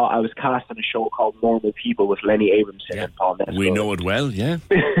was cast in a show called Normal People with Lenny Abramson and Paul Mescal. We know it well, yeah.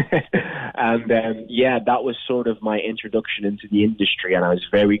 And that was sort of my introduction into the industry, and I was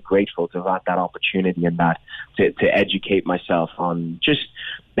very grateful to have had that opportunity and that to educate myself on just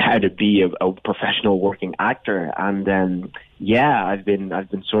how to be a professional working actor. And I've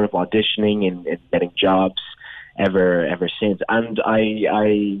been sort of auditioning and getting jobs ever since. And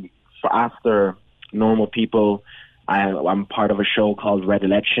after Normal People, I'm part of a show called Red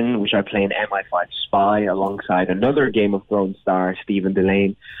Election, which I play an MI5 spy alongside another Game of Thrones star, Stephen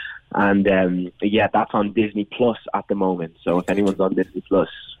Delane. And that's on Disney Plus at the moment. So if anyone's on Disney Plus,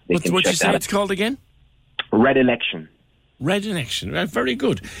 they can check that out. What'd you say it's called again? Red Election. Red Election. Very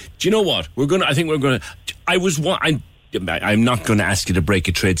good. Do you know what? I'm not going to ask you to break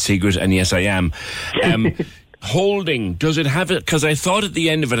a trade secret, and yes, I am. Holding, does it have it? Because I thought at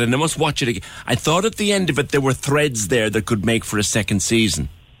the end of it, and I must watch it again, I thought at the end of it there were threads there that could make for a second season.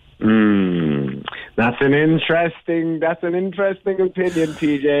 That's an interesting opinion,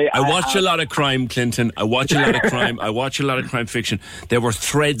 TJ. I watch a lot of crime, Clinton. I watch a lot of crime. I watch a lot of crime fiction. There were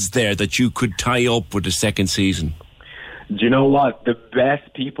threads there that you could tie up with the second season. Do you know what? The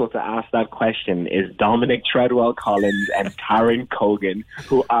best people to ask that question is Dominic Treadwell Collins and Karen Cogan,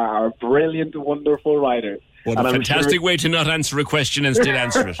 who are our brilliant, wonderful writers. What a fantastic way to not answer a question and still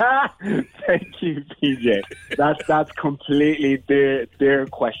answer it. Thank you, PJ. That's completely their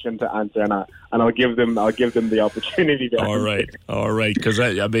question to answer, and I'll give them the opportunity to answer. All right. Because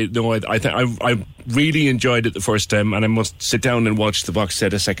I really enjoyed it the first time, and I must sit down and watch the box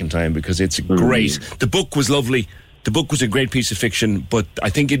set a second time because it's great. The book was lovely. The book was a great piece of fiction, but I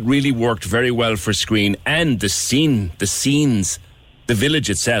think it really worked very well for screen, and the scenes, the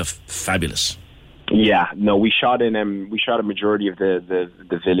village itself, fabulous. Yeah, no, we shot a majority of the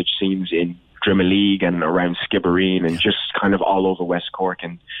village scenes in Drimoleague and around Skibbereen and just kind of all over West Cork,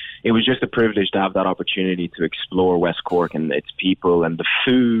 and it was just a privilege to have that opportunity to explore West Cork and its people and the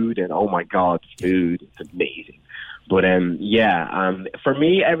food, and oh my God, food, it's amazing. But for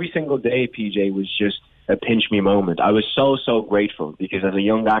me, every single day, PJ, was just a pinch me moment. I was so grateful because as a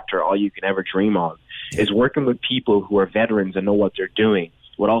young actor, all you can ever dream of is working with people who are veterans and know what they're doing,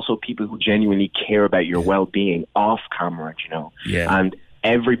 but also people who genuinely care about your well-being off camera, you know. Yeah. And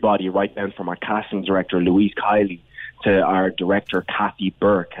everybody, right down from our casting director, Louise Kiley, to our director, Kathy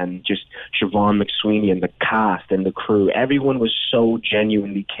Burke, and just Siobhan McSweeney and the cast and the crew, everyone was so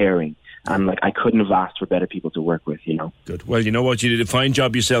genuinely caring And like, I couldn't have asked for better people to work with, you know. Good. Well, you know what? You did a fine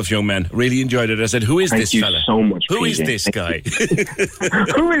job yourself, young man. Really enjoyed it. I said, who is this fella? Thank you so much, Who is PJ. this guy?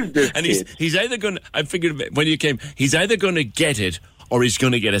 Who is this And he's either going to, I figured when you came, he's either going to get it or he's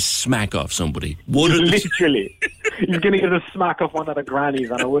going to get a smack off somebody. Literally. He's going to get a smack off one of the grannies,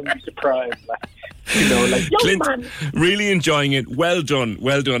 and I wouldn't be surprised. Like, you know, like, young Clint, man. really enjoying it. Well done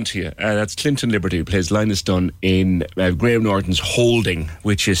to you. That's Clinton Liberty, who plays Linus Dunn in Graham Norton's Holding,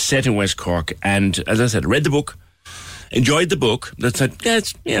 which is set in West Cork. And as I said, read the book, enjoyed the book. That's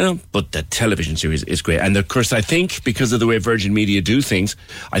it's, you know, but the television series is great. And of course, I think because of the way Virgin Media do things,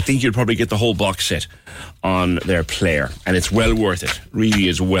 I think you'll probably get the whole box set on their player, and it's well worth it. Really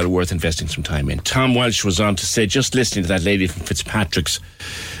is well worth investing some time in. Tom Welsh was on to say, just listening to that lady from Fitzpatrick's,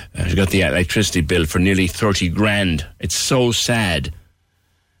 she got the electricity bill for nearly 30 grand. It's so sad.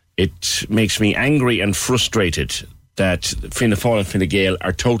 It makes me angry and frustrated that Fianna Fáil and Fine Gael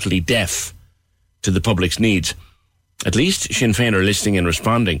are totally deaf to the public's needs. At least Sinn Féin are listening and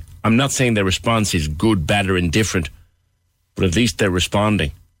responding. I'm not saying their response is good, bad or indifferent, but at least they're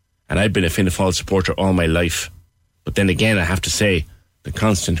responding. And I've been a Fianna Fáil supporter all my life. But then again, I have to say, the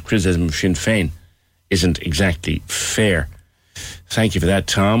constant criticism of Sinn Féin isn't exactly fair. Thank you for that,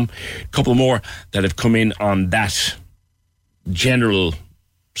 Tom. A couple more that have come in on that general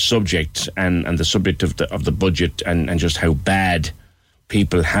subject and the subject of the budget and just how bad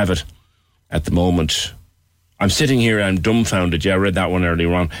people have it at the moment. I'm sitting here, I'm dumbfounded. Yeah, I read that one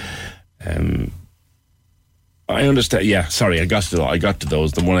earlier on. I understand. Yeah, sorry, I got to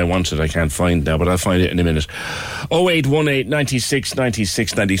those. The one I wanted I can't find now, but I'll find it in a minute. 0818 96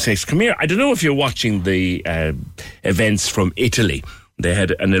 96 96. Come here. I don't know if you're watching the events from Italy. They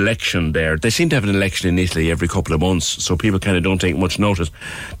had an election there. They seem to have an election in Italy every couple of months, so people kind of don't take much notice.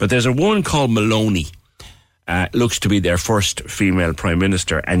 But there's a woman called Meloni. Looks to be their first female prime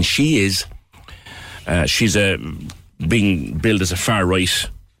minister, and she's being billed as a far-right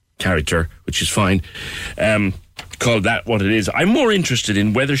character, which is fine. Call that what it is. I'm more interested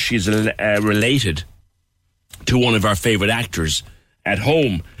in whether she's related to one of our favourite actors at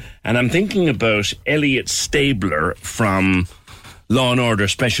home. And I'm thinking about Elliot Stabler from Law & Order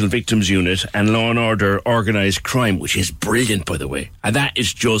Special Victims Unit and Law & Order Organised Crime, which is brilliant, by the way. And that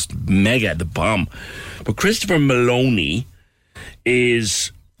is just mega, the bomb. But Christopher Meloni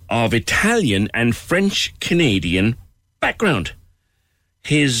is of Italian and French-Canadian background.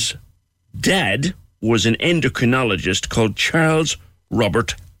 His dad was an endocrinologist called Charles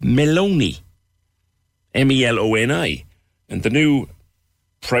Robert Meloni. Meloni. And the new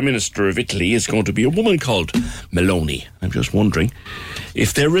Prime Minister of Italy is going to be a woman called Meloni. I'm just wondering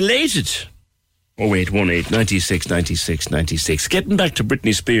if they're related. 0818 96 96 96. Getting back to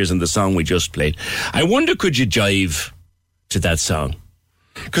Britney Spears and the song we just played. I wonder, could you jive to that song?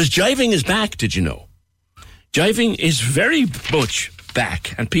 Because jiving is back, did you know? Jiving is very much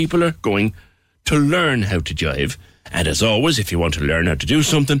back, and people are going to learn how to jive. And as always, if you want to learn how to do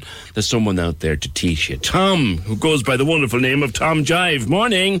something, there's someone out there to teach you. Tom, who goes by the wonderful name of Tom Jive.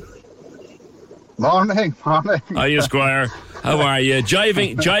 Morning. Morning. Hiya, Squire. How are you?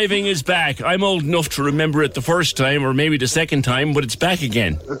 Jiving is back. I'm old enough to remember it the first time, or maybe the second time, but it's back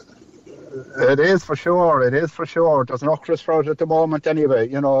again. It is for sure. There's no Chris for it at the moment anyway.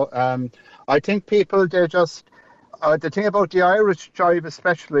 You know, I think people, they just... the thing about the Irish jive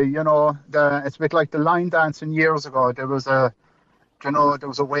especially, you know, it's a bit like the line dancing years ago. There was a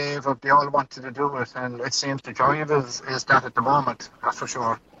wave of they all wanted to do it, and it seems the jive is that at the moment, that's for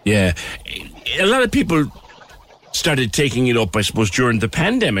sure. Yeah. A lot of people started taking it up, I suppose, during the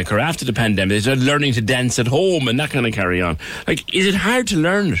pandemic or after the pandemic. They started learning to dance at home and that kind of carry on. Like, is it hard to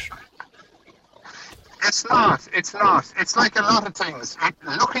learn it? It's not. It's like a lot of things.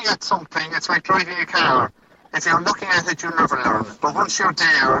 Looking at something, it's like driving a car. If you're looking at it, you'll never learn. But once you're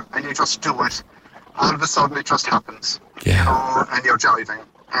there and you just do it, all of a sudden it just happens. Yeah. You know, and you're jiving.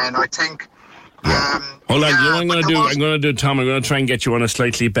 And I think... Hold on, you know what I'm going to do, Tom? I'm going to try and get you on a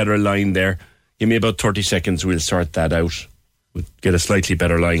slightly better line there. Give me about 30 seconds, we'll sort that out. We'll get a slightly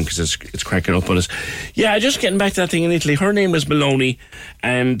better line because it's cracking up on us. Yeah, just getting back to that thing in Italy. Her name was Meloni,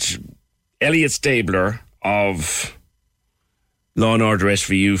 and Elliot Stabler of Law & Order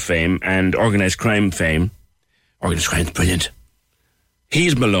SVU fame and Organised Crime fame. Organised Crime's brilliant.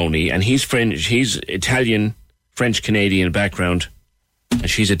 He's Meloni, and he's French. He's Italian, French-Canadian background, and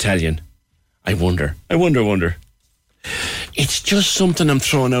she's Italian. I wonder. It's just something I'm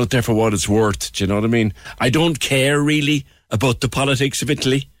throwing out there for what it's worth. Do you know what I mean? I don't care really about the politics of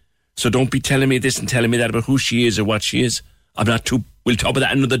Italy, so don't be telling me this and telling me that about who she is or what she is. I'm not too... We'll talk about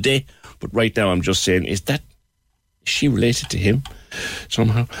that another day. But right now I'm just saying, is she related to him?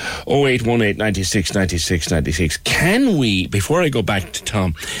 somehow. 0818 96 96 96. Can we, before I go back to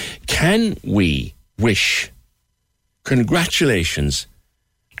Tom, can we wish congratulations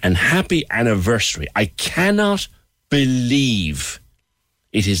and happy anniversary? I cannot believe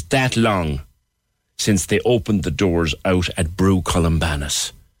it is that long since they opened the doors out at Brew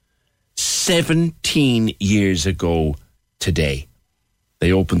Columbanus. 17 years ago today,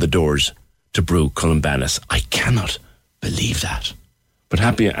 they opened the doors to Brew Columbanus. I cannot believe that. But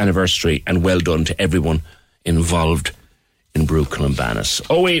happy anniversary and well done to everyone involved in Brew Columbanus.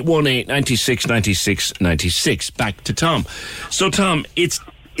 0818 96 96 96. Back to Tom. So, Tom, it's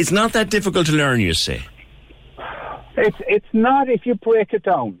not that difficult to learn, you say? It's not if you break it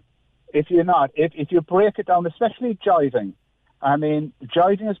down. If you break it down, especially jiving. I mean,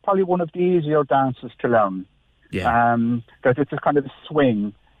 jiving is probably one of the easier dances to learn. Yeah. Because it's a kind of a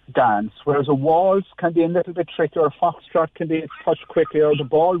swing dance, whereas a waltz can be a little bit trickier, foxtrot can be touched quicker, the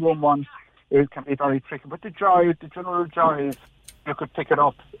ballroom one, it can be very tricky. But the jive, the general jive, you could pick it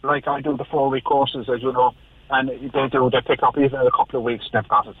up, like I do the 4-week courses, as you know, and they pick up even in a couple of weeks, they've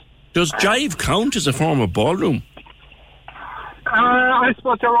got it. Does jive count as a form of ballroom? I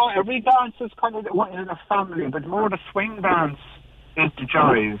suppose every dance is kind of in a family, but more the swing dance is the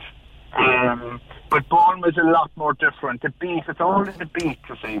jive. But ballroom is a lot more different. The beat, it's all in the beat,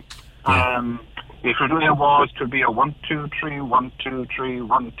 you see. If you're doing a waltz, to be a 1, 2, 3, 1, 2, 3,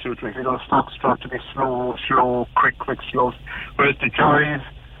 1, 2, 3. If you're doing a foxtrot, to be slow, slow, quick, slow. Whereas the jive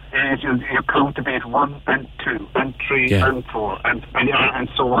is you count the beat 1 and 2 and 3 and 4 and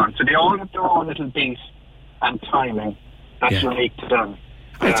so on. So they all have their own little beat and timing that's unique to them.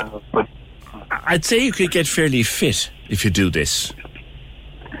 But I'd say you could get fairly fit if you do this.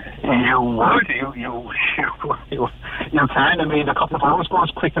 You would. You can. I mean, a couple of hours goes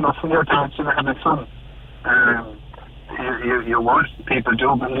quick enough when you're dancing and having fun. You would. People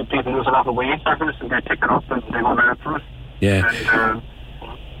do. People lose a lot of weight after this and they pick it up and they go back for it. Yeah. And,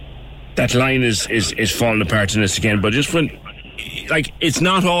 that line is falling apart in this again, but just when, like, it's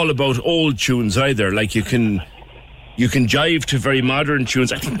not all about old tunes either. Like, you can jive to very modern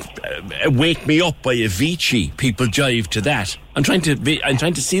tunes. I think "Wake Me Up" by Avicii, people jive to that. I'm trying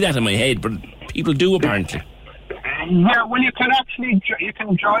to see that in my head, but people do apparently. Yeah, well, you can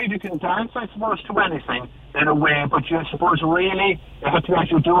jive, you can dance, I suppose, to anything in a way, but you suppose really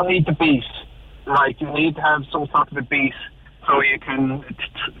you do need the beat. Like, you need to have some sort of a beat so you can,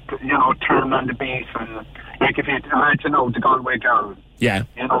 turn on the beat. And like, if you imagine, the Galway Girl, yeah,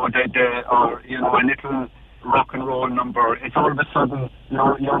 or a little rock and roll number, it's all of a sudden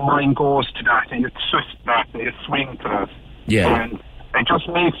your mind goes to that and you twist that and you swing to that. Yeah. And it just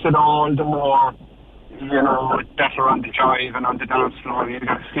makes it all the more, better on the jive and on the dance floor. You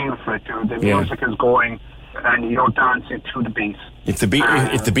got a feel for it. The music is going and you're dancing to the beat. If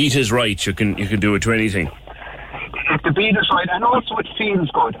the beat is right, you can do it to anything. If the beat is right, and also it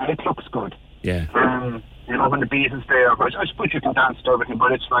feels good and it looks good. Yeah. When the beat is there, I suppose you can dance to everything,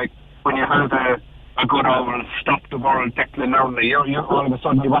 but it's like when you have a good old Stop the World Declan Nerney, you all of a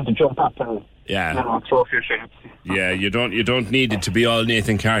sudden you want to jump up and throw a few shapes. Yeah, you don't need it to be all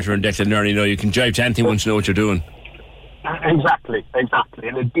Nathan Carter and Declan Nerney. No, you can jive to anything once you know what you're doing. Exactly. And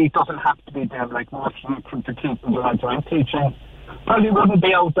the beat doesn't have to be there like most to keep the lads I'm teaching. Probably wouldn't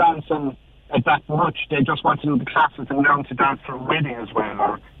be out dancing that much. They just want to do the classes and learn to dance for a wedding as well,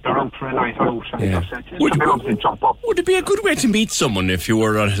 or they're out for a night out. And would to jump up. Would it be a good way to meet someone if you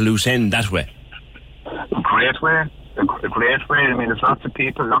were on a loose end that way? A great way. I mean, there's lots of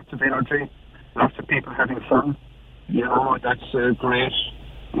people, lots of energy, lots of people having fun. That's a great,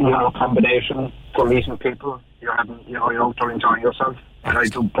 combination for meeting people. You're out there enjoying yourself. And I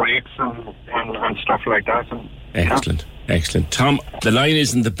do breaks and stuff like that. Excellent. Tom, the line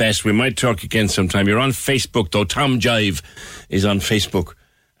isn't the best. We might talk again sometime. You're on Facebook, though. Tom Jive is on Facebook,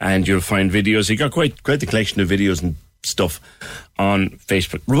 and you'll find videos. He got quite the collection of videos and stuff on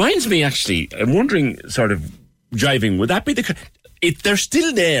Facebook. Reminds me, actually, I'm wondering, sort of, jiving, would that be they're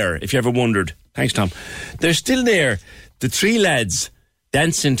still there, if you ever wondered. Thanks, Tom. They're still there, the three lads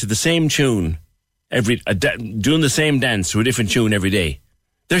dancing to the same tune, doing the same dance to a different tune every day.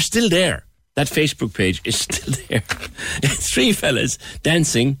 They're still there. That Facebook page is still there. It's three fellas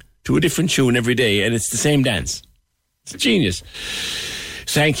dancing to a different tune every day, and it's the same dance. It's genius.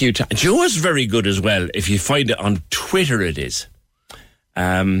 Thank you, Tom. Joe is very good as well. If you find it on Twitter, it is.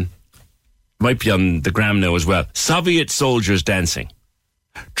 Might be on the gram now as well. Soviet soldiers dancing.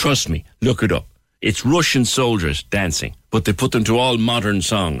 Trust me, look it up. It's Russian soldiers dancing, but they put them to all modern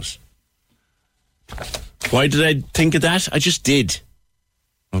songs. Why did I think of that? I just did.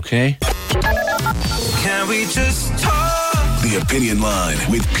 Okay? Can we just talk? The The Opinion Line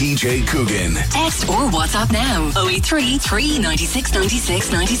with PJ Coogan. Text or WhatsApp now. 083 396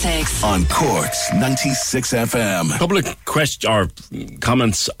 96 96. On Cork's 96 FM. Couple of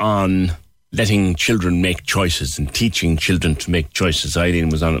comments on letting children make choices and teaching children to make choices. Eileen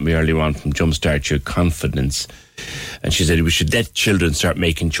was on it me earlier on from Jumpstart Your Confidence. And she said we should let children start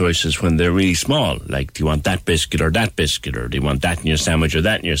making choices when they're really small. Like, do you want that biscuit or that biscuit? Or do you want that in your sandwich or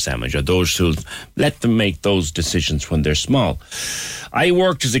that in your sandwich? Or those who let them make those decisions when they're small. I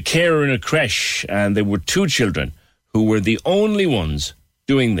worked as a carer in a creche, and there were 2 children who were the only ones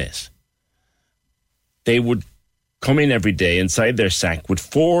doing this. They would come in every day inside their sack with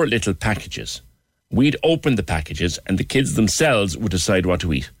 4 little packages. We'd open the packages and the kids themselves would decide what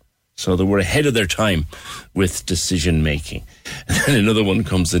to eat. So they were ahead of their time with decision making. And then another one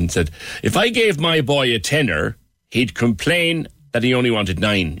comes in and said, if I gave my boy a tenner, he'd complain that he only wanted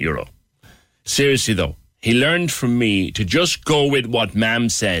 €9. Seriously though, he learned from me to just go with what Mam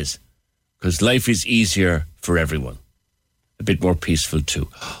says, because life is easier for everyone. A bit more peaceful too.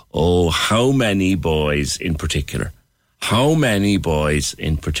 Oh, how many boys in particular have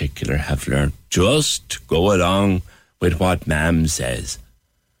learned just go along with what Mam says?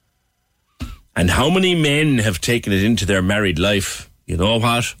 And how many men have taken it into their married life? You know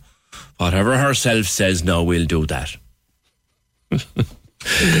what? Whatever herself says, no, we'll do that.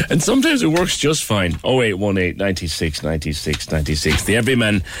 And sometimes it works just fine. 0818 96 96 96. The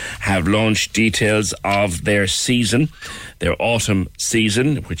Everyman have launched details of their season, their autumn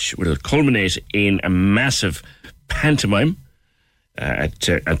season, which will culminate in a massive pantomime at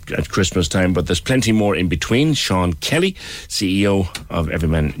Christmas time, but there's plenty more in between. Sean Kelly, CEO of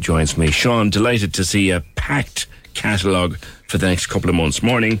Everyman, joins me. Sean, delighted to see a packed catalogue for the next couple of months.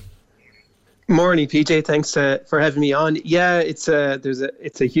 Morning. Morning, PJ. Thanks for having me on. Yeah, it's a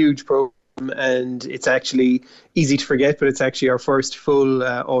huge program, and it's actually easy to forget, but it's actually our first full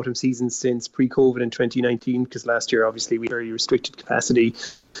autumn season since pre-COVID in 2019, because last year obviously we had very restricted capacity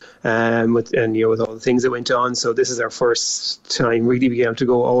with all the things that went on. So this is our first time really being able to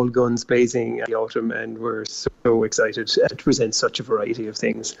go all guns blazing in the autumn, and we're so excited to present such a variety of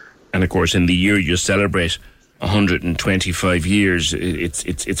things. And of course, in the year you celebrate 125 years,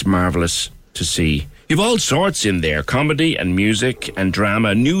 it's marvellous to see. You've all sorts in there, comedy and music and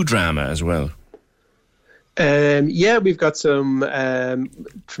drama, new drama as well. We've got some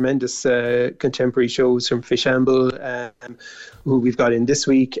tremendous contemporary shows from Fishamble, who we've got in this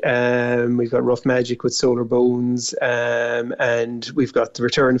week. We've got Rough Magic with Solar Bones, and we've got the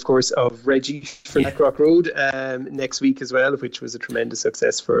return, of course, of Reggie from Blackrock Road next week as well, which was a tremendous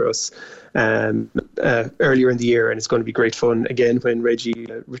success for us earlier in the year, and it's going to be great fun again when Reggie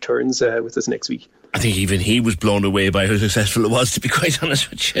returns with us next week. I think even he was blown away by how successful it was, to be quite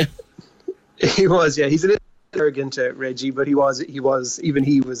honest with you. He was, yeah. He's a little arrogant, Reggie, but he was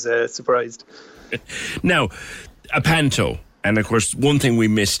surprised. Now, a panto. And of course, one thing we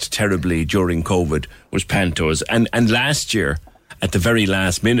missed terribly during COVID was pantos. And last year, at the very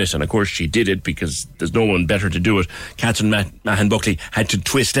last minute, and of course she did it because there's no one better to do it, Catherine Mahan Buckley had to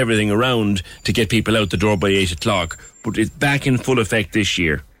twist everything around to get people out the door by 8 o'clock. But it's back in full effect this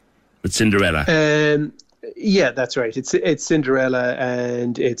year with Cinderella. Yeah, that's right. It's Cinderella,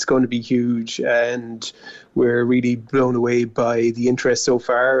 and it's going to be huge, and we're really blown away by the interest so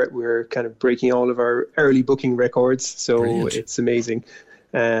far. We're kind of breaking all of our early booking records, so Brilliant. It's amazing.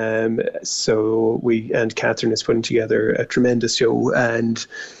 So Catherine is putting together a tremendous show, and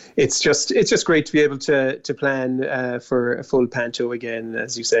it's just great to be able to plan for a full panto again.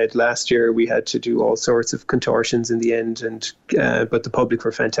 As you said, last year we had to do all sorts of contortions in the end, and but the public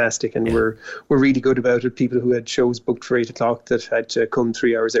were fantastic, and we're really good about it. People who had shows booked for 8 o'clock that had to come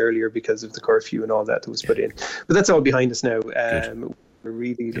 3 hours earlier because of the curfew and all that was put in. But that's all behind us now. We're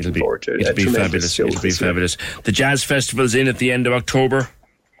really looking forward to it. It'll be fabulous. It'll be fabulous. The Jazz Festival's in at the end of October.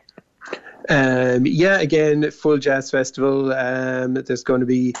 Again, full jazz festival. There's going to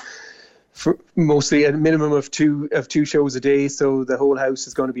be mostly a minimum of two shows a day, so the whole house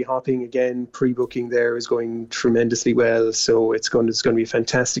is going to be hopping again. Pre-booking there is going tremendously well, so it's going to be a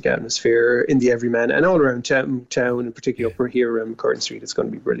fantastic atmosphere in the Everyman and all around town, and particularly up here around Curtin Street. It's going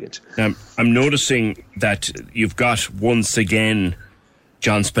to be brilliant. I'm noticing that you've got once again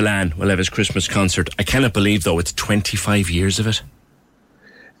John Spillane will have his Christmas concert. I cannot believe though it's 25 years of it.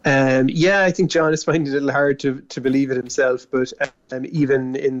 I think John is finding it a little hard to believe it himself, but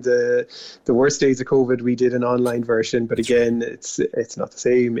even in the worst days of COVID, we did an online version, but again, it's not the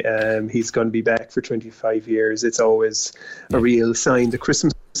same. He's going to be back for 25 years. It's always a real sign. The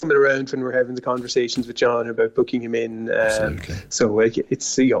Christmas coming around when we're having the conversations with John about booking him in. So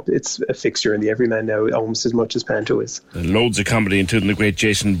it's it's a fixture in the Everyman now, almost as much as Panto is. Loads of comedy, including the great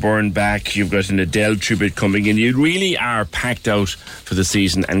Jason Byrne back. You've got an Adele tribute coming in. You really are packed out for the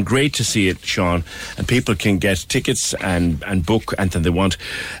season, and great to see it, Sean. And people can get tickets and book anything they want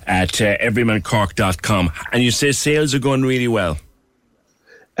at everymancork.com. And you say sales are going really well.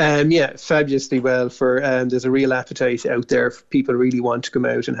 Fabulously well. There's a real appetite out there. People really want to come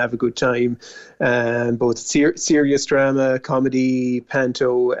out and have a good time. Both serious drama, comedy,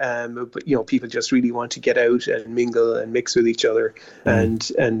 panto. But people just really want to get out and mingle and mix with each other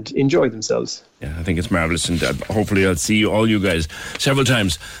and enjoy themselves. Yeah, I think it's marvellous, and hopefully I'll see all you guys several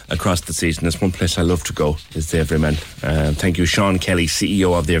times across the season. There's one place I love to go, is the Everyman. Thank you, Sean Kelly,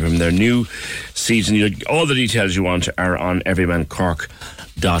 CEO of the Everyman. Their new season, all the details you want are on everymancork.com.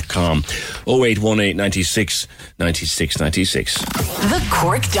 0818 96 96 96. The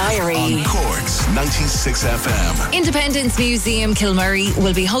Cork Diary. On Cork's 96 FM. Independence Museum Kilmurray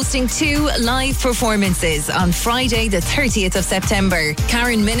will be hosting 2 live performances on Friday the 30th of September.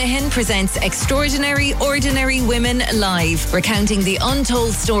 Karen Minahan presents Extraordinary Ordinary Women Live, recounting the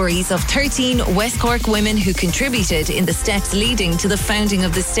untold stories of 13 West Cork women who contributed in the steps leading to the founding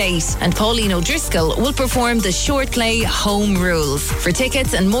of the state. And Pauline O'Driscoll will perform the short play Home Rules. For tickets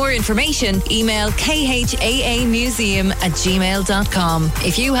and more information, email khaamuseum@gmail.com.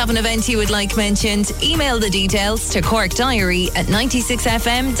 If you have an event you would like mentioned, email the details to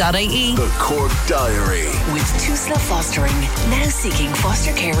corkdiary@96fm.ie. The Cork Diary. With Tusla Fostering, now seeking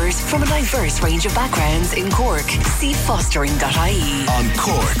foster carers from a diverse range of backgrounds in Cork. See fostering.ie. On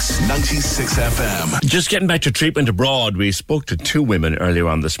Cork's 96 FM. Just getting back to treatment abroad, we spoke to 2 women earlier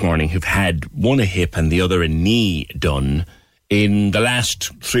on this morning who've had one a hip and the other a knee done in the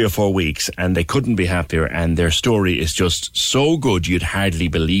last 3 or 4 weeks, and they couldn't be happier, and their story is just so good you'd hardly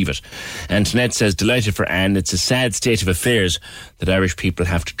believe it. Antoinette says, delighted for Anne. It's a sad state of affairs that Irish people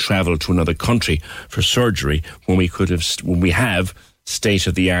have to travel to another country for surgery when we have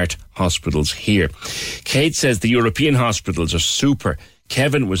state-of-the-art hospitals here. Kate says the European hospitals are super.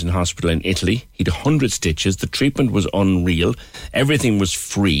 Kevin was in hospital in Italy. He'd 100 stitches. The treatment was unreal. Everything was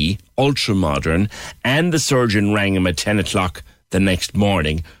free, ultra-modern, and the surgeon rang him at 10 o'clock the next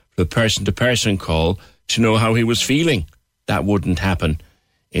morning for a person-to-person call to know how he was feeling. That wouldn't happen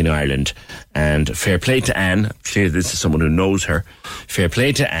in Ireland. And fair play to Anne. Clearly this is someone who knows her. Fair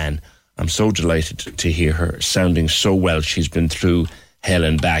play to Anne. I'm so delighted to hear her sounding so well. She's been through hell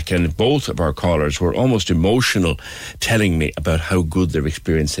and back, and both of our callers were almost emotional telling me about how good their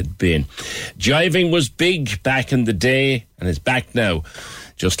experience had been. Jiving was big back in the day and it's back now,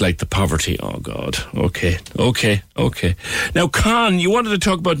 just like the poverty. Oh God. Okay. Now, Con, you wanted to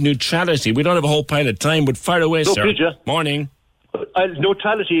talk about neutrality. We don't have a whole pile of time, but fire away, sir. PJ. Morning.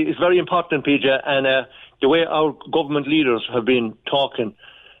 Neutrality is very important, PJ, and the way our government leaders have been talking,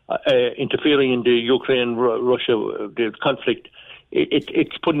 interfering in the Ukraine-Russia the conflict,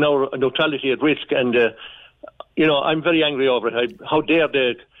 it's putting our neutrality at risk, and I'm very angry over it. How dare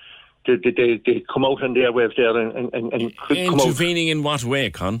they come out on the airwaves there and intervening in what way,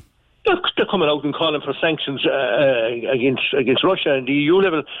 Con? They're coming out and calling for sanctions against Russia and the EU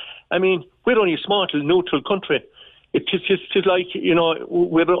level. I mean, we're only a small, neutral country. It's like,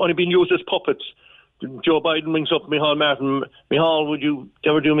 we're only being used as puppets. Joe Biden rings up Micheál Martin. Micheál, would you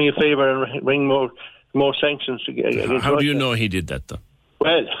ever do me a favour and bring more sanctions against Russia? How do you know he did that, though?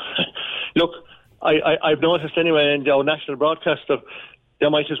 Well, look, I've noticed anyway, and our national broadcaster, they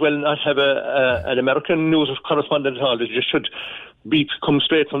might as well not have an American news correspondent at all. They just should come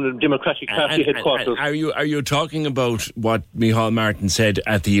straight from the Democratic Party headquarters. Are you talking about what Micheál Martin said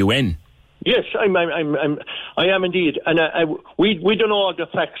at the UN? Yes, I am indeed, and we don't know all the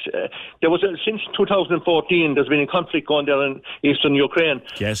facts. There was since 2014, there's been a conflict going there in eastern Ukraine.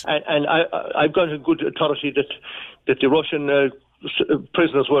 Yes, and I've got a good authority that the Russian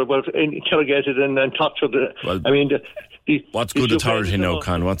prisoners were interrogated and tortured. What's good authority now,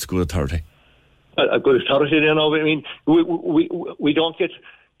 Con? What's good authority? A good authority, I mean, we don't get.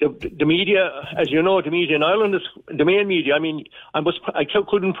 The media, as you know, the media in Ireland is the main media. I mean, I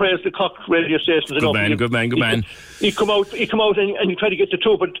couldn't praise the Cork radio stations enough. Good man. He come out and he try to get the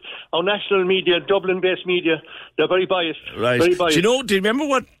two, but our national media, Dublin-based media, they're very biased. Right. Very biased. Do you remember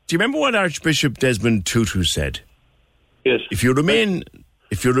what Archbishop Desmond Tutu said? Yes. If you remain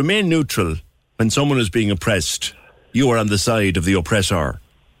neutral when someone is being oppressed, you are on the side of the oppressor.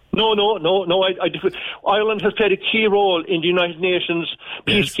 No. Ireland has played a key role in the United Nations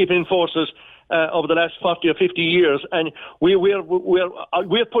peacekeeping forces, over the last 40 or 50 years, and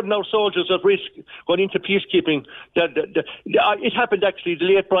we're putting our soldiers at risk going into peacekeeping. It happened actually. The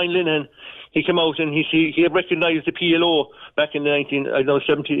late Brian Linehan, he came out and he recognised the PLO back in the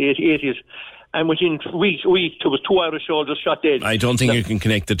 70s, 80s. And within weeks, there was 2 Irish soldiers shot dead. I don't think you can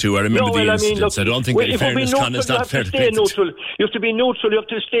connect the two. I remember the incidents. I don't think in fairness, Con, it's not fair to connect neutral. You have to be neutral. You have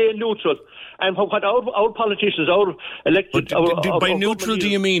to stay neutral. And what our politicians, our elected... But by neutral, do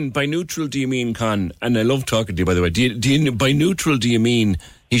you mean, Con, and I love talking to you, by the way, by neutral, do you mean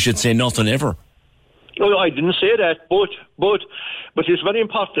he should say nothing ever? No, I didn't say that, but it's very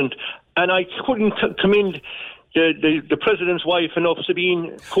important. And I couldn't commend... The president's wife enough,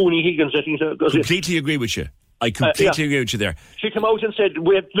 Sabine Cooney-Higgins, I think. Completely agree with you. I completely agree with you there. She came out and said,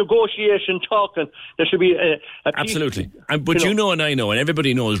 we have negotiation talking. There should be a absolutely. But you know and I know, and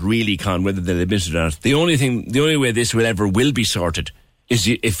everybody knows really, Con, whether they'll admit it or not, the only way this will be sorted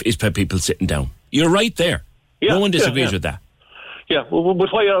is by people sitting down. You're right there. No one disagrees with that. Yeah, but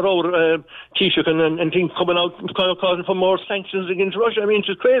why are our Taoiseach and things coming out causing for more sanctions against Russia? I mean,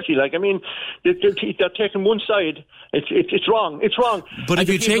 it's crazy. They're taking one side. It's wrong. It's wrong. But if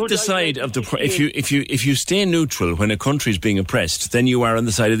you take the side of the if you stay neutral when a country is being oppressed, then you are on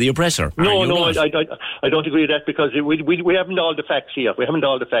the side of the oppressor. No, I don't agree with that because we haven't all the facts here. We haven't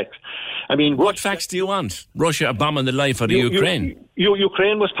all the facts. I mean, what facts do you want? Russia bombing the life out of Ukraine.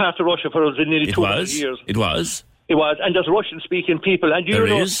 Ukraine was part of Russia for nearly 200 years. It was. It was, and there's Russian-speaking people, and you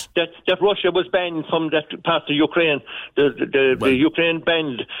know that Russia was banned from that part of Ukraine. The Ukraine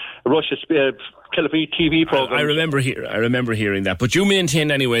banned Russia's TV program. I remember hearing that. But you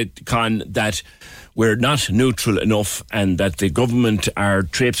maintain anyway, Con, that we're not neutral enough, and that the government are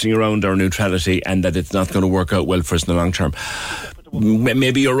traipsing around our neutrality, and that it's not going to work out well for us in the long term.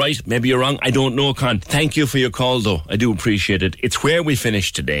 Maybe you're right, maybe you're wrong. I don't know, Con. Thank you for your call, though. I do appreciate it. It's where we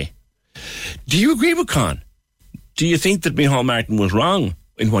finished today. Do you agree with Con? Do you think that Micheál Martin was wrong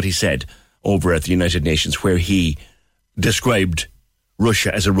in what he said over at the United Nations, where he described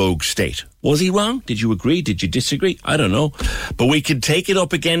Russia as a rogue state? Was he wrong? Did you agree? Did you disagree? I don't know. But we can take it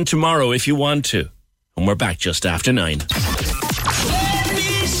up again tomorrow if you want to. And we're back just after 9. Let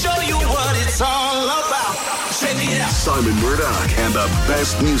me show you what it's all about. Check it out. Simon Murdoch and the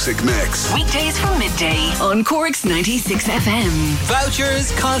best music mix. Weekdays from midday on Cork's 96 FM.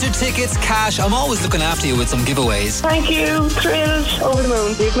 Vouchers, concert tickets, cash. I'm always looking after you with some giveaways. Thank you. Thrilled. Over the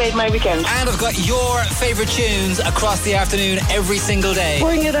moon. You've made my weekend. And I've got your favourite tunes across the afternoon every single day.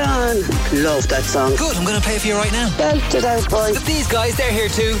 Bring it on. Love that song. Good. I'm going to play it for you right now. Belt it out, boy. But these guys, they're here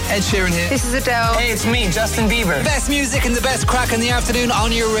too. Ed Sheeran here. This is Adele. Hey, it's me, Justin Bieber. Best music and the best crack in the afternoon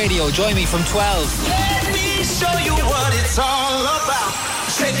on your radio. Join me from 12. Let me show you what it's all about.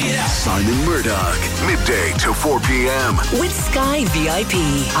 Check it out. Simon Murdoch, midday to 4 p.m. With Sky VIP.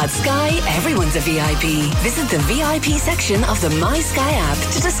 At Sky, everyone's a VIP. Visit the VIP section of the My Sky app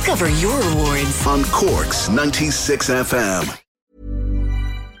to discover your rewards. On Cork's 96 FM.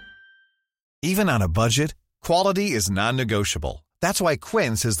 Even on a budget, quality is non-negotiable. That's why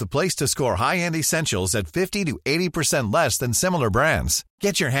Quince is the place to score high-end essentials at 50 to 80% less than similar brands.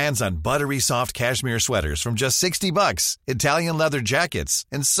 Get your hands on buttery soft cashmere sweaters from just $60, Italian leather jackets,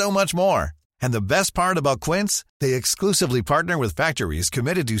 and so much more. And the best part about Quince, they exclusively partner with factories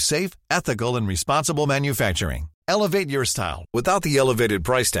committed to safe, ethical, and responsible manufacturing. Elevate your style without the elevated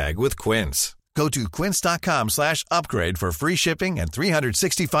price tag with Quince. Go to quince.com/upgrade for free shipping and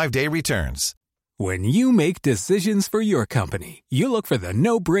 365-day returns. When you make decisions for your company, you look for the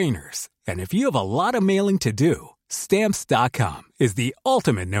no-brainers. And if you have a lot of mailing to do, Stamps.com is the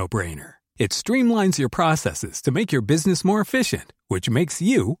ultimate no-brainer. It streamlines your processes to make your business more efficient, which makes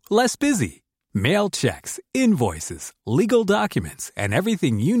you less busy. Mail checks, invoices, legal documents, and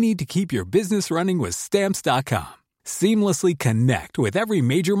everything you need to keep your business running with Stamps.com. Seamlessly connect with every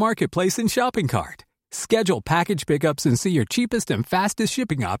major marketplace and shopping cart. Schedule package pickups and see your cheapest and fastest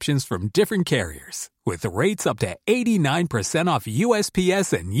shipping options from different carriers, with rates up to 89% off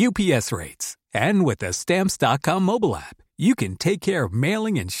USPS and UPS rates. And with the Stamps.com mobile app, you can take care of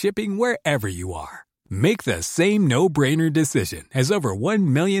mailing and shipping wherever you are. Make the same no-brainer decision as over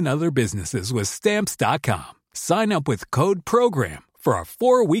 1 million other businesses with Stamps.com. Sign up with code PROGRAM for a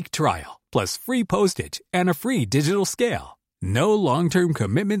 4-week trial, plus free postage and a free digital scale. No long-term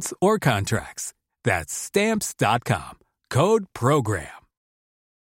commitments or contracts. That's Stamps.com. Code PROGRAM.